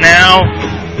base now.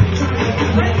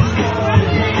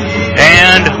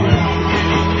 And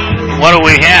what do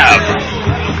we have?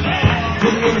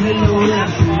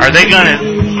 Are they going to...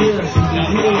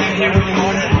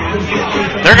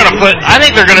 They're going to put... I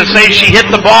think they're going to say she hit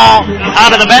the ball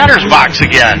out of the batter's box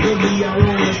again.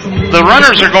 The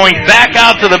runners are going back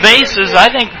out to the bases. I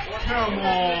think...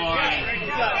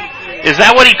 Is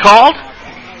that what he called?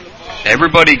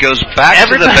 Everybody goes back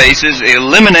to the bases,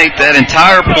 eliminate that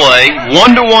entire play,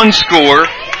 1-1 score.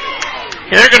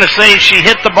 They're going to say she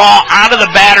hit the ball out of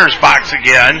the batter's box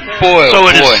again. So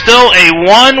it is still a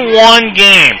 1-1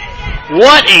 game.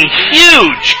 What a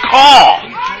huge call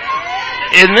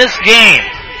in this game.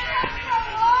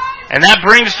 And that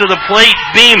brings to the plate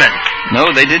Beeman. No,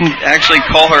 they didn't actually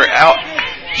call her out.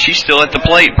 She's still at the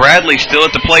plate. Bradley's still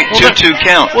at the plate. 2-2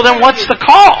 count. Well, then what's the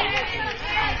call?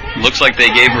 Looks like they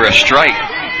gave her a strike.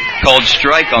 Called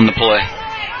strike on the play.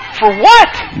 For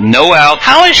what? No outs.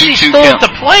 How is she still at the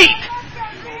plate?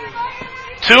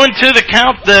 2-2 the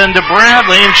count then to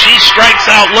Bradley, and she strikes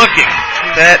out looking.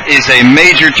 That is a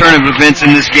major turn of events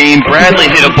in this game.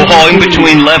 Bradley hit a ball in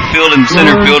between left field and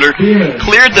center fielder,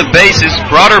 cleared the bases,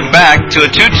 brought her back to a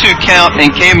 2-2 count,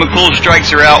 and Kay McCool strikes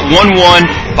her out.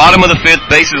 1-1, bottom of the fifth,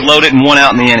 bases loaded, and 1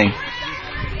 out in the inning.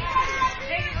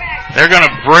 They're going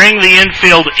to bring the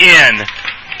infield in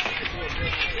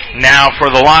now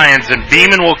for the Lions, and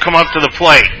Beeman will come up to the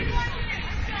plate.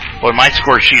 Boy, my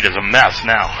score sheet is a mess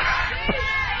now.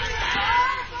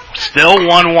 Still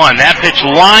 1-1. That pitch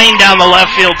lined down the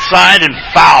left field side and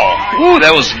foul. Ooh,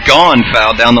 that was gone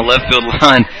foul down the left field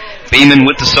line. Beeman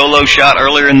with the solo shot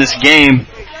earlier in this game.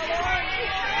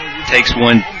 Takes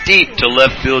one deep to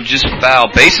left field, just foul.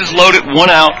 Bases loaded, 1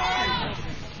 out.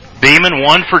 Beeman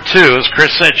 1 for 2. As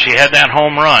Chris said, she had that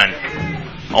home run.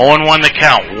 0-1 the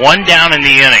count. 1 down in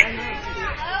the inning.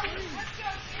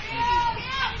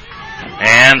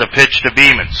 And the pitch to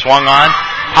Beeman. Swung on.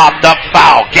 Popped up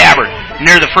foul. Gabbard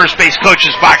near the first base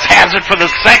coach's box. Has it for the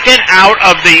second out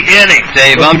of the inning.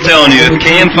 Dave, I'm telling you, if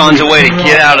Cam finds a way to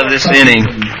get out of this inning,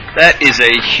 that is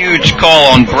a huge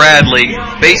call on Bradley.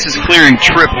 Bases clearing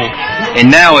triple. And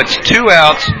now it's 2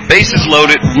 outs, bases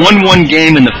loaded, 1-1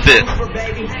 game in the 5th.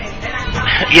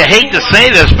 You hate to say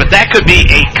this, but that could be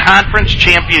a conference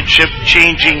championship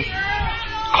changing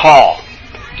call.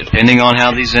 Depending on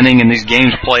how these inning and these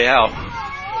games play out.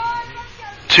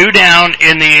 2 down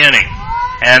in the inning.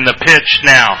 And the pitch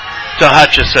now to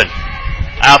Hutchison.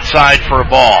 Outside for a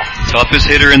ball. Toughest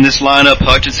hitter in this lineup,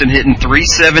 Hutchison hitting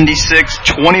 .376,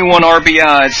 21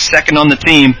 RBIs, second on the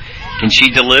team. Can she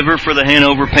deliver for the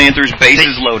Hanover Panthers?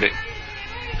 Bases loaded.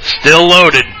 Still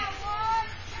loaded.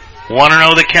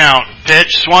 1-0 the count.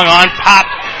 Pitch swung on, popped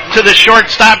to the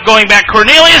shortstop, going back.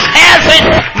 Cornelius has it.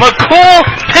 McCool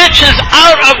pitches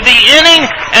out of the inning,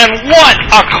 and what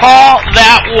a call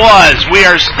that was. We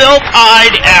are still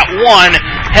tied at 1,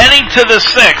 heading to the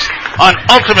 6th on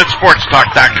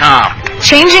UltimateSportsTalk.com.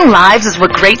 Changing lives is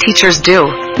what great teachers do.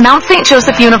 Mount St.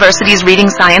 Joseph University's Reading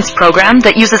Science program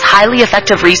that uses highly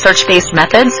effective research-based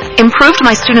methods improved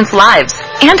my students' lives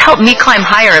and helped me climb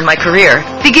higher in my career.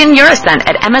 Begin your ascent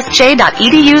at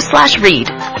msj.edu/read.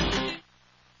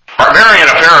 Barbarian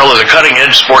Apparel is a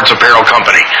cutting-edge sports apparel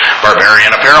company.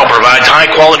 Barbarian Apparel provides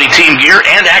high-quality team gear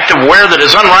and active wear that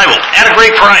is unrivaled at a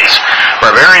great price.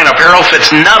 Barbarian Apparel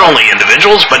fits not only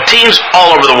individuals, but teams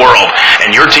all over the world. And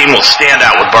your team will stand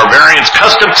out with Barbarian's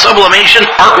custom sublimation,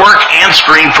 artwork, and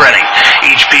screen printing.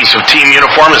 Each piece of team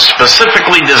uniform is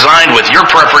specifically designed with your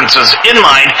preferences in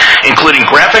mind, including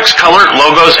graphics, color,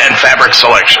 logos, and fabric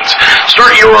selections.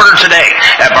 Start your order today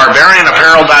at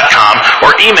barbarianapparel.com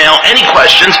or email any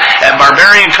questions at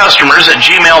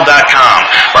barbariancustomers@gmail.com.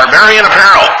 Barbarian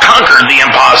Apparel, conquered the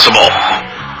impossible.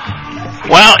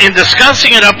 Well, in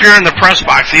discussing it up here in the press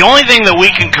box, the only thing that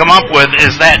we can come up with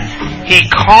is that he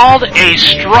called a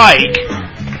strike,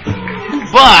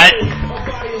 but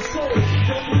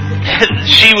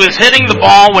she was hitting the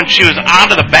ball when she was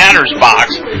out of the batter's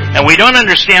box, and we don't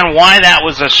understand why that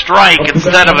was a strike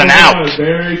instead of an out.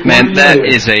 Man, that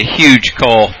is a huge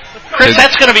call. Chris,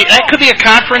 that could be a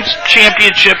conference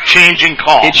championship changing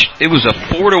call. It was a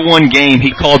 4-1 game.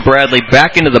 He called Bradley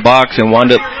back into the box and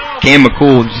wound up Cam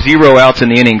McCool 0 outs in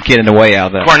the inning, getting away out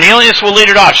of that. Cornelius will lead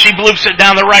it off. She bloops it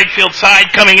down the right field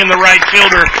side, coming in the right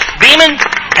fielder, Beeman,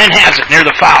 and has it near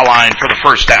the foul line for the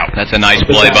first out. That's a nice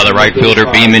play by the right fielder,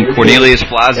 Beeman. Cornelius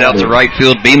flies out to right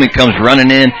field. Beeman comes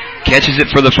running in, catches it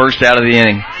for the first out of the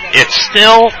inning. It's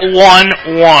still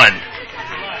 1-1.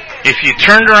 If you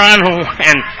turned around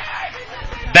and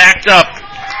backed up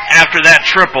after that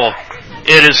triple,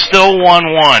 it is still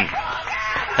 1-1.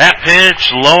 That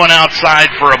pitch low and outside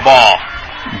for a ball.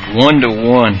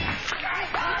 1-1.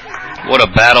 What a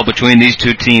battle between these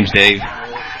two teams, Dave.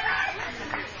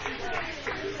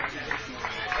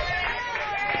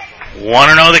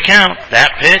 1-0 the count.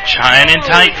 That pitch high and in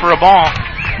tight for a ball.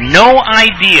 No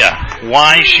idea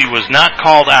why she was not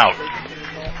called out.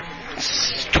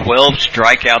 12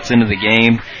 strikeouts into the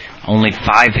game. Only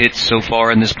 5 hits so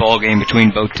far in this ball game between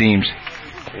both teams.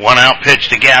 1 out pitch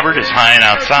to Gabbard is high and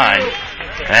outside.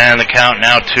 And the count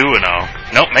now 2-0.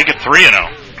 Nope, make it 3-0.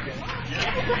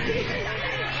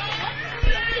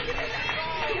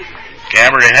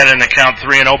 Gabbard ahead in the count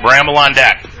 3-0. Bramble on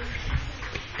deck.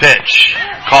 Pitch.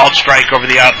 Called strike over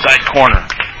the outside corner.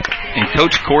 And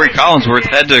Coach Corey Collinsworth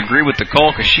had to agree with the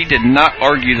call because she did not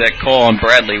argue that call on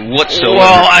Bradley whatsoever.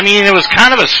 Well, I mean, it was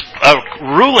kind of a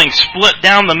ruling split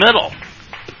down the middle.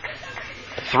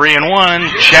 3-1.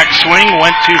 Check swing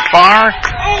went too far.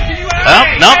 Oh,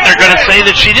 nope, they're going to say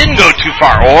that she didn't go too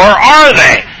far. Or are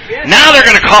they? Now they're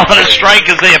going to call it a strike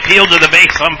as they appeal to the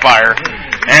base umpire.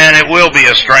 And it will be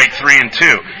a strike,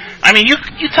 3-2. I mean, you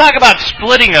talk about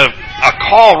splitting a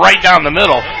call right down the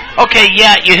middle. Okay,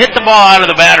 yeah, you hit the ball out of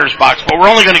the batter's box, but we're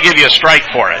only going to give you a strike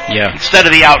for it instead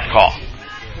of the out call.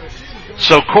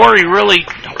 So Corey, really,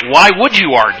 why would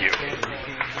you argue?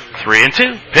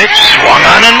 3-2. Pitch swung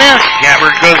on and missed.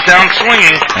 Gabbard goes down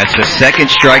swinging. That's the second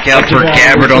strikeout for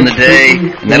Gabbard on the day,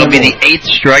 and that'll be the 8th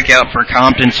strikeout for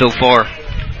Compton so far.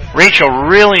 Rachel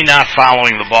really not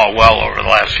following the ball well over the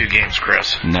last few games,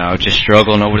 Chris. No, just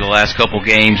struggling over the last couple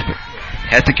games, but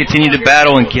has to continue to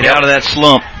battle and get out of that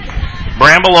slump.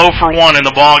 Bramble 0 for 1 in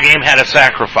the ball game, had a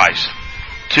sacrifice.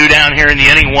 2 down here in the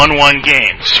inning, 1-1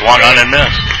 game. Swung on and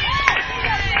missed.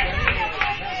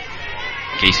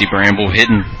 Casey Bramble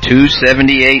hitting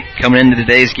 .278 coming into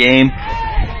today's game.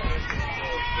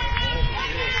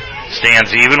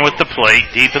 Stands even with the plate,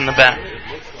 deep in the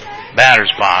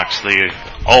batter's box. The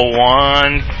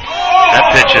 0-1.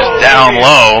 That pitch is down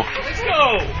low.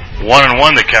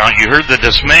 1-1 the count. You heard the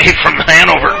dismay from the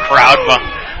Hanover crowd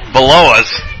below us.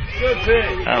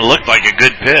 It looked like a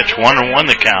good pitch. 1-1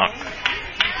 the count.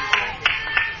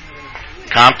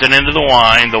 Compton into the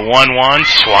line. The 1-1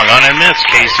 swung on and missed.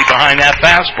 Casey behind that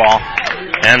fastball.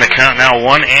 And the count now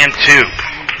 1-2.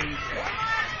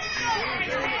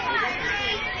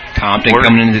 Compton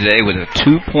coming in today with a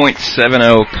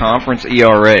 2.70 conference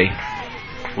ERA.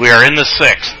 We are in the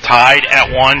sixth, tied at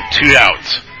 1, 2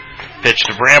 outs. Pitch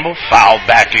to Bramble, fouled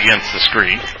back against the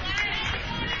screen.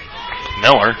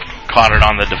 Miller caught it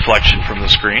on the deflection from the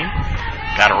screen.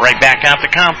 Got it right back out to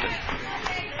Compton.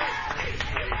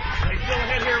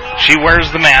 She wears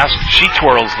the mask. She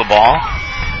twirls the ball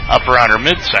up around her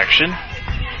midsection.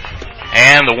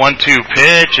 And the 1-2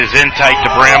 pitch is in tight to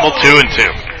Bramble,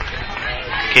 2-2.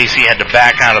 Casey had to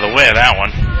back out of the way of that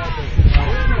one.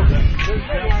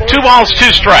 2 balls,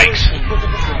 2 strikes.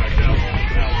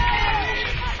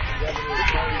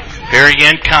 Here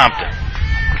again, Compton.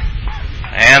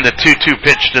 And the 2-2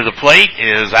 pitch to the plate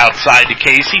is outside to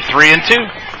Casey, 3-2.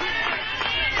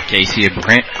 Casey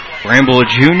Bramble, a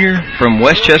junior from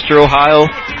Westchester, Ohio,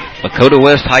 Lakota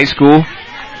West High School.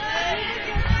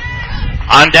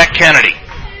 On deck, Kennedy.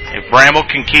 If Bramble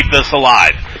can keep this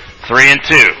alive.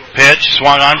 3-2. Pitch,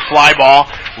 swung on, fly ball,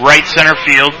 right center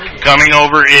field. Coming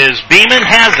over is Beeman,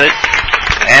 has it,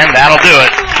 and that'll do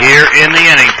it here in the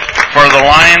inning. For the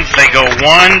Lions, they go 1,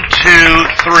 2,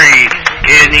 3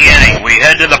 in the inning. We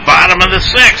head to the bottom of the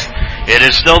sixth. It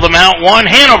is still the Mount 1,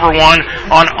 Hanover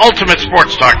 1 on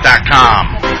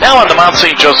UltimateSportsTalk.com. Now on the Mount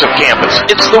St. Joseph campus,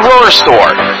 it's the Roar Store.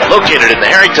 Located in the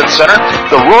Harrington Center,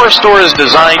 the Roar Store is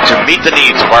designed to meet the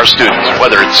needs of our students,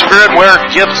 whether it's spiritware,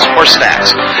 gifts, or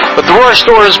snacks. But the Roar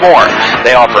Store is more.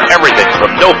 They offer everything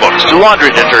from notebooks to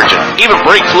laundry detergent, even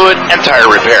brake fluid and tire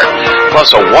repair,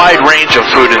 plus a wide range of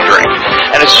food and drink.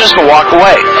 And it's just a walk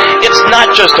away. It's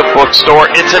not just a bookstore,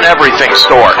 it's an everything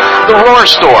store. The Roar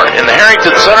Store in the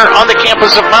Harrington Center on the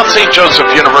campus of Mount St. Joseph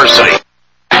University.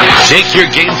 Take your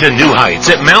game to new heights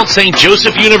at Mount St.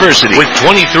 Joseph University with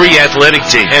 23 athletic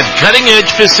teams and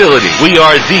cutting-edge facilities. We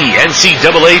are the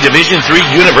NCAA Division III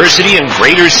university in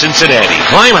Greater Cincinnati.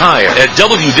 Climb higher at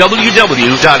www.msj.edu.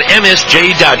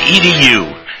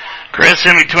 Chris,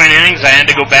 in between innings, I had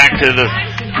to go back to the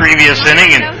previous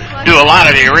inning and do a lot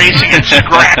of erasing and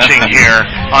scratching here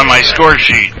on my score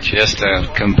sheet. Just a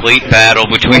complete battle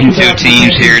between two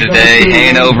teams here today.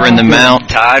 Hanover and the Mount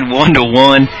tied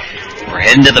 1-1. We're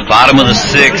heading to the bottom of the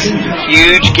sixth.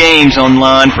 Huge games on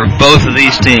line for both of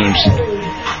these teams.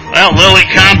 Well, Lily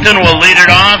Compton will lead it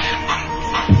off.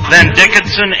 Then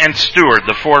Dickinson and Stewart,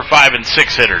 the 4, 5, and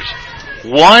 6 hitters.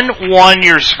 1-1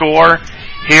 your score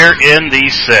here in the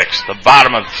sixth, the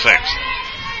bottom of the sixth.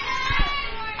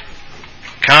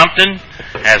 Compton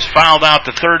has fouled out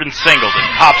to third and Singleton.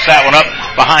 Pops that one up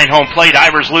behind home plate.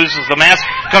 Ivers loses the mask,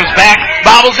 comes back,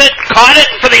 bobbles it, caught it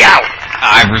for the out.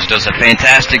 Ivers does a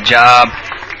fantastic job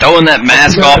throwing that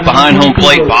mask off behind home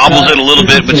plate, bobbles it a little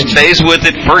bit, but stays with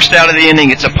it. First out of the inning,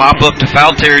 it's a pop-up to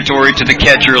foul territory to the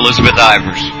catcher, Elizabeth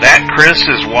Ivers. That, Chris,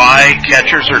 is why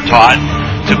catchers are taught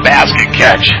to basket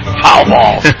catch foul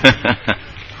balls.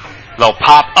 They'll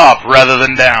pop up rather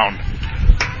than down.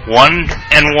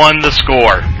 1-1 the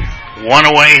score. 1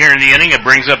 away here in the inning. It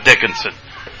brings up Dickinson.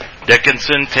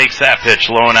 Dickinson takes that pitch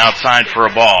low and outside for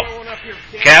a ball.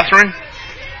 Catherine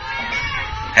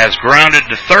has grounded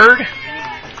to third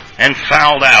and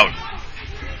fouled out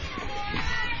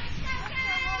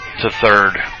to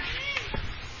third.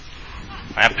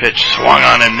 That pitch swung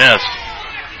on and missed.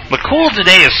 McCool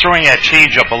today is throwing that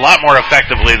changeup a lot more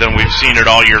effectively than we've seen it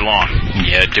all year long.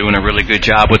 Yeah, doing a really good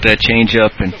job with that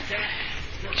changeup, and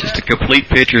just a complete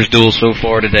pitcher's duel so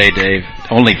far today, Dave.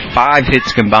 Only 5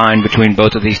 hits combined between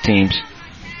both of these teams.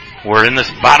 We're in the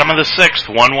bottom of the sixth,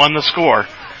 1-1 the score.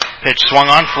 Pitch swung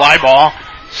on, fly ball,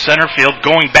 center field.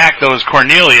 Going back, though, is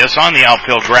Cornelius on the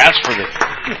outfield grass for the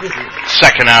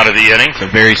second out of the inning. It's a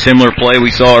very similar play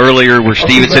we saw earlier where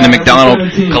Stevenson and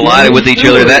McDonald collided with each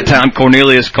other. That time,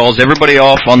 Cornelius calls everybody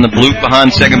off on the bloop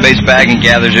behind second base bag and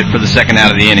gathers it for the second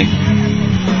out of the inning.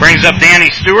 Brings up Danny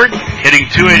Stewart, hitting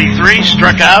 .283,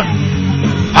 struck out,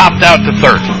 popped out to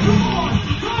third.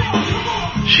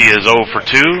 She is 0 for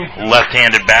 2,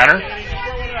 left-handed batter,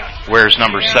 wears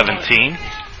number 17.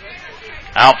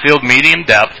 Outfield medium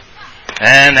depth,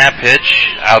 and that pitch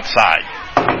outside.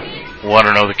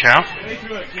 1-0 the count.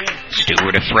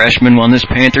 Stewart, a freshman on this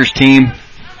Panthers team.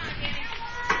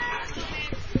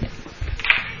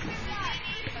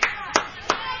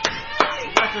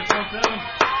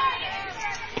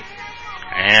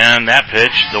 And that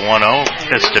pitch, the 1-0,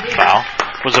 fisted foul.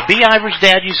 Was it B. Ivers'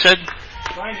 dad, you said,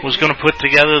 was going to put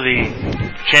together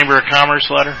the Chamber of Commerce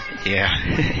letter? Yeah,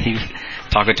 he was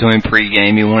talking to him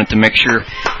pregame. He wanted to make sure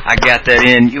I got that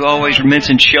in. You always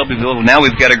mentioned Shelbyville. Now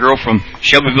we've got a girl from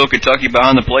Shelbyville, Kentucky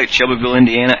behind the plate, Shelbyville,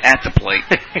 Indiana at the plate.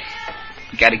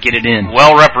 Got to get it in.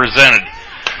 Well represented.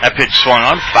 That pitch swung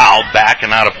on, fouled back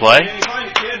and out of play.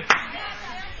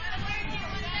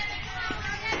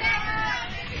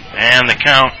 And the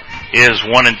count is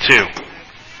 1-2.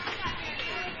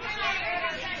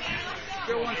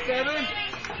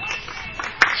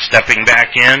 Stepping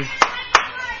back in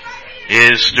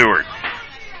is Stewart.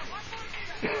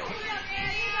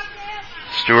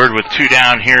 Stewart with 2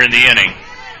 down here in the inning.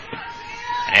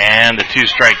 And the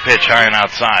 2-strike pitch high and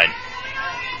outside.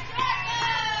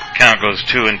 Count goes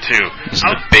 2-2. This is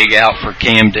a big out for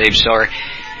Cam, Dave. Sorry.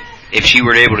 If she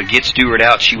were able to get Stewart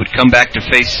out, she would come back to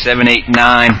face 7, 8,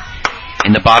 9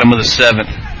 in the bottom of the 7th.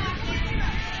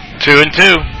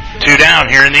 2-2. 2 down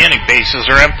here in the inning. Bases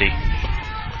are empty.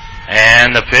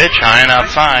 And the pitch high and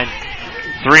outside.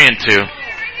 3-2.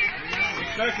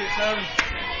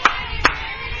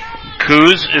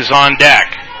 Coos is on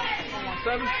deck.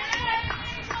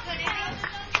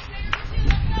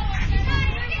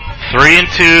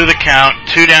 3-2 the count.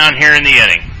 2 down here in the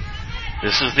inning.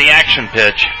 This is the action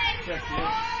pitch.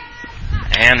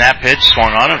 And that pitch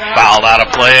swung on and fouled out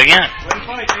of play again.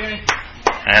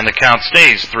 And the count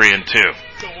stays 3-2.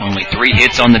 Only 3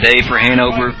 hits on the day for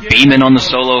Hanover. Beeman on the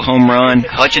solo home run.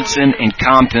 Hutchinson and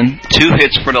Compton. 2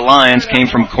 hits for the Lions came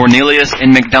from Cornelius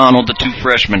and McDonald, the 2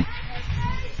 freshmen.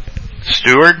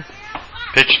 Stewart,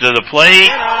 pitch to the plate.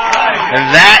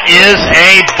 And that is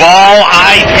a ball.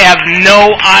 I have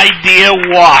no idea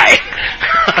why.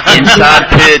 Inside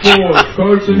pitch.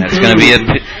 And that's going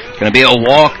to be a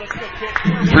walk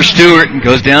for Stewart.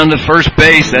 Goes down to first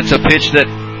base. That's a pitch that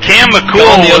Cam McCool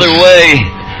gone the other way.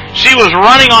 She was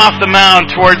running off the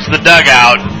mound towards the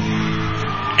dugout,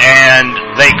 and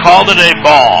they called it a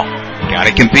ball. Got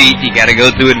to compete. You got to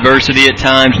go through adversity at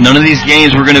times. None of these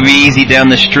games were going to be easy down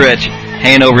the stretch.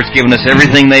 Hanover's giving us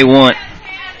everything they want.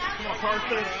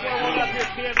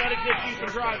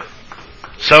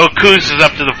 So Coos is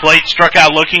up to the plate, struck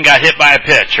out looking, got hit by a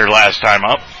pitch her last time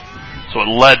up. So it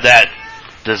led that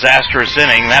disastrous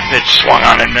inning. That pitch swung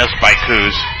on and missed by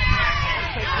Coos.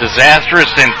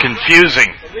 Disastrous and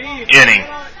confusing inning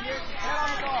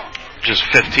just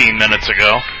 15 minutes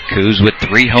ago. Coos with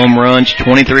 3 home runs,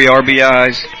 23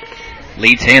 RBIs,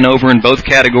 leads Hanover in both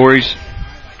categories.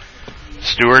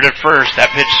 Stewart at first.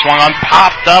 That pitch swung on,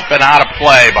 popped up and out of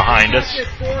play behind us.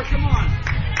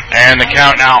 And the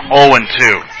count now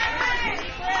 0-2.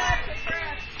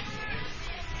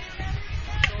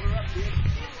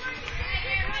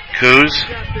 Coos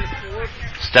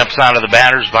steps out of the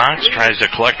batter's box, tries to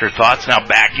collect her thoughts, now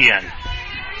back in.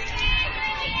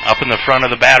 Up in the front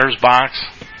of the batter's box,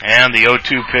 and the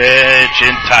 0-2 pitch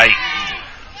in tight.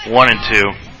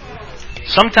 1-2.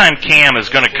 Sometime Cam is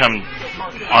going to come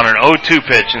on an 0-2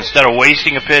 pitch. Instead of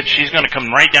wasting a pitch, she's going to come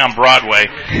right down Broadway,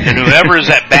 and whoever is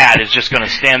at bat is just going to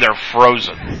stand there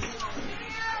frozen.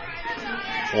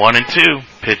 1-2.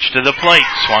 Pitch to the plate.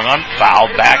 Swung on,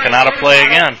 fouled back, and out of play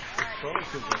again.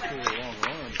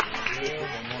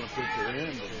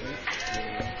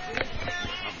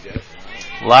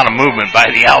 A lot of movement by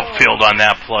the outfield on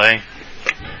that play.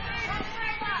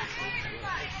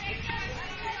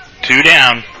 2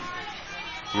 down.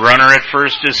 Runner at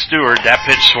first is Stewart. That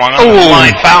pitch swung on the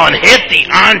line, foul, and hit the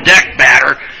on-deck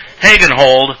batter,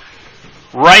 Hagenhold,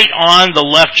 right on the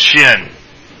left shin.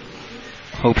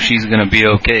 Hope she's going to be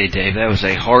okay, Dave. That was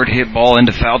a hard hit ball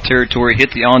into foul territory.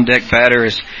 Hit the on-deck batter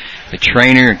as the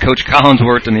trainer and Coach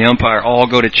Collinsworth and the umpire all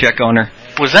go to check on her.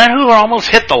 Was that who almost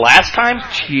hit the last time?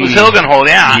 Jeez. It was Hilgenhold,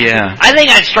 yeah. Yeah. I think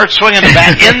I'd start swinging the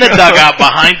bat in the dugout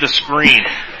behind the screen.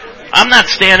 I'm not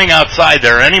standing outside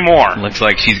there anymore. Looks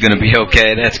like she's going to be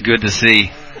okay. That's good to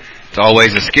see. It's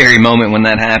always a scary moment when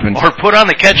that happens. Or put on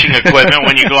the catching equipment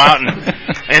when you go out and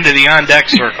into the on-deck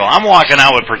circle. I'm walking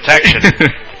out with protection.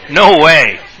 No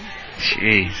way.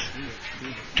 Jeez.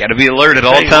 Got to be alert at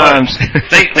all times.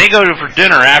 They go for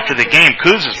dinner after the game.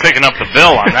 Coos is picking up the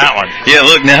bill on that one. Yeah,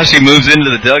 look, now she moves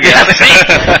into the dugout.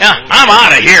 Yeah, I'm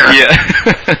out of here. Yeah.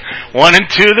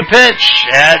 1-2 the pitch.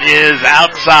 That is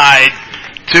outside.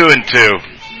 2-2.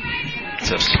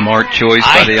 It's a smart choice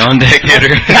by the on-deck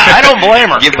hitter. Yeah, I don't blame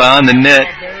her. Get behind the net.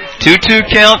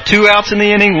 2-2 count, 2 outs in the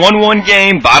inning, 1-1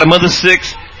 game, bottom of the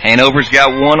 6th. Hanover's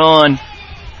got 1 on.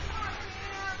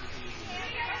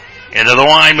 Into the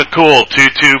line, McCool.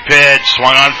 2-2 pitch.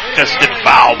 Swung on, fisted,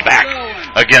 foul back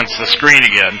against the screen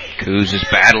again. Coos is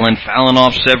battling, fouling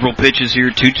off several pitches here.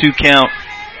 2-2 count.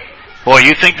 Boy,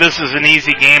 you think this is an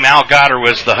easy game? Al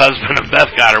Gotterwis, the husband of Beth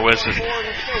Gotterwis,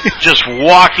 is just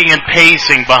walking and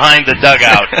pacing behind the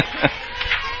dugout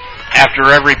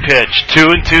after every pitch.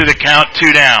 2-2 the count,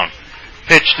 2 down.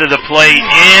 Pitch to the plate,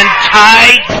 in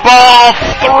tight, ball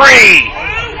 3.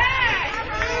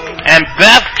 And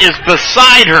Beth is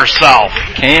beside herself.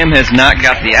 Cam has not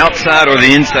got the outside or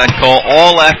the inside call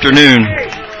all afternoon.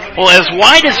 Well, as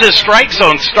wide as his strike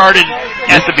zone started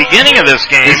at the beginning of this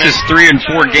game. This is 3 and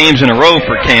 4 games in a row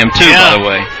for Cam, too, by the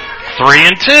way. 3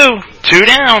 and 2, 2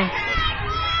 down.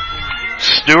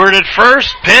 Stewart at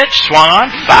first, pitch, swung on,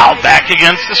 fouled back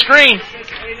against the screen.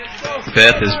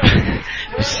 Beth is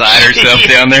beside herself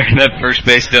down there in that first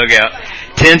base dugout.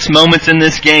 Tense moments in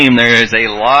this game. There is a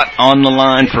lot on the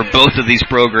line for both of these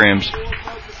programs.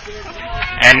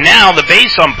 And now the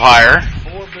base umpire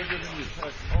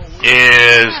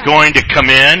is going to come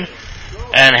in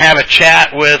and have a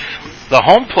chat with the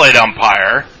home plate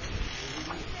umpire.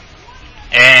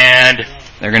 And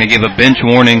they're going to give a bench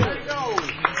warning.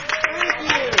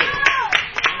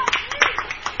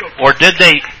 Or did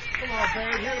they?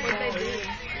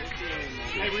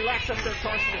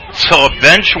 So a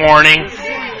bench warning.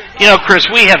 You know, Chris,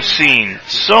 we have seen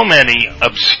so many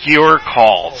obscure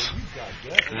calls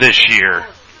this year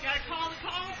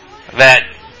that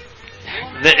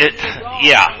it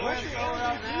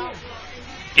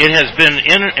has been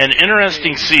an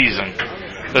interesting season,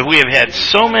 but we have had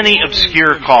so many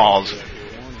obscure calls.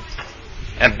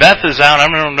 And Beth is out. I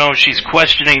don't know if she's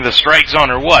questioning the strike zone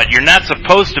or what. You're not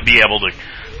supposed to be able to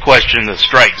question the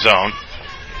strike zone.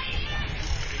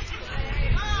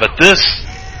 But this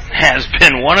has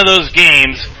been one of those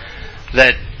games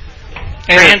that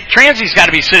Transy's got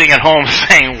to be sitting at home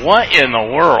saying, what in the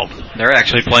world? They're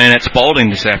actually playing at Spalding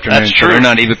this afternoon. That's true. So they're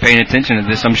not even paying attention to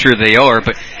this. I'm sure they are.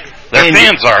 But their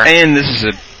fans are. And this is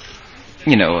a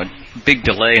big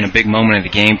delay and a big moment of the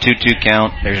game. 2-2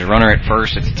 count. There's a runner at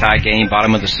first. It's a tie game,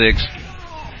 bottom of the 6th.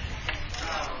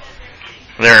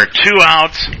 There are 2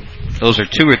 outs. Those are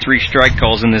 2 or 3 strike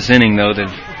calls in this inning, though. That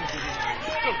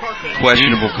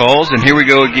questionable calls. And here we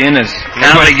go again as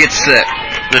everybody gets set.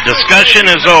 The discussion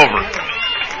is over.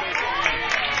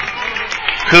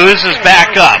 Coos is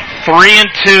back up. 3 and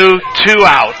 2, 2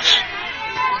 outs.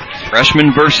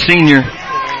 Freshman versus senior.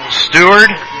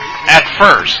 Stewart at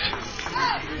first.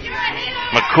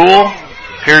 McCool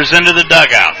peers into the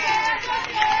dugout.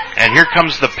 And here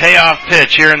comes the payoff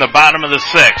pitch here in the bottom of the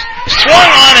 6th. Swung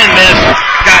on and missed.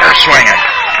 Got her swinging.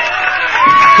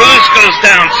 Coos goes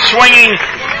down swinging.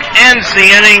 Ends the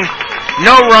inning.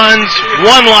 No runs.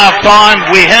 1 left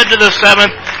on. We head to the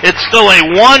 7th. It's still a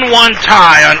 1-1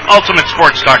 tie on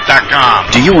UltimateSportsTalk.com.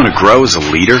 Do you want to grow as a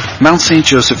leader? Mount St.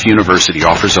 Joseph University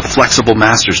offers a flexible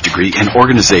master's degree in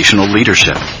organizational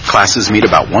leadership. Classes meet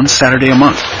about 1 Saturday a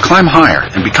month. Climb higher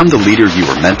and become the leader you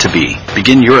were meant to be.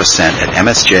 Begin your ascent at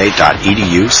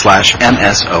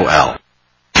msj.edu/MSOL.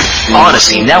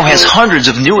 Odyssey now has hundreds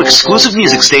of new exclusive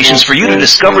music stations for you to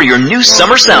discover your new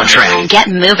summer soundtrack. Get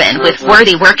moving with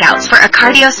worthy workouts for a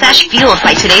cardio sesh fueled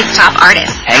by today's top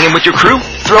artists. Hanging with your crew?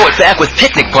 Throw it back with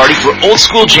Picnic Party for old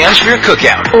school jams for your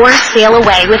cookout. Or sail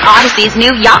away with Odyssey's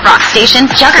new yacht rock station,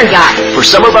 Jugger Yacht. For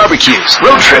summer barbecues,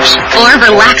 road trips, or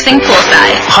relaxing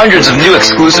poolside. Hundreds of new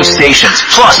exclusive stations,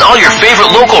 plus all your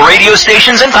favorite local radio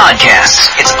stations and podcasts.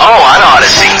 It's all on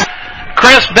Odyssey.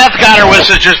 Chris, Beth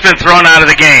Gotterwis has just been thrown out of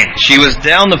the game. She was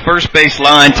down the first base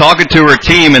line talking to her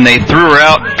team, and they threw her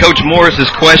out. Coach Morris is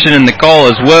questioning the call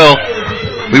as well.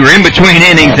 We were in between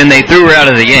innings, and they threw her out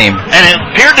of the game. And it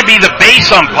appeared to be the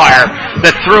base umpire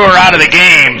that threw her out of the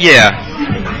game. Yeah.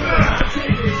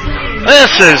 This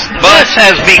has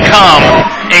become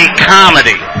a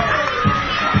comedy.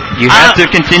 You have to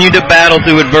continue to battle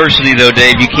through adversity, though,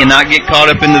 Dave. You cannot get caught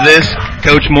up into this.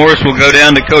 Coach Morris will go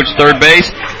down to coach third base.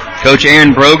 Coach Aaron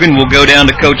Brogan will go down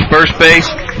to coach first base.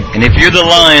 And if you're the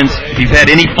Lions, if you've had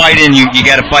any fight in you, you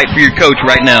got to fight for your coach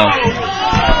right now.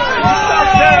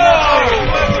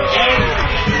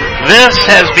 This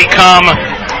has become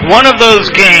one of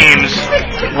those games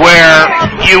where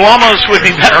you almost would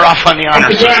be better off on the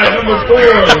honor system.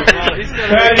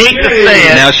 Hate to say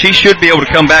it. Now, she should be able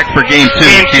to come back for game 2.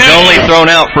 She's only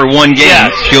thrown out for 1 game. Yes.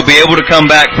 She'll be able to come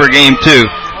back for game 2.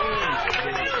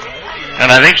 And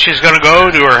I think she's going to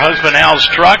go to her husband Al's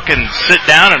truck and sit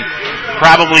down and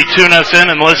probably tune us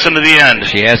in and listen to the end.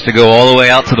 She has to go all the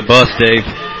way out to the bus, Dave.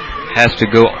 Has to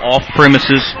go off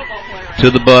premises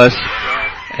to the bus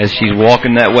as she's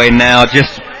walking that way now.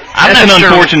 That's an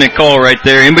unfortunate call right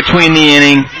there in between the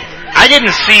inning. I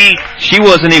didn't see. She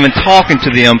wasn't even talking to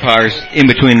the umpires in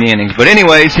between the innings. But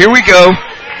anyways, here we go.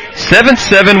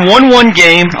 7-7, 1-1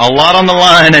 game. A lot on the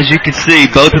line, as you can see.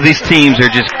 Both of these teams are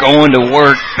just going to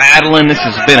work, battling. This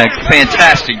has been a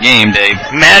fantastic game, Dave.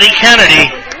 Maddie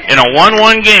Kennedy, in a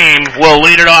 1-1 game, will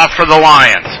lead it off for the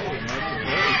Lions.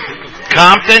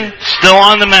 Compton still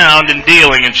on the mound and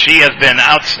dealing, and she has been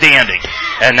outstanding.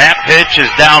 And that pitch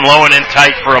is down low and in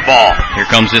tight for a ball. Here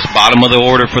comes this bottom of the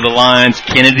order for the Lions.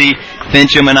 Kennedy,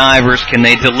 Fincham, and Ivers. Can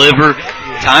they deliver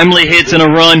timely hits and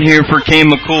a run here for Kane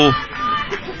McCool?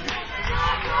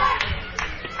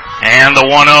 And the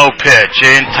 1-0 pitch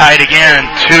in tight again.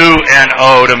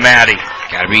 2-0 to Maddie.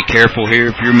 Got to be careful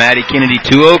here if you're Maddie Kennedy.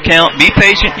 2-0 count. Be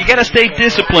patient. You got to stay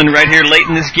disciplined right here late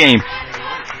in this game.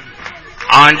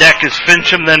 On deck is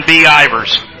Fincham, then B.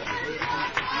 Ivers.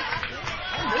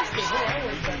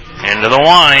 Into the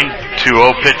line.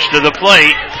 2-0 pitch to the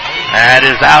plate. That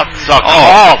is out.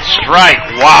 Called strike.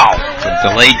 Wow. It's a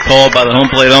delayed call by the home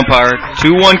plate umpire.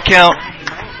 2-1 count.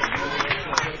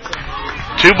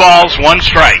 2 balls, 1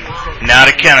 strike. Now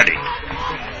to Kennedy.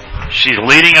 She's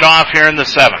leading it off here in the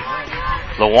 7th.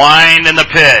 The wind and the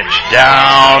pitch.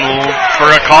 Down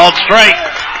for a called strike.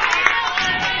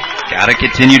 Got to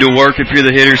continue to work if you're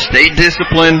the hitter. Stay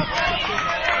disciplined.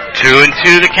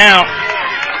 2-2 the count.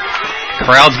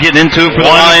 Crowd's getting into it for the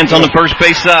Lions on the first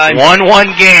base side.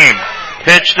 1-1 game.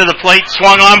 Pitch to the plate,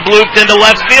 swung on, blooped into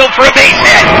left field for a base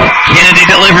hit. Kennedy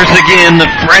delivers again. The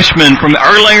freshman from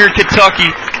Erlanger,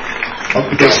 Kentucky,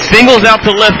 singles out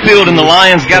to left field, and the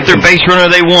Lions got their base runner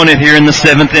they wanted here in the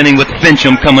 7th inning with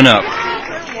Fincham coming up.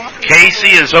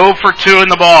 Casey is 0 for 2 in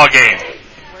the ball game.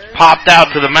 Popped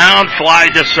out to the mound, fly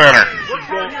to center.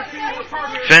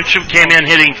 Fincham came in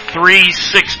hitting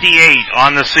 .368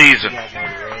 on the season.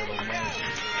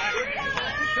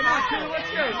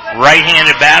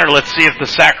 Right-handed batter. Let's see if the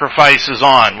sacrifice is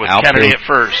on with Kennedy at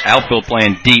first. Outfield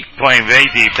playing deep. Playing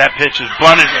very deep. That pitch is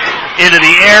bunted into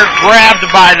the air, grabbed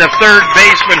by the third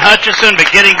baseman Hutchison, but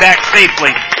getting back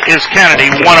safely is Kennedy,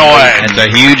 1 away. It's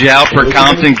a huge out for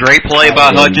Compton. Great play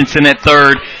by Hutchinson at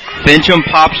third. Fincham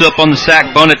pops up on the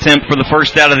sac bunt attempt for the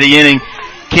first out of the inning.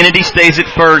 Kennedy stays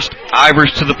at first.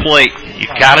 Ivers to the plate.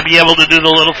 You've got to be able to do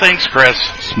the little things, Chris.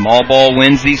 Small ball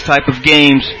wins these type of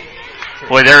games.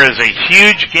 Boy, there is a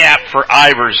huge gap for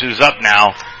Ivers, who's up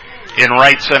now in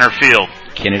right center field.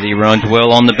 Kennedy runs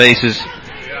well on the bases.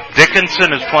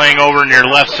 Dickinson is playing over near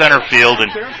left center field,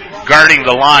 and guarding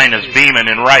the line is Beeman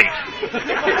in right.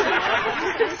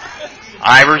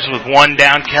 Ivers with 1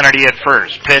 down, Kennedy at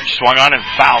first. Pitch swung on and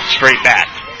fouled straight back.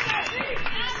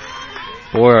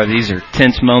 Boy, these are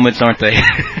tense moments, aren't they?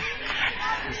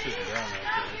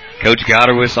 Coach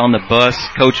Goderwitz on the bus.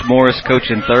 Coach Morris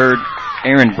coaching third.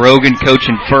 Aaron Brogan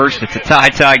coaching first. It's a tie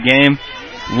game.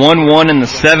 1-1 in the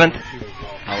 7th.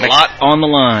 A lot on the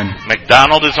line.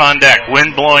 McDonald is on deck.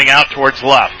 Wind blowing out towards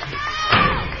left.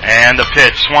 And the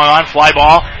pitch swung on, fly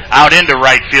ball out into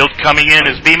right field. Coming in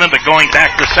is Beeman, but going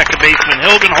back to second baseman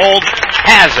Hilgenhold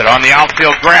has it on the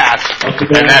outfield grass,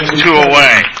 and that's 2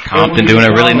 away. Compton doing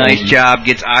a really nice job.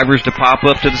 Gets Ivers to pop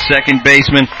up to the second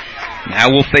baseman.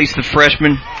 Now we'll face the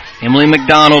freshman Emily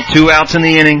McDonald. 2 outs in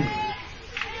the inning.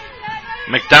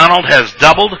 McDonald has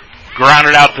doubled,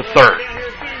 grounded out to third.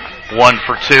 1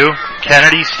 for 2.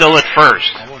 Kennedy still at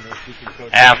first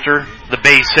after the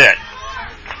base hit.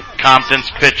 Compton's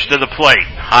pitch to the plate,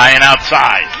 high and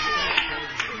outside.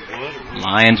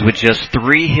 Lions with just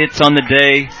 3 hits on the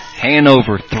day.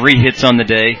 Hanover 3 hits on the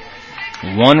day.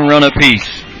 1 run apiece.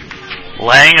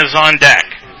 Lang is on deck.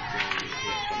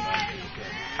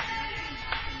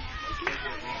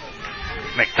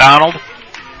 McDonald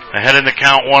ahead in the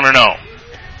count, 1-0.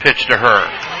 Pitch to her.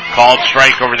 Called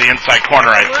strike over the inside corner,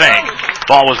 I think.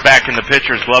 Ball was back in the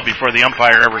pitcher's glove before the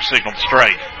umpire ever signaled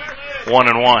strike.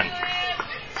 1-1.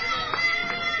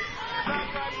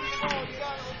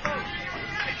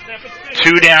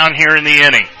 Two down here in the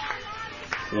inning.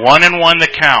 1-1 the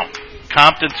count.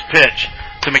 Compton's pitch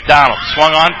to McDonald.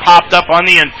 Swung on, popped up on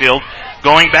the infield.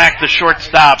 Going back to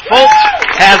shortstop. Foltz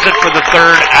has it for the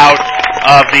 3rd out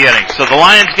of the inning. So the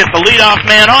Lions get the leadoff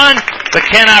man on, but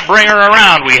cannot bring her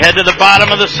around. We head to the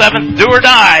bottom of the 7th, do or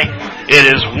die. It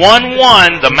is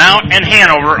 1-1, the Mount and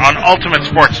Hanover on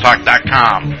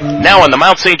UltimateSportsTalk.com. Now on the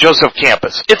Mount St. Joseph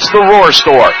campus, it's the Roar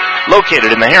Store.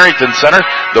 Located in the Harrington Center,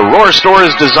 the Roar Store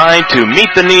is designed to meet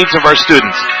the needs of our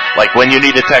students. Like when you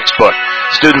need a textbook,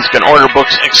 students can order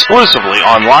books exclusively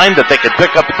online that they can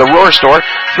pick up at the Roar Store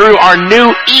through our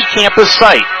new eCampus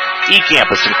site.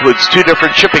 eCampus includes 2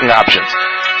 different shipping options.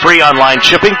 Free online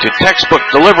shipping to Textbook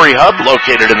Delivery Hub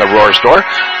located in the Roar Store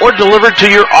or delivered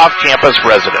to your off-campus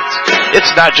residence.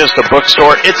 It's not just a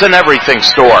bookstore, it's an everything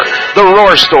store. The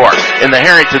Roar Store in the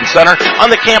Harrington Center on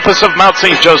the campus of Mount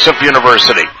St. Joseph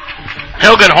University.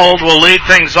 Hilgenhold will lead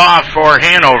things off for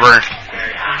Hanover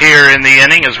here in the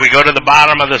inning as we go to the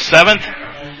bottom of the 7th.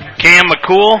 Cam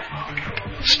McCool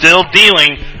still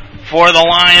dealing for the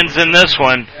Lions in this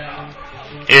one.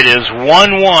 It is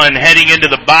 1-1 heading into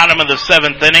the bottom of the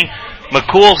 7th inning.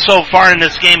 McCool so far in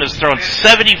this game has thrown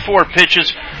 74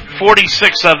 pitches,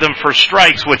 46 of them for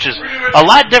strikes, which is a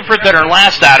lot different than her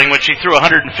last outing when she threw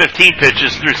 115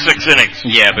 pitches through 6 innings.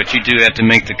 Yeah, but you do have to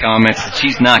make the comments that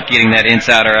she's not getting that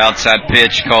inside or outside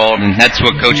pitch called, and that's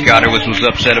what Coach Goddard was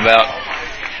upset about.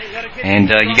 And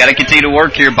you got to continue to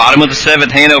work here. Bottom of the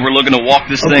 7th, Hanover looking to walk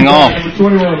this thing off.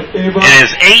 It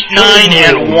is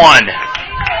 8-9-1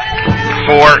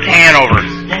 for Hanover.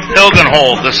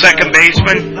 Hilgenhold, the second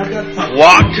baseman,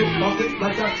 walked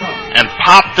and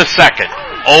popped the second.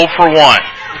 0 for 1.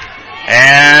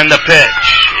 And the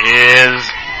pitch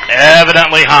is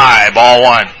evidently high. Ball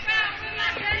 1.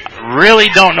 Really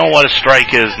don't know what a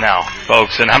strike is now,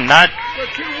 folks. And I'm not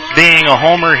being a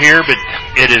homer here, but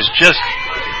it is just,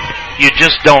 you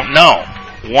just don't know.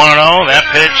 1-0, that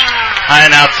pitch high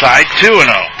and outside. 2-0.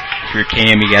 If you're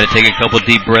Cam, you got to take a couple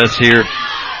deep breaths here.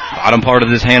 Bottom part of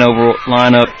this Hanover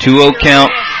lineup, 2-0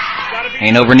 count.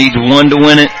 Hanover needs 1 to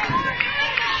win it.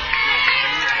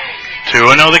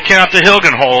 2-0 the count to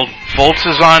Hilgenhold. Foltz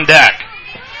is on deck.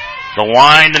 The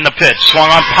wind and the pitch. Swung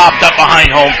on, popped up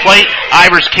behind home plate.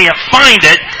 Ivers can't find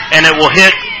it, and it will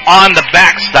hit on the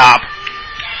backstop.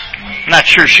 Not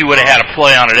sure she would have had a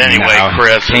play on it anyway, no,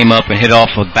 Chris. Came up and hit off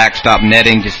of backstop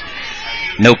netting. Just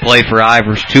no play for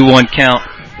Ivers. 2-1 count.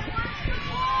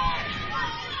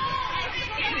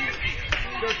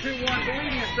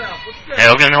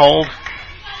 Hilgenhold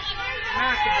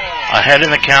ahead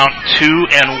in the count, 2-1.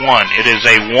 It is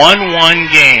a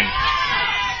 1-1 game.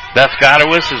 Beth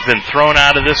Godowis has been thrown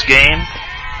out of this game.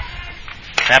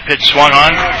 That pitch swung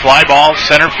on, fly ball,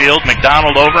 center field.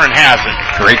 McDonald over and has it.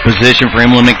 Great position for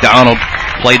Emily McDonald.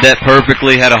 Played that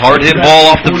perfectly. Had a hard hit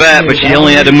ball off the bat, but she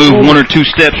only had to move 1 or 2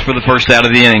 steps for the first out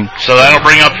of the inning. So that'll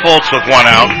bring up Foltz with 1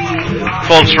 out.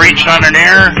 Foltz reached on an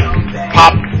error,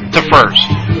 popped to first.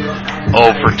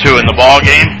 0 for 2 in the ball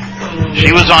game.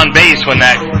 She was on base when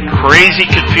that crazy,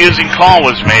 confusing call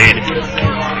was made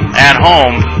at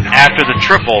home after the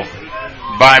triple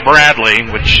by Bradley,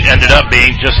 which ended up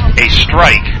being just a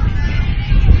strike.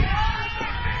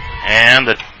 And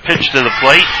the pitch to the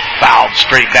plate, fouled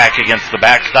straight back against the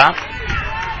backstop.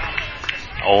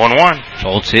 0-1.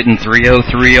 Foltz hitting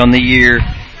 .303 on the year.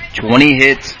 20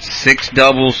 hits, 6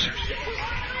 doubles.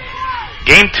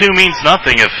 Game 2 means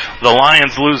nothing if the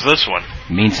Lions lose this one.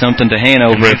 Means something to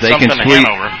Hanover if they can sweep.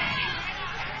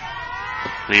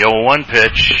 The 0-1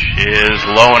 pitch is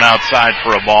low and outside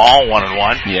for a ball,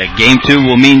 1-1. Yeah, Game 2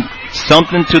 will mean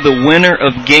something to the winner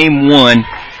of Game 1.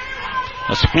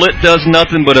 A split does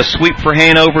nothing but a sweep for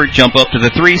Hanover, jump up to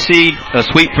the 3 seed, a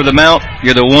sweep for the Mount.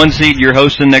 You're the 1 seed, you're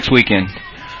hosting next weekend.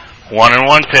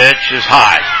 1-1 pitch is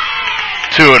high,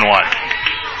 2-1.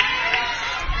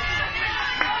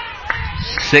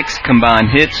 6 combined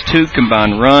hits, 2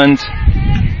 combined runs.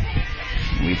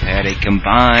 We've had a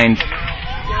combined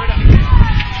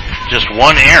just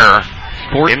 1 error.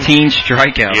 14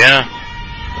 strikeouts. Yeah.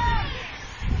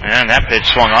 And that pitch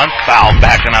swung on, fouled,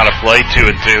 backing out of play,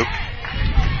 2-2.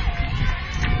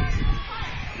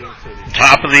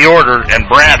 Top of the order, and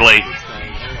Bradley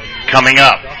coming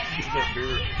up.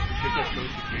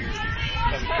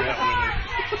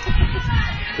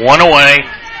 One away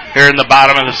here in the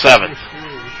bottom of the 7th.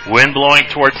 Wind blowing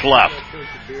towards left.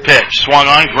 Pitch swung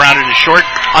on, grounded to short.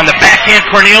 On the backhand,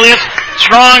 Cornelius.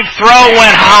 Strong throw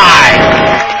went high.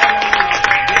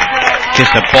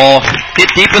 Just a ball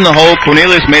hit deep in the hole.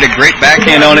 Cornelius made a great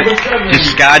backhand on it.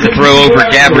 Just skied the throw over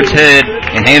Gabbard's head.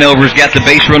 And Hanover's got the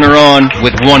base runner on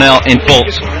with 1 out in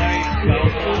Foltz.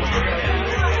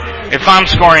 If I'm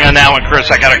scoring on that one,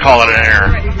 Chris, I got to call it an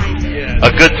error.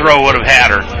 A good throw would have had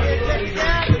her.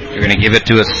 You're going to give it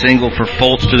to a single for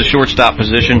Foltz to the shortstop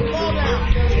position.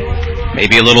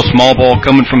 Maybe a little small ball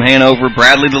coming from Hanover.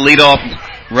 Bradley the leadoff.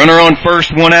 Runner on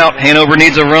first, 1 out. Hanover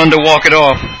needs a run to walk it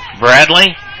off.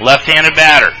 Bradley, left-handed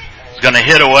batter, is going to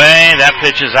hit away. That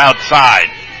pitch is outside.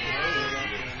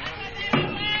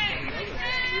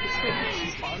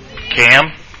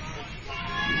 Cam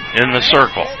in the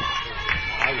circle.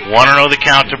 1-0 the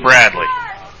count to Bradley,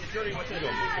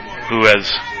 who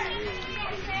has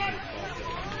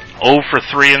 0 for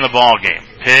 3 in the ball game.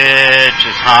 Pitch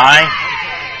is high,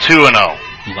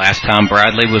 2-0. Last time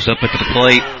Bradley was up at the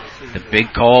plate, the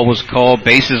big call was called.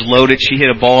 Bases loaded. She hit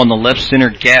a ball in the left center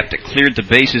gap that cleared the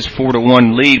bases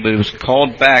 4-1 lead, but it was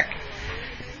called back,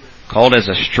 called as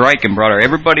a strike, and brought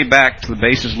everybody back to the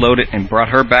bases loaded and brought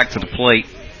her back to the plate.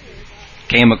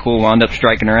 Cam McCool wound up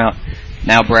striking her out.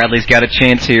 Now Bradley's got a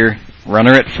chance here.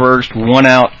 Runner at first, 1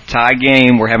 out, tie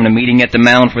game. We're having a meeting at the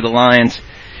mound for the Lions.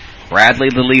 Bradley,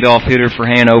 the leadoff hitter for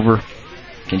Hanover.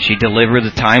 Can she deliver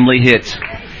the timely hits?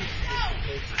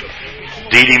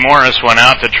 Dee Dee Morris went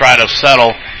out to try to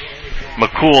settle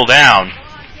McCool down.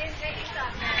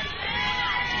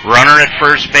 Runner at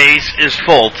first base is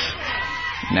Fultz.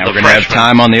 Now we're going to have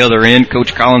time on the other end.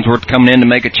 Coach Collinsworth coming in to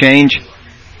make a change.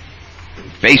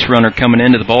 Base runner coming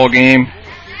into the ball game.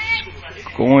 It's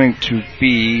going to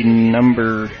be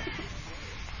number...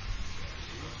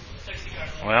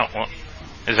 Well,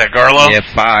 is that Garlow? Yeah,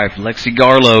 5. Lexi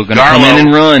Garlow going to come in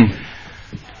and run.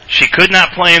 She could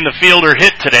not play in the field or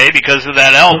hit today because of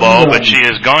that elbow, but she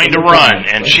is going to run,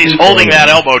 and she's holding that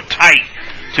elbow tight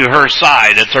to her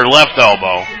side. It's her left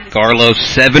elbow. Garlow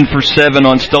 7 for 7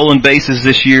 on stolen bases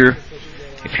this year.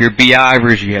 If you're B.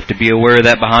 Ivers, you have to be aware of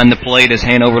that behind the plate as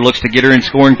Hanover looks to get her in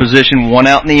scoring position. 1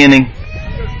 out in the inning.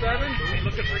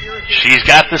 She's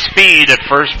got the speed at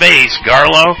first base.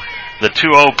 Garlow, the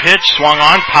 2-0 pitch, swung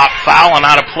on, popped foul, and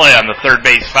out of play on the third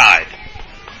base side.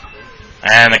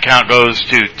 And the count goes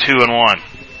to 2-1.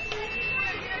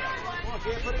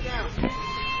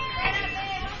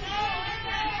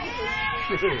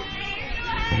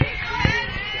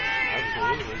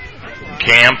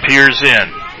 Cam peers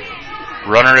in.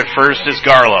 Runner at first is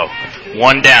Garlow.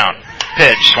 1 down.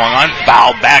 Pitch swung on,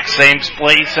 foul back, same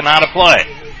place, and out of play.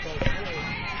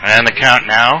 And the count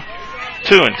now,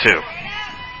 2-2.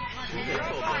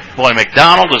 Boy,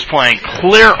 McDonald is playing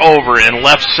clear over in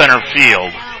left center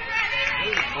field.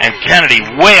 And Kennedy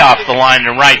way off the line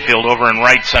in right field, over in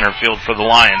right center field for the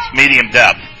Lions. Medium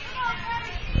depth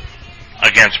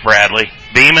against Bradley.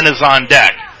 Beeman is on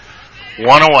deck.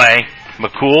 1 away.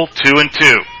 McCool,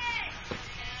 2-2.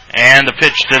 And the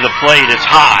pitch to the plate is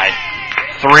high.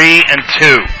 3-2.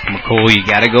 McCool, you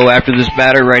got to go after this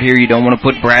batter right here. You don't want to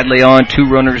put Bradley on. 2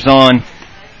 runners on.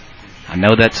 I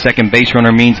know that second base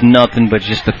runner means nothing, but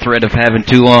just the threat of having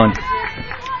 2 on.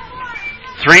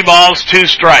 3 balls, 2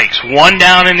 strikes. 1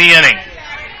 down in the inning.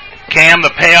 Cam,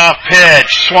 the payoff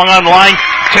pitch, swung on line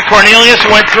to Cornelius,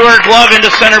 went through her glove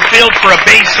into center field for a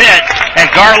base hit,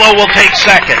 and Garlow will take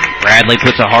second. Bradley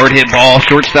puts a hard hit ball.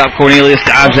 Shortstop Cornelius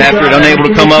dives after it, unable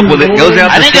to come up with it. Goes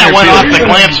out to center field. I think that went off the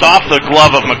glanced off the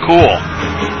glove of McCool,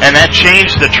 and that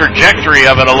changed the trajectory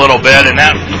of it a little bit, and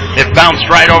that it bounced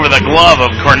right over the glove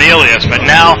of Cornelius. But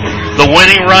now the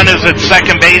winning run is at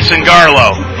second base in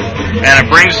Garlow, and it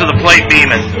brings to the plate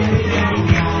Beeman.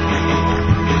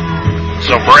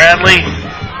 So Bradley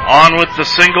on with the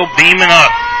single, Beeman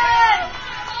up.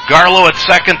 Garlow at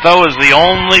second, though, is the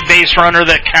only base runner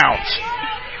that counts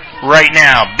right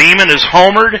now. Beeman is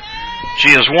homered.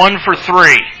 She is 1 for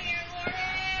 3.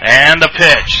 And the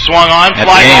pitch. Swung on,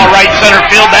 fly ball right center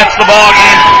field. That's the ball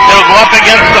game. It'll go up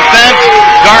against the fence.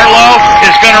 Garlow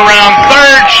is going to round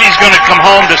third. She's going to come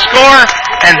home to score,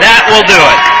 and that will do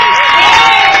it.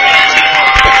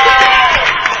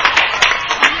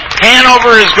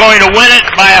 Hanover is going to win it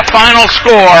by a final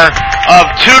score of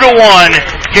 2-1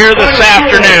 here this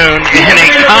afternoon in a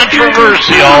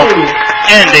controversial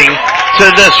ending to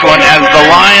this one as the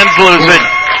Lions lose it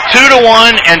 2-1,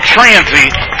 and Transy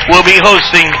will be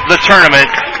hosting the tournament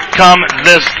come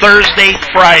this Thursday,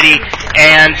 Friday,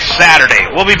 and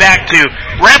Saturday. We'll be back to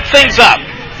wrap things up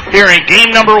here in game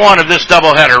number 1 of this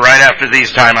doubleheader right after these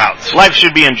timeouts. Life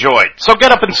should be enjoyed, so get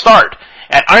up and start.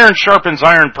 At Iron Sharpens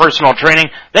Iron Personal Training,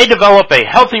 they develop a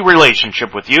healthy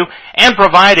relationship with you and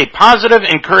provide a positive,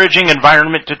 encouraging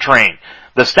environment to train.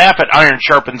 The staff at Iron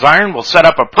Sharpens Iron will set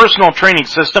up a personal training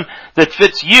system that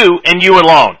fits you and you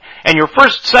alone. And your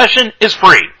first session is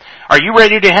free. Are you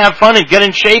ready to have fun and get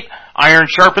in shape? Iron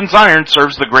Sharpens Iron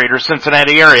serves the greater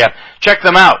Cincinnati area. Check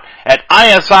them out at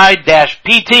isi-pt.com.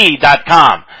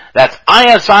 That's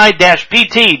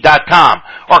isi-pt.com.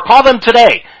 Or call them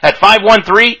today at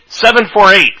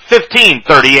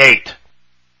 513-748-1538.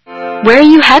 Where are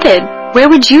you headed? Where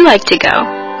would you like to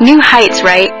go? New heights,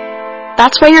 right?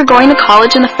 That's why you're going to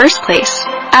college in the first place.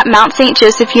 At Mount St.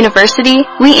 Joseph University,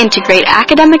 we integrate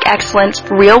academic excellence,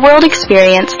 real-world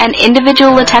experience, and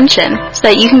individual attention so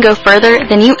that you can go further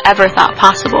than you ever thought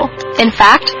possible. In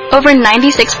fact, over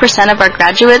 96% of our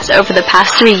graduates over the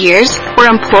past 3 years were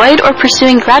employed or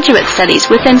pursuing graduate studies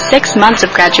within 6 months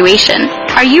of graduation.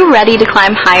 Are you ready to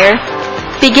climb higher?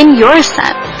 Begin your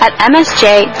ascent at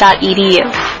msj.edu.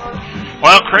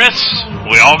 Well, Chris,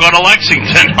 we all go to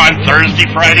Lexington on Thursday,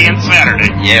 Friday, and Saturday.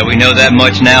 Yeah, we know that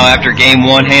much now. After game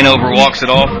 1, Hanover walks it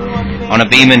off on a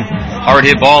Beeman hard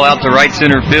hit ball out to right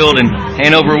center field, and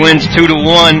Hanover wins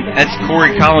 2-1. That's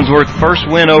Corey Collinsworth's first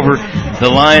win over the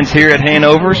Lions here at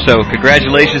Hanover, so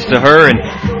congratulations to her. And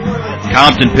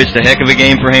Compton pitched a heck of a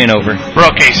game for Hanover.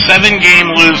 Broke a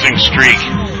 7-game losing streak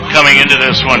coming into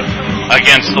this one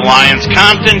against the Lions.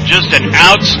 Compton, just an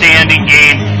outstanding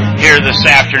game here this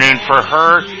afternoon for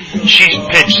her. She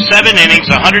pitched 7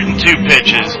 innings, 102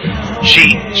 pitches. She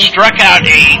struck out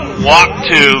 8,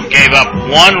 walked 2, gave up 1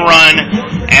 run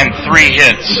and 3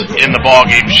 hits in the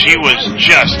ballgame. She was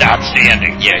just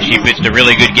outstanding. Yeah, she pitched a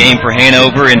really good game for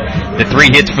Hanover, and the 3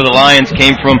 hits for the Lions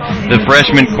came from the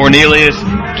freshmen Cornelius,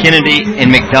 Kennedy,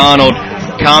 and McDonald.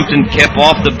 Compton kept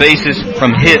off the bases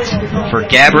from hits for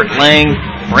Gabbert, Lang,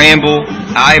 Bramble,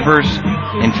 Ivers,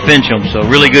 and Fincham. So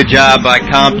really good job by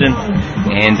Compton,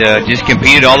 and just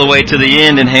competed all the way to the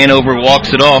end, and Hanover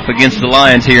walks it off against the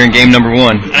Lions here in game number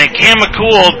 1. I mean, Cam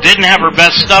McCool didn't have her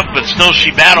best stuff, but still she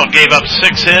battled, gave up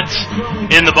 6 hits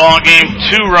in the ball game,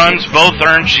 2 runs, both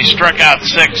earned. She struck out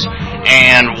 6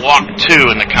 and walked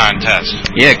 2 in the contest.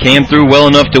 Yeah, Cam threw well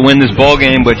enough to win this ball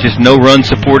game, but just no run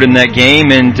support in that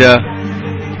game, and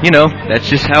that's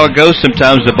just how it goes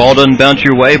sometimes. The ball doesn't bounce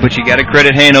your way, but you got to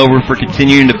credit Hanover for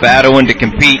continuing to battle and to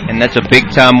compete, and that's a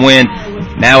big-time win.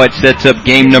 Now it sets up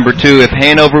game number 2. If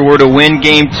Hanover were to win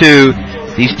game 2,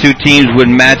 these 2 teams would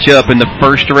match up in the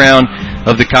first round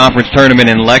of the conference tournament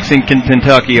in Lexington,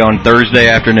 Kentucky on Thursday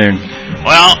afternoon.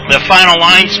 Well, the final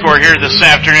line score here this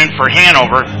afternoon for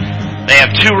Hanover, they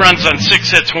have 2 runs on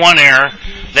 6 hits, 1 error.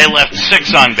 They left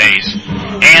 6 on base.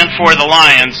 And for the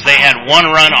Lions, they had 1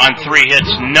 run on 3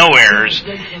 hits, no errors,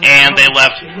 and they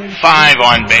left 5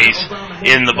 on base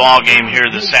in the ball game here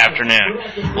this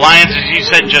afternoon. Lions, as you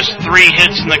said, just 3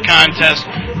 hits in the contest.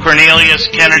 Cornelius,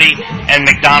 Kennedy, and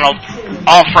McDonald,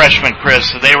 all freshmen, Chris,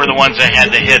 so they were the ones that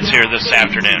had the hits here this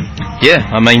afternoon. Yeah,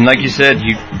 I mean, like you said,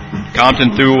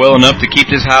 Compton threw well enough to keep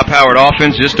this high-powered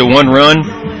offense just to 1 run,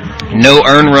 no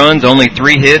earned runs, only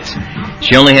 3 hits.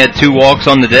 She only had 2 walks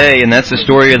on the day, and that's the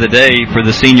story of the day for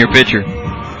the senior pitcher.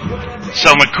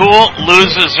 So McCool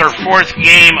loses her 4th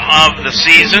game of the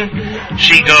season.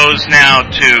 She goes now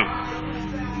to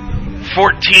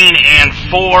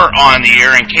 14-4 on the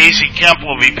year, and Casey Kemp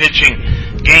will be pitching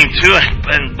game 2.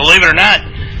 And believe it or not,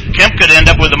 Kemp could end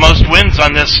up with the most wins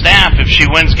on this staff. If she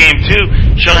wins game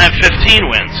 2, she'll have 15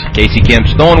 wins. Casey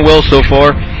Kemp's throwing well so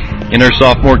far in her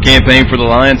sophomore campaign for the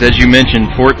Lions. As you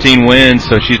mentioned, 14 wins,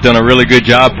 so she's done a really good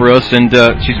job for us, and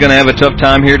she's going to have a tough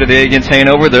time here today against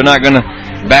Hanover. They're not going to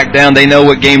back down. They know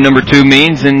what game number 2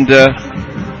 means, and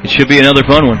it should be another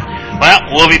fun one. Well,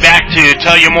 we'll be back to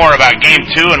tell you more about game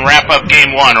 2 and wrap up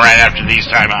game 1 right after these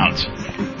timeouts.